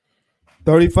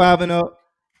 35 and up,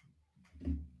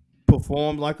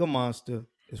 perform like a monster.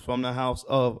 It's from the house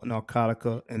of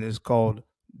Narcotica, and it's called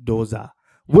Doza,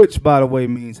 which, by the way,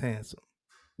 means handsome.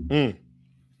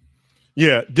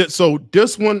 Yeah, so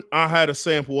this one, I had a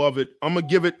sample of it. I'm gonna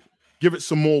give it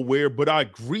some more wear, but I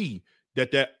agree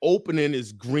that opening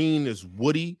is green, is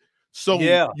woody. So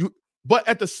yeah, but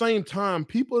at the same time,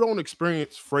 people don't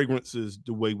experience fragrances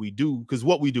the way we do, because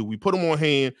what we do, we put them on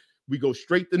hand, we go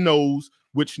straight to nose,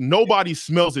 which nobody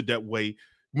smells it that way.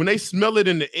 When they smell it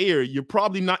in the air, you're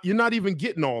not even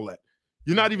getting all that.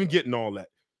 You're not even getting all that.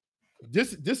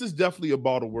 This is definitely a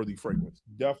bottle-worthy fragrance.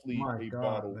 Definitely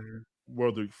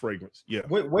bottle-worthy fragrance. Yeah.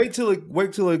 Wait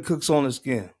till it cooks on the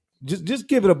skin. Just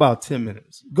give it about 10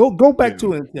 minutes. Go back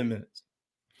to it in 10 minutes.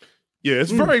 Yeah,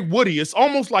 it's very woody. It's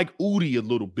almost like oudi a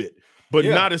little bit, but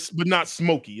not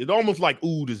smoky. It's almost like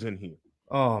oud is in here.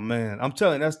 Oh man, I'm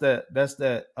telling you, that's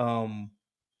that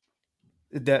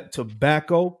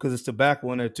tobacco, because it's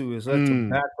tobacco in there too. Is that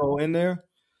tobacco in there?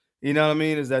 You know what I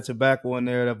mean? Is that tobacco in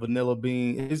there? That vanilla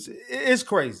bean? It's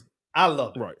crazy. I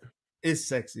love it. Right. It's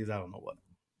sexy as I don't know what.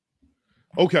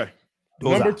 Okay.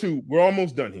 Number 2. We're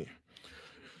almost done here.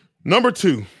 Number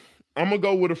 2. I'm going to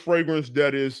go with a fragrance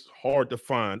that is hard to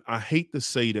find. I hate to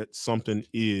say that something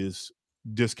is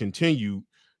discontinued,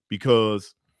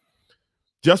 because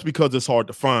just because it's hard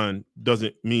to find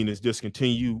doesn't mean it's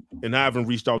discontinued. And I haven't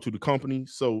reached out to the company,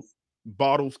 so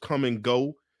bottles come and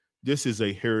go. This is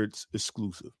a Harrods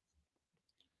exclusive.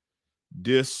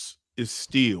 This is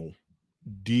still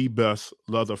the best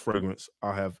leather fragrance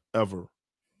I have ever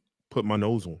put my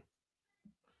nose on.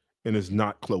 And it's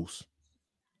not close.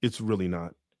 It's really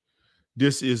not.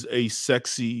 This is a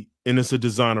sexy, and it's a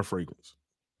designer fragrance.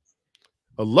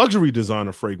 A luxury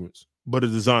designer fragrance, but a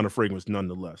designer fragrance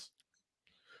nonetheless.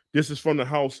 This is from the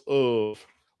house of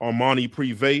Armani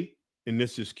Prive, and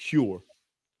this is Cuir,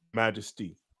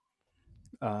 Majeste.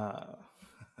 Yeah.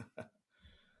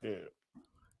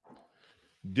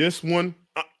 This one,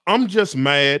 I'm just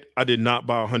mad I did not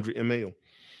buy 100 ml,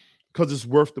 because it's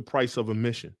worth the price of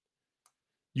admission.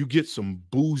 You get some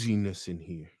booziness in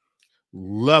here.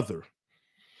 Leather.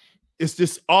 It's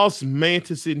this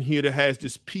osmanthus in here that has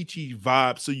this peachy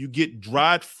vibe. So you get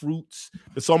dried fruits.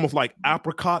 It's almost like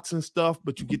apricots and stuff,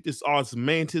 but you get this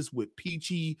osmanthus with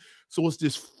peachy. So it's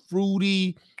this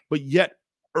fruity, but yet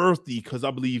earthy, because I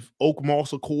believe oak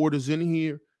moss accord is in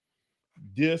here.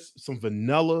 This, some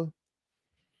vanilla.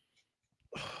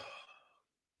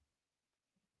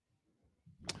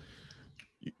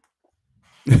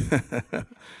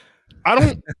 I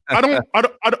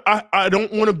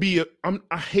don't want to be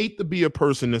I hate to be a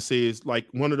person that says like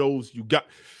one of those you got.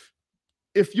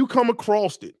 If you come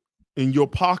across it and your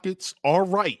pockets are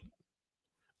right,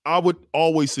 I would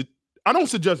always. I don't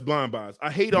suggest blind buys.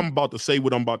 I hate I'm about to say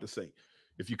what I'm about to say.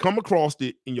 If you come across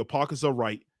it and your pockets are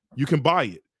right, you can buy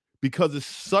it because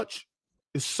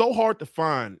it's so hard to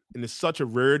find and it's such a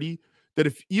rarity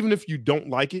that even if you don't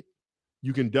like it,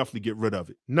 you can definitely get rid of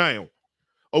it. Now,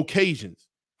 occasions.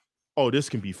 Oh, this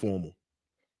can be formal.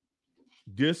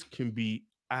 This can be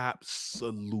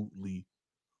absolutely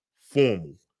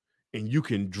formal. And you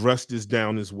can dress this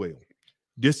down as well.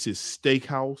 This is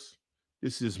Steakhouse.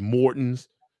 This is Morton's,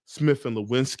 Smith and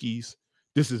Lewinsky's.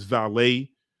 This is Valet.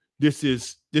 This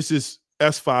is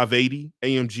S580,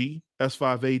 AMG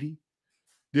S580.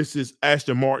 This is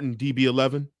Aston Martin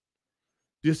DB11.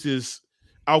 This is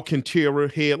Alcantara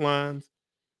headlines.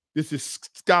 This is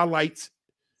skylights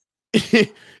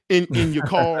in your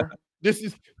car. This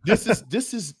is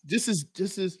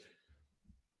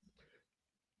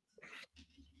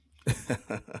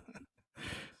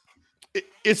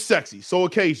it's sexy. So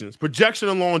occasions, projection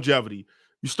and longevity,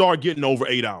 you start getting over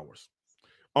 8 hours.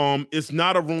 It's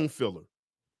not a room filler,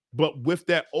 but with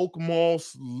that oak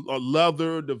moss,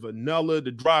 leather, the vanilla,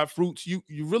 the dry fruits, you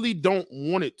really don't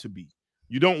want it to be.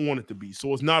 You don't want it to be.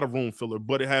 So it's not a room filler,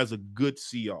 but it has a good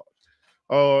CR.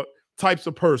 Types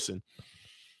of person.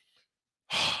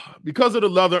 Because of the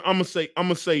leather, I'm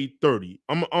gonna say 30.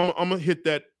 I'm gonna hit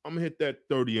that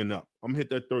 30 and up. I'm gonna hit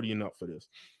that 30 and up for this.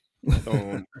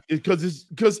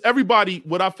 Because everybody,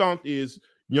 what I found is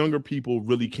younger people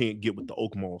really can't get with the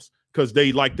oak moss because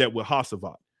they like that with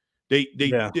Hasavat.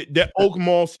 That oak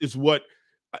moss is what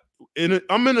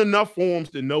I'm in enough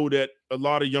forums to know that a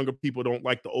lot of younger people don't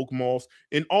like the oak moss.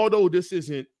 And although this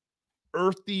isn't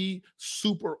earthy,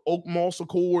 super oak moss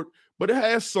accord, but it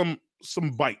has some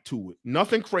bite to it.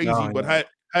 Nothing crazy, but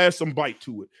has some bite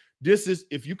to it. This is,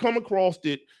 if you come across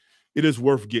it, it is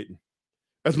worth getting.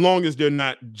 As long as they're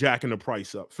not jacking the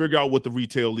price up. Figure out what the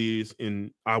retail is,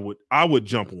 and I would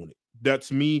jump on it.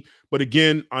 That's me. But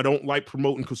again, I don't like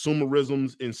promoting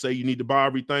consumerisms and say you need to buy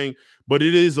everything, but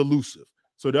it is elusive.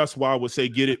 So that's why I would say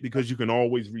get it, because you can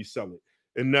always resell it.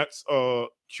 And that's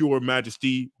Cuir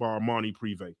Majeste by Armani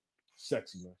Prive.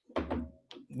 Sexy, man.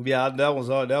 Yeah, that was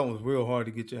real hard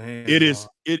to get your hands on.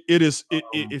 It is.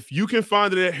 If you can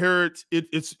find it at Harrods,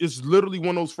 it's literally one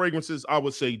of those fragrances I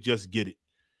would say just get it.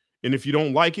 And if you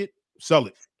don't like it, sell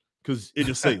it, because it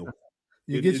is sale.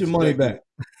 You get your money back.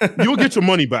 You'll get your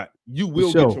money back. You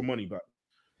will get your money back.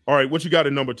 All right, what you got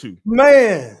at number 2?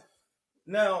 Man,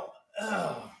 now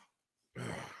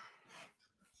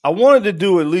I wanted to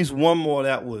do at least one more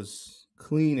that was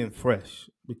clean and fresh,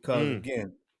 because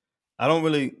again, I don't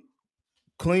really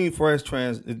clean, fresh,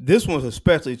 this one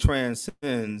especially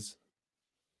transcends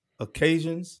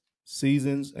occasions,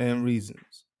 seasons, and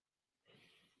reasons.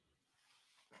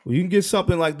 Well, you can get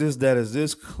something like this that is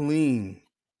this clean,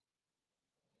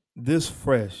 this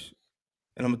fresh.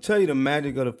 And I'm going to tell you the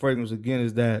magic of the fragrance again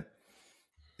is that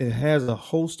it has a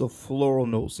host of floral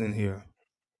notes in here.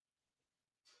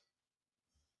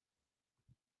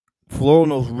 Floral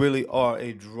notes really are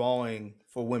a drawing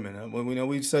for women.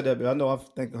 We said that, but I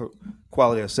think her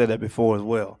quality has said that before as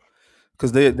well,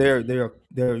 because they're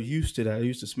used to that. They're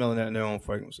used to smelling that in their own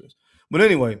fragrances. But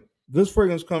anyway, this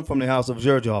fragrance comes from the house of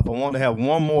Xerjoff. I want to have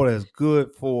one more that's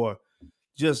good for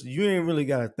just, you ain't really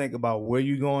got to think about where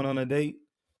you're going on a date.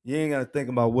 You ain't got to think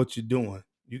about what you're doing.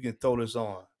 You can throw this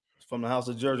on. It's from the house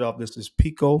of Xerjoff. This is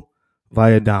Pico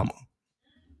Valladama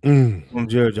from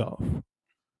Xerjoff.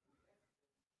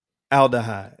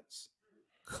 Aldehydes.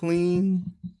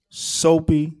 Clean,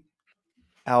 soapy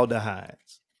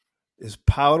aldehydes. It's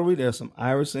powdery. There's some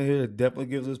iris in here that definitely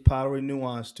gives this powdery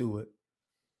nuance to it.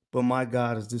 But my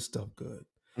God, is this stuff good.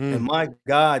 And my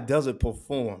God, does it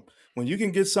perform. When you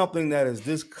can get something that is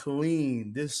this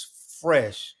clean, this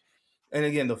fresh, and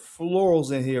again, the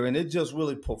florals in here, and it just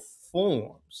really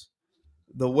performs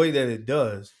the way that it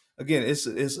does. Again,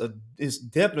 it's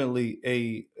definitely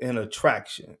an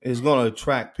attraction. It's going to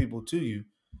attract people to you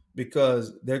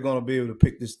because they're going to be able to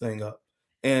pick this thing up.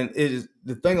 And it is,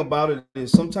 the thing about it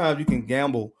is sometimes you can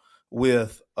gamble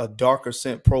with a darker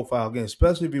scent profile, again,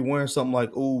 especially if you're wearing something like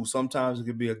Oud. Sometimes it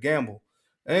could be a gamble.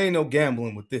 There ain't no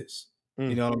gambling with this.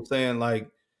 You know what I'm saying?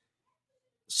 Like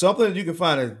something that you can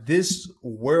find is this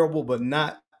wearable, but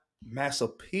not mass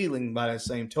appealing by that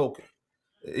same token.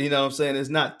 You know what I'm saying? It's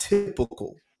not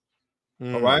typical.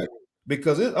 All right?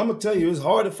 Because I'm going to tell you, it's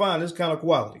hard to find this kind of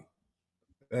quality.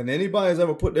 And anybody that's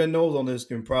ever put their nose on this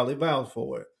can probably vouch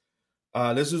for it.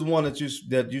 This is one that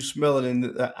you smell it and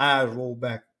the eyes roll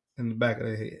back in the back of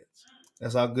their heads.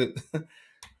 That's how good.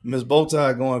 Miss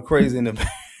Bowtie going crazy in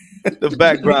the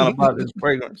background about this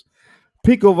fragrance.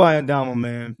 Pico Valladama,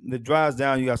 man. It dries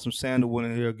down. You got some sandalwood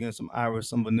in here, again, some iris,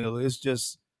 some vanilla.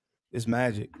 It's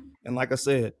magic. And like I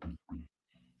said,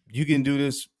 you can do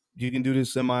this. You can do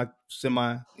this semi.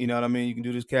 You know what I mean? You can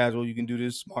do this casual. You can do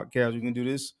this smart casual. You can do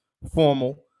this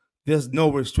formal. There's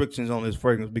no restrictions on this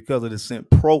fragrance because of the scent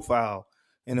profile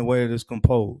and the way it is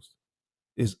composed.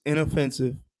 It's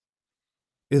inoffensive.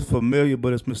 It's familiar,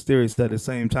 but it's mysterious at the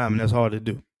same time, and that's hard to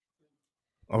do.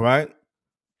 All right?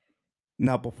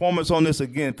 Now, performance on this,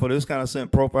 again, for this kind of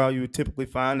scent profile, you would typically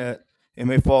find that it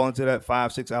may fall into that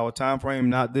 5-6 hour time frame.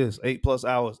 Not this, 8+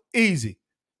 hours. Easy.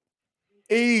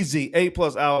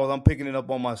 8+ hours. I'm picking it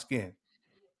up on my skin.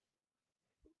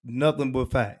 Nothing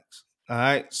but facts. All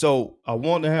right. So I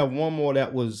wanted to have one more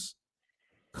that was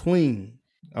clean.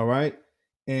 All right.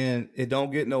 And it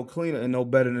don't get no cleaner and no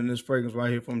better than this fragrance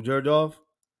right here from Xerjoff.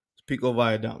 It's Pico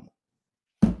Valladama.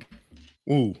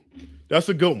 Ooh, that's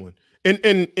a good one.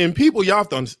 And people, y'all have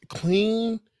to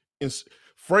clean and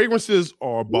fragrances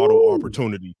are a bottle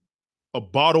opportunity. A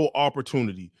bottle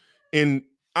opportunity. And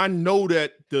I know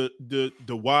that the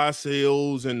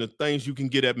YSLs and the things you can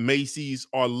get at Macy's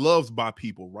are loved by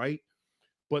people, right?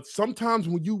 But sometimes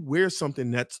when you wear something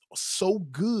that's so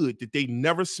good that they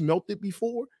never smelt it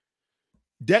before,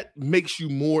 that makes you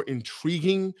more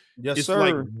intriguing. Yes, it's sir.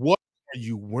 Like, what are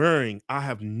you wearing? I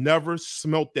have never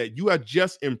smelt that. You have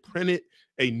just imprinted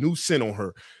a new scent on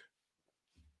her.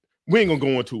 We ain't gonna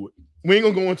go into it. We ain't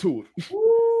gonna go into it.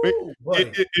 Ooh,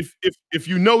 if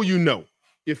you know, you know.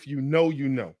 If you know, you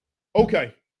know.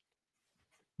 Okay.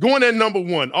 Going at number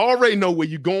one. I already know where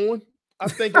you're going. I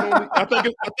think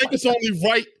it's only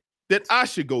right that I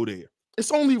should go there.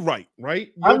 It's only right,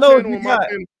 right? I know you got.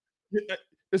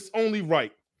 It's only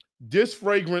right. This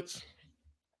fragrance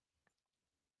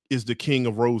is the king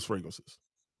of rose fragrances.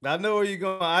 I know where you're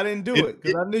going. I didn't do it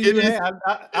because I knew you had.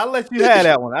 I let you have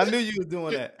that one. I knew you was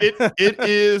doing that. It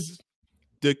is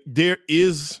there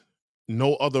is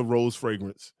no other rose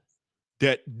fragrance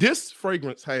that this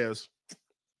fragrance has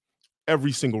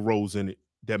every single rose in it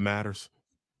that matters.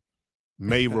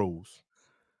 May rose,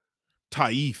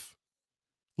 Taif.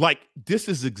 Like, this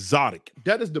is exotic.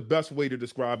 That is the best way to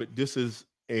describe it. This is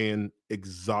an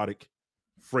exotic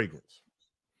fragrance.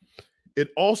 It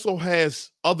also has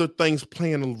other things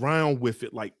playing around with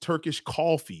it, like Turkish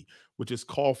coffee, which is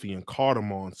coffee and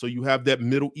cardamom. So you have that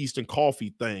Middle Eastern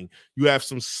coffee thing. You have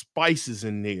some spices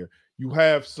in there. You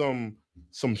have some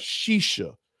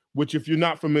shisha, which, if you're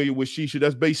not familiar with shisha,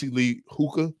 that's basically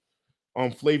hookah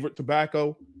flavored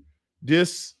tobacco.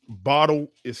 This bottle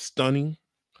is stunning.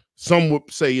 Some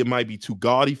would say it might be too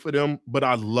gaudy for them, but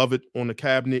I love it on the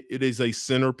cabinet. It is a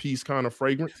centerpiece kind of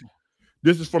fragrance.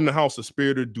 This is from the House of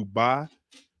Spirit of Dubai.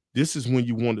 This is when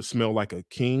you want to smell like a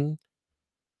king.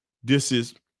 This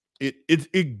is,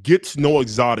 it gets no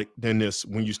exotic than this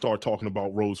when you start talking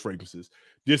about rose fragrances.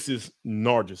 This is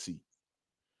Narjesi.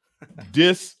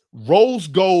 This rose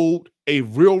gold, a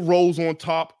real rose on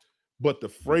top, but the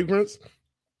fragrance,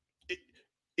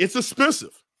 it's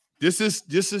expensive. This is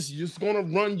just gonna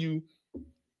run you.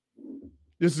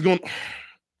 This is gonna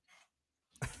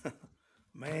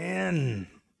man.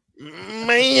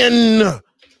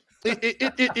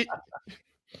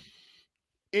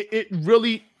 It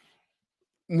really,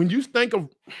 when you think of,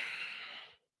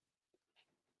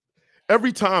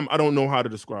 every time, I don't know how to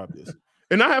describe this.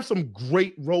 And I have some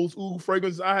great rose oud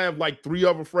fragrances. I have like 3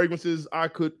 other fragrances I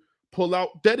could pull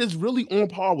out that is really on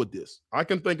par with this. I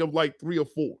can think of like 3 or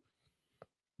 4.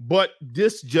 But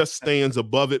this just stands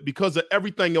above it because of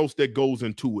everything else that goes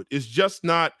into it. It's just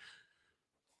not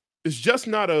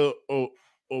a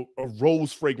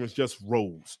rose fragrance, just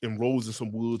rose and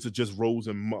some woods. It's just rose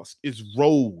and musk. It's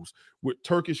rose with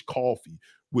Turkish coffee,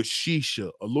 with shisha,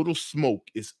 a little smoke.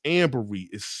 It's ambery.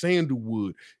 It's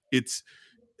sandalwood. It's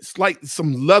like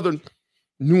some leather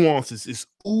nuances. It's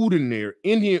oud in there,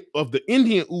 Indian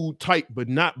oud type, but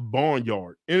not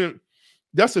barnyard. And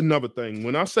that's another thing.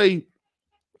 When I say,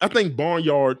 I think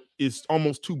barnyard is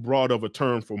almost too broad of a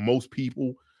term for most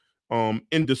people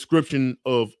in description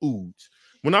of ouds.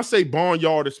 When I say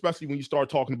barnyard, especially when you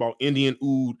start talking about Indian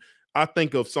oud, I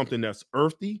think of something that's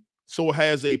earthy. So it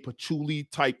has a patchouli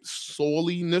type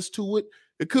soiliness to it.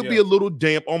 It could be a little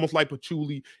damp, almost like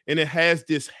patchouli, and it has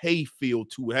this hay feel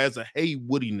to it. It has a hay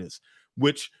woodiness,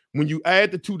 which when you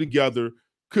add the two together,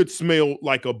 could smell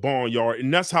like a barnyard.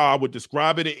 And that's how I would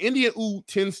describe it. And Indian oud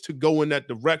tends to go in that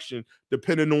direction,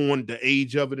 depending on the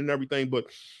age of it and everything. But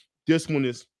this one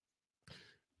is,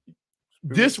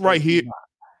 this right here,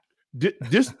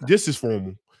 this is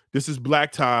formal. This is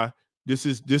black tie. This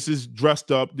is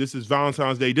dressed up. This is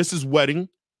Valentine's Day. This is wedding.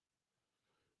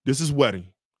 This is wedding.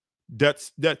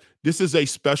 This is a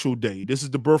special day. This is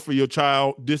the birth of your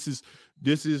child. This is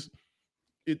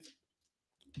it.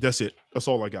 That's it. That's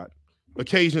all I got.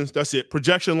 Occasions, that's it.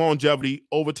 Projection longevity,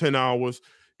 over 10 hours.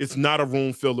 It's not a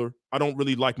room filler. I don't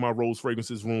really like my rose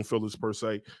fragrances room fillers per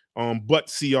se. But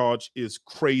Serge is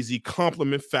crazy.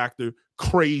 Compliment factor,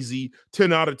 crazy.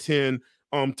 10 out of 10.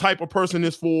 Type of person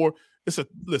this for.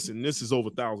 Listen, this is over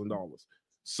 $1,000.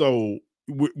 So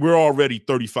we're already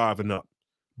 35 and up.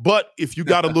 But if you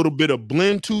got a little bit of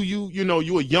blend to you, you know,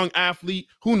 you're a young athlete,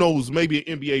 who knows, maybe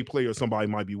an NBA player or somebody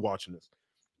might be watching this.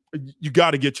 You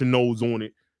got to get your nose on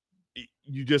it.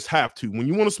 You just have to. When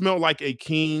you want to smell like a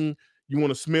king, you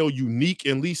want to smell unique,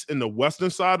 at least in the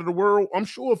Western side of the world. I'm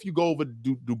sure if you go over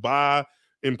to Dubai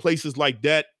and places like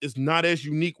that, it's not as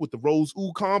unique with the Rose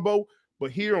Oud combo.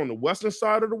 But here on the Western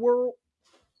side of the world,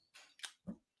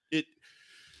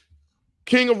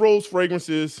 King of Rose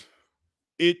fragrances,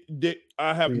 this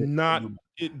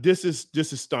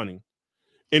is stunning.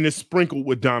 And it's sprinkled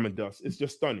with diamond dust. It's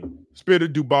just stunning. Spirit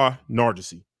of Dubai,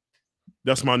 Narjesi.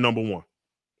 That's my number one.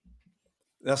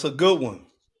 That's a good one.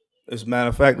 As a matter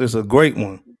of fact, it's a great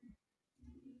one.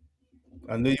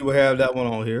 I knew you would have that one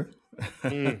on here.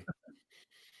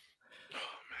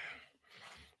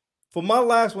 For my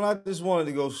last one, I just wanted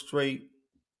to go straight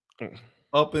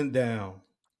up and down.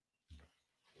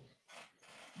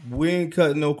 We ain't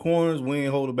cutting no corners. We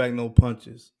ain't holding back no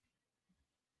punches.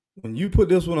 When you put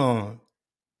this one on,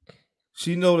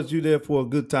 she know that you're there for a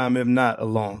good time, if not a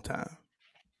long time.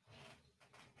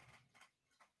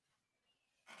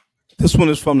 This one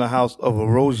is from the house of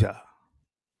Roja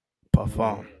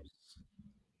Parfums.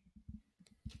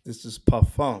 This is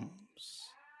Parfums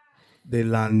de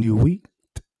la Nuit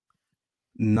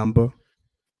number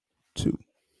 2.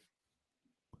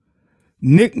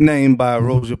 Nicknamed by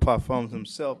Roja Parfums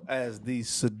himself as the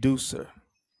seducer.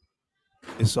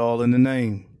 It's all in the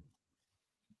name.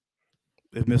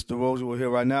 If Mr. Roja were here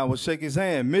right now, I would shake his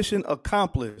hand. Mission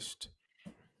accomplished.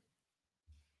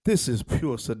 This is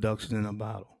pure seduction in a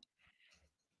bottle.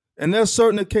 And there's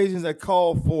certain occasions that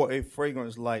call for a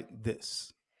fragrance like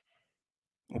this.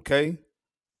 Okay?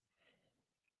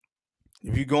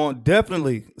 If you're going,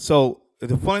 definitely. So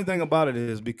the funny thing about it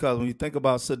is, because when you think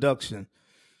about seduction,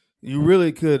 it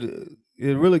really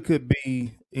could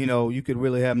be, you know, you could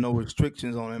really have no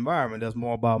restrictions on the environment. That's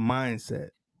more about mindset.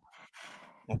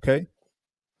 Okay?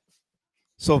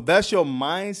 So if that's your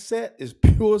mindset, is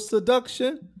pure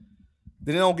seduction,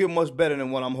 then it don't get much better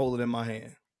than what I'm holding in my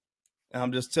hand. And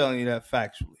I'm just telling you that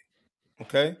factually.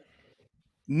 Okay?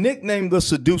 Nicknamed the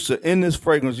seducer, in this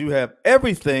fragrance, you have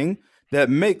everything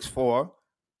that makes for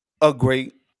a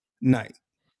great night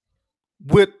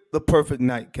with the perfect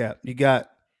nightcap. You got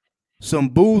some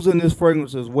booze in this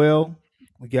fragrance as well.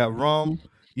 We got rum.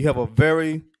 You have a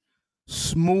very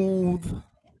smooth,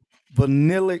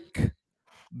 vanillic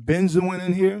benzoin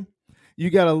in here. You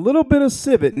got a little bit of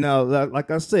civet. Now,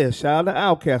 like I said, shout out to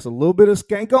Outcast, a little bit of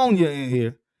skankonia in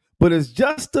here, but it's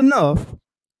just enough.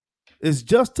 It's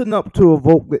just enough to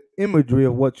evoke the imagery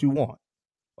of what you want.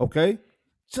 Okay?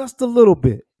 Just a little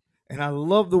bit. And I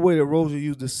love the way that Roja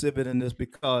used the civet in this,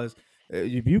 because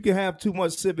if you can have too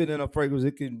much civet in a fragrance,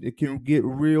 it can get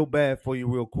real bad for you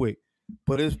real quick.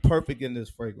 But it's perfect in this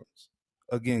fragrance.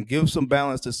 Again, give some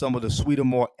balance to some of the sweeter,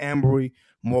 more ambery,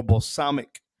 more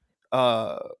balsamic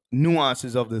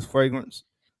nuances of this fragrance.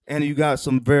 And you got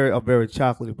a very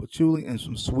chocolatey patchouli and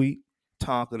some sweet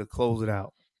tonka to close it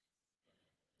out.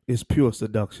 It's pure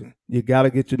seduction. You got to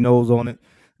get your nose on it.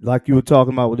 Like you were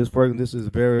talking about with this fragrance, this is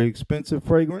a very expensive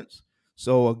fragrance.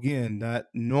 So again, that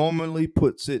normally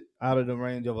puts it out of the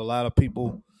range of a lot of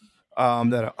people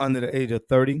that are under the age of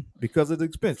 30, because it's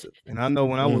expensive. And I know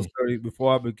when I was 30,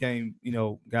 before I became,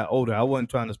 got older, I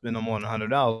wasn't trying to spend no more than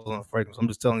 $100 on a fragrance. I'm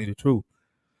just telling you the truth.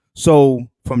 So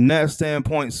from that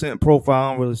standpoint, scent profile,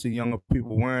 I don't really see younger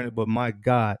people wearing it, but my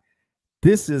God,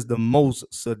 this is the most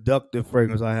seductive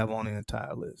fragrance I have on the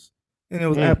entire list. And it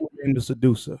was aptly named the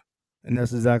seducer. And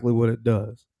that's exactly what it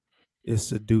does. It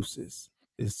seduces.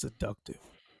 It's seductive.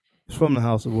 It's from the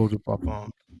house of Roja Parfums.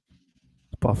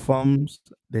 Parfums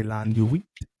de la Nuit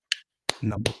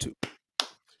number 2.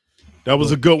 That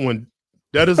was a good one.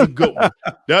 That is a good one.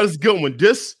 That is a good one.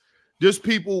 This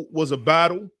people was a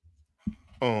battle.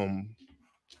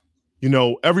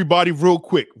 Everybody real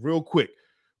quick.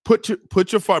 Put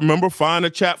your remember, find a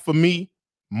chat for me,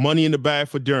 money in the bag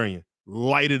for Durian.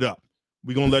 Light it up.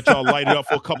 We're gonna let y'all light it up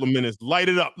for a couple of minutes. Light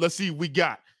it up. Let's see what we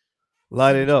got.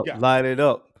 Light it up. Light it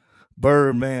up.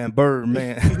 Birdman.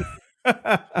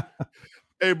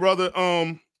 Hey, brother.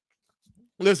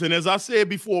 Listen, as I said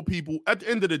before, people, at the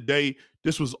end of the day,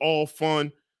 this was all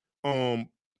fun.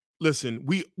 Listen,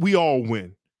 we all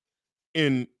win.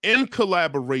 In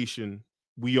collaboration,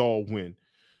 we all win.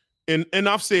 And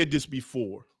I've said this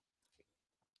before.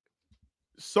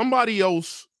 Somebody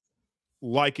else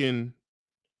liking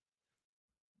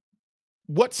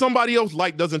what somebody else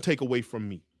like doesn't take away from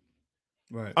me.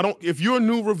 Right. If you're a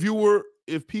new reviewer,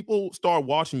 if people start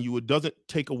watching you, it doesn't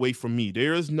take away from me.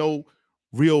 There is no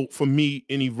real, for me,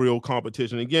 any real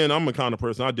competition. Again, I'm the kind of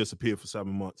person, I disappeared for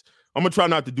 7 months. I'm gonna try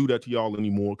not to do that to y'all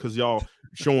anymore because y'all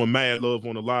showing mad love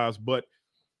on the lives. But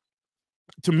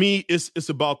to me, it's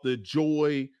about the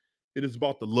joy. It is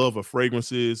about the love of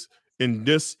fragrances. And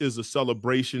this is a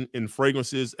celebration in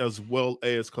fragrances as well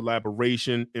as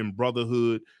collaboration and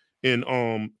brotherhood. And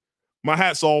my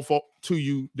hat's off to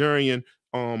you, Darian,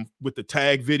 with the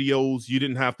tag videos. You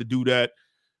didn't have to do that.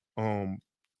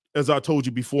 As I told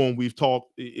you before, and we've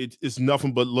talked, it's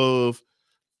nothing but love.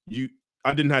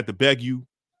 I didn't have to beg you.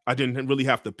 I didn't really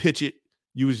have to pitch it.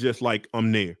 You was just like,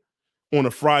 I'm there on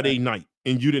a Friday night,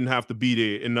 and you didn't have to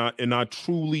be there. And I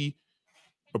truly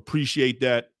appreciate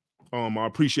that. I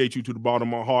appreciate you to the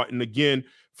bottom of my heart. And again,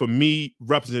 for me,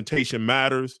 representation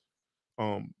matters.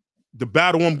 The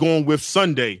battle I'm going with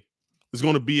Sunday is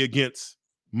going to be against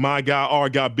my guy, our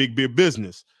guy, Big Beer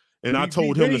Business. And I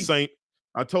told him the same.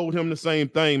 I told him the same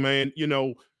thing, man. You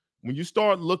know, when you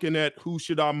start looking at who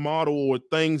should I model or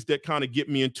things that kind of get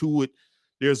me into it,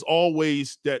 there's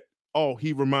always that, oh,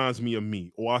 he reminds me of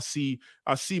me, or I see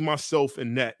myself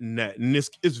in that and that. And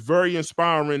it's very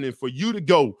inspiring. And for you to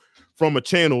go from a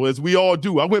channel, as we all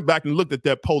do, I went back and looked at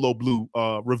that Polo Blue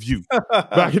review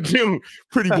back in June,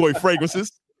 Pretty Boy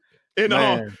Fragrances.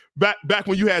 And back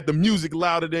when you had the music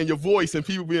louder than your voice and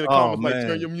people be in the comments like,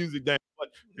 turn your music down. But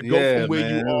to go from where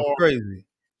you are, crazy.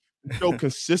 Show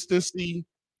consistency,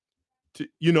 to,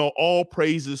 you know, all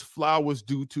praises, flowers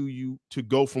due to you, to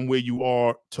go from where you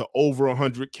are to over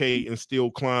 100K and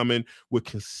still climbing with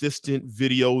consistent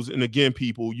videos. And again,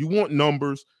 people, you want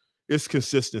numbers. It's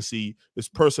consistency, it's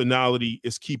personality,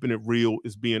 it's keeping it real,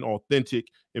 it's being authentic,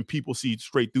 and people see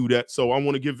straight through that. So I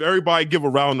want to give everybody a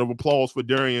round of applause for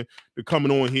Darian for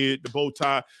coming on here, the bow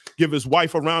tie. Give his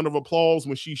wife a round of applause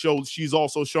when she's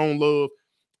also shown love.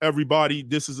 Everybody,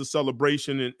 this is a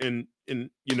celebration, and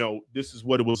you know, this is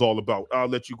what it was all about. I'll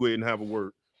let you go ahead and have a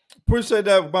word. Appreciate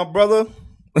that, my brother.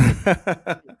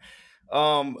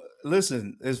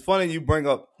 Listen, it's funny you bring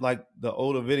up like the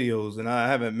older videos, and I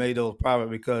haven't made those private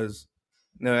because,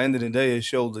 you know, at the end of the day, it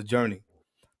shows the journey.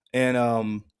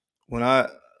 And when I,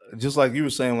 just like you were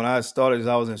saying, when I started,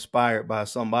 I was inspired by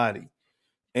somebody,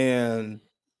 and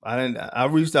I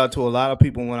reached out to a lot of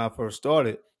people when I first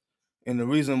started, and the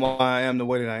reason why I am the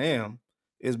way that I am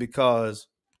is because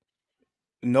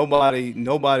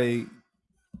nobody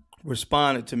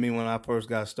responded to me when I first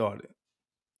got started.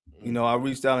 You know, I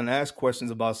reached out and asked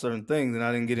questions about certain things, and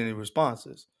I didn't get any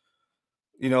responses.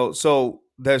 You know, so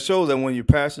that shows that when you're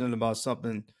passionate about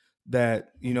something, that,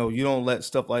 you know, you don't let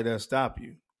stuff like that stop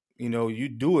you. You know, you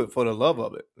do it for the love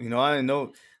of it. You know, I didn't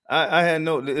know,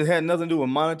 it had nothing to do with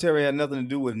monetary, it had nothing to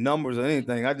do with numbers or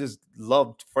anything. I just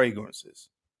loved fragrances.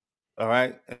 All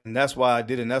right. And that's why I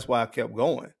did it. And that's why I kept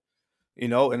going, you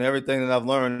know, and everything that I've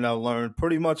learned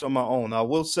pretty much on my own. I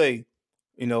will say,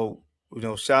 you know,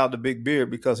 shout out to Big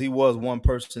Beard, because he was one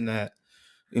person that,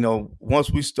 you know, once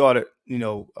we started,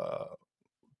 trying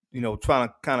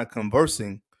to kind of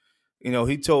conversing, you know,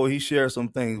 he shared some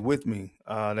things with me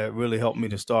that really helped me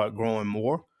to start growing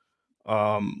more.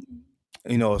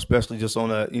 You know, especially just on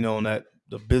that, you know, on that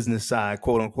the business side,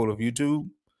 quote unquote, of YouTube.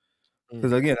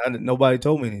 Because again, nobody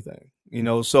told me anything, you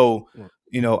know. So,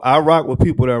 you know, I rock with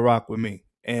people that rock with me,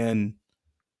 and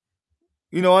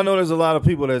you know, I know there's a lot of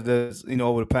people that's you know,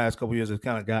 over the past couple of years have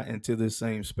kind of got into this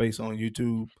same space on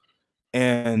YouTube,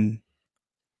 and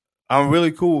I'm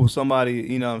really cool with somebody,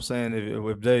 you know what I'm saying,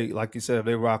 if they, like you said, if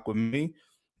they rock with me,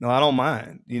 no, I don't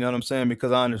mind, you know what I'm saying,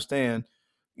 because I understand,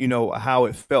 you know, how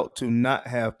it felt to not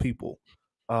have people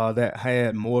that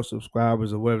had more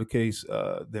subscribers or whatever the case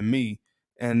than me,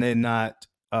 and then not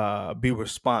be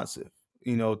responsive,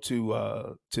 you know,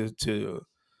 to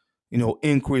you know,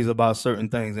 inquiries about certain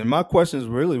things. And my questions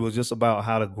really was just about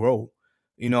how to grow,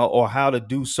 you know, or how to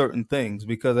do certain things.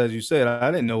 Because as you said, I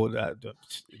didn't know that,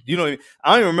 you know,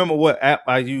 I don't even remember what app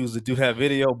I used to do that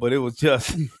video, but it was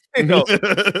just, you know,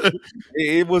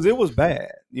 it was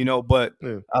bad, you know, but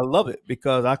I love it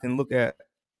because I'll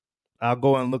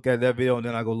go and look at that video, and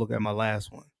then I go look at my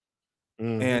last one.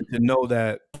 And to know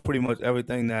that pretty much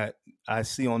everything that I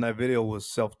see on that video was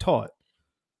self-taught.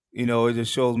 You know, it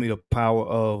just shows me the power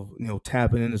of, you know,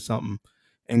 tapping into something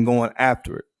and going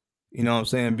after it. You know what I'm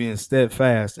saying? Being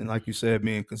steadfast and, like you said,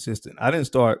 being consistent. I didn't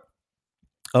start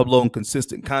uploading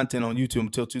consistent content on YouTube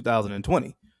until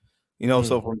 2020. You know,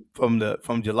 so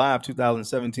from July of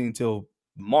 2017 till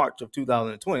March of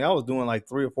 2020, I was doing like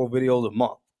 3 or 4 videos a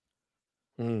month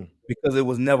because it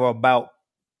was never about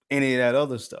any of that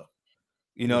other stuff.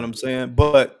 You know what I'm saying?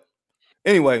 But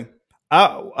anyway,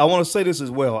 I want to say this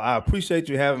as well. I appreciate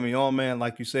you having me on, man.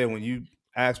 Like you said, when you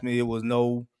asked me, it was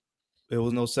no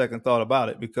second thought about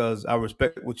it because I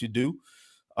respect what you do.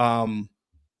 I'm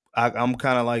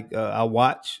kind of like I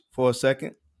watch for a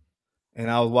second, and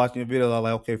I was watching your video. I was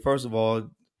like, okay, first of all,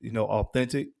 you know,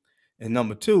 authentic, and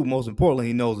number 2, most importantly,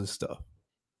 he knows his stuff.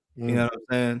 You know what I'm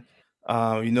saying?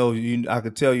 You know, I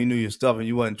could tell you knew your stuff, and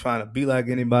you wasn't trying to be like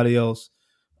anybody else.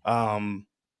 And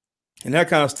that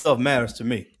kind of stuff matters to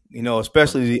me. You know,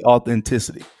 especially the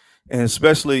authenticity, and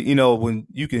especially, you know, when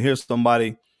you can hear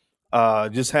somebody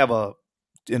just have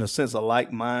in a sense, a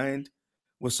like mind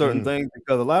with certain things,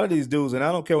 because a lot of these dudes, and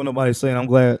I don't care what nobody's saying. I'm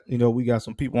glad, you know, we got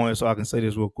some people on here so I can say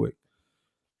this real quick.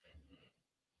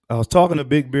 I was talking to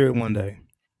Big Beard one day,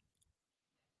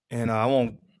 and I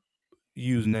won't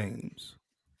use names,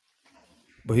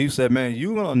 but he said, man,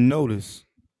 you're going to notice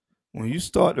when you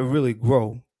start to really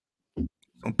grow,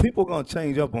 some people are going to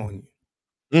change up on you.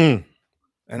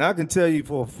 And I can tell you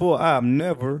for a full, I've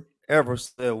never, ever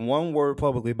said one word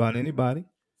publicly about anybody.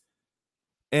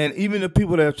 And even the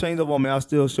people that have changed up on me, I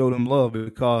still show them love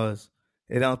because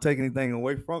they don't take anything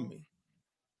away from me.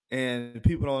 And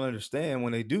people don't understand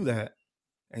when they do that,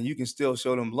 and you can still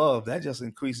show them love, that just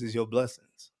increases your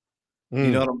blessings.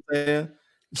 You know what I'm saying?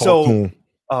 So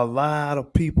a lot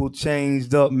of people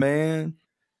changed up, man.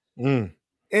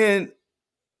 And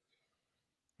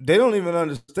they don't even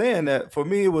understand that for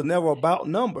me, it was never about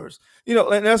numbers. You know,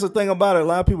 and that's the thing about it. A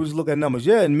lot of people just look at numbers.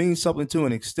 Yeah, it means something to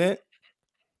an extent,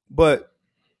 but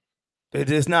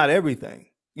it's not everything.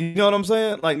 You know what I'm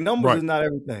saying? Like, numbers is not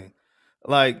everything.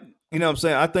 Like, you know what I'm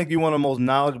saying? I think you're one of the most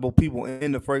knowledgeable people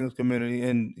in the fragrance community,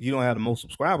 and you don't have the most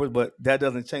subscribers, but that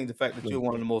doesn't change the fact that you're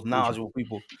one of the most knowledgeable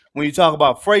people. When you talk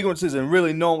about fragrances and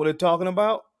really knowing what they're talking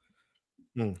about,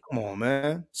 come on,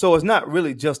 man. So it's not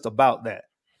really just about that.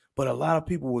 But a lot of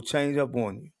people will change up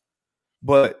on you.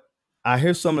 But I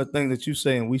hear some of the things that you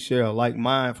say, and we share a like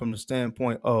mind from the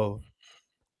standpoint of,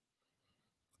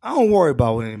 I don't worry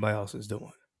about what anybody else is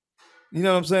doing. You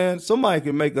know what I'm saying? Somebody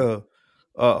can make a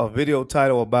video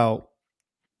title about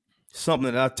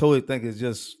something that I totally think is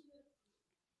just,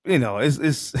 you know,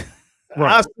 it's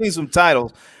I've seen some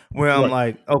titles where I'm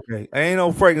like, okay, ain't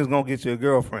no fragrance gonna get you a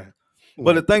girlfriend.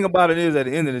 But the thing about it is, at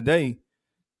the end of the day,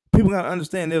 people gotta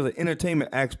understand there's an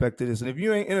entertainment aspect to this. And if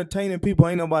you ain't entertaining people,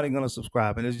 ain't nobody gonna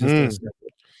subscribe. And it's just that simple.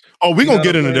 Oh, we're gonna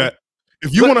get into that.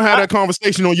 If you want to have that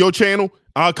conversation on your channel,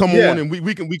 I'll come on and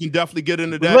we can definitely get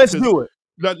into that. Let's do it.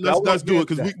 Let's do it,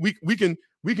 because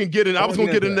we can get in. I was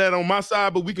gonna get in that on my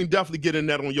side, but we can definitely get in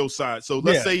that on your side. So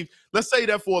let's say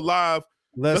that for a live.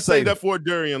 Let's say that for a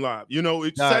Durian live. You know,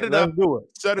 set it up.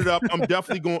 Set it up. I'm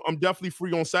definitely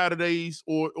free on Saturdays,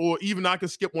 or even I can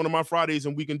skip one of my Fridays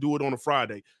and we can do it on a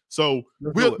Friday. So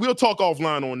we'll talk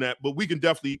offline on that, but we can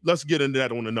definitely, let's get into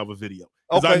that on another video.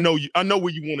 Because I know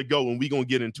where you want to go, and we're gonna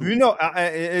get into it. You know,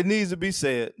 it needs to be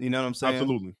said. You know what I'm saying?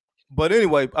 Absolutely. But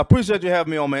anyway, I appreciate you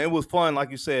having me on, man. It was fun,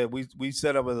 like you said. We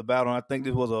set up as a battle, and I think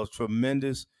this was a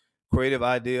tremendous creative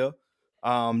idea.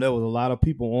 There was a lot of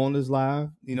people on this live,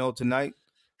 you know, tonight.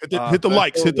 Hit the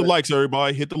likes,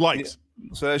 everybody. Hit the likes. Yeah.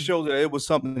 So that shows that it was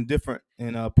something different,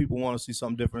 and people want to see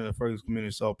something different in the fragrance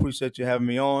community. So I appreciate you having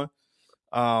me on.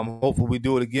 Hopefully we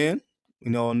do it again.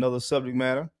 You know, another subject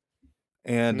matter.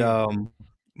 And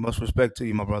much respect to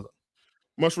you, my brother.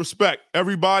 Much respect,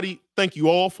 everybody. Thank you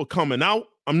all for coming out.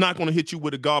 I'm not going to hit you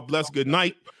with a God bless, good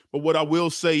night. But what I will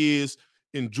say is,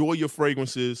 enjoy your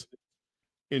fragrances.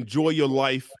 Enjoy your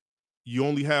life. You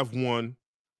only have one.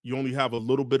 You only have a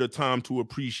little bit of time to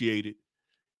appreciate it.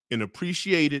 And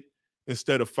appreciate it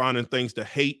instead of finding things to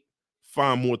hate,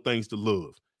 find more things to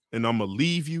love. And I'm going to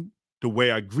leave you the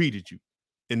way I greeted you.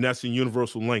 And that's in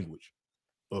universal language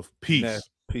of peace.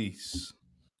 Peace.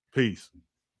 Peace.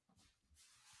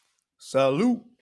 Salute.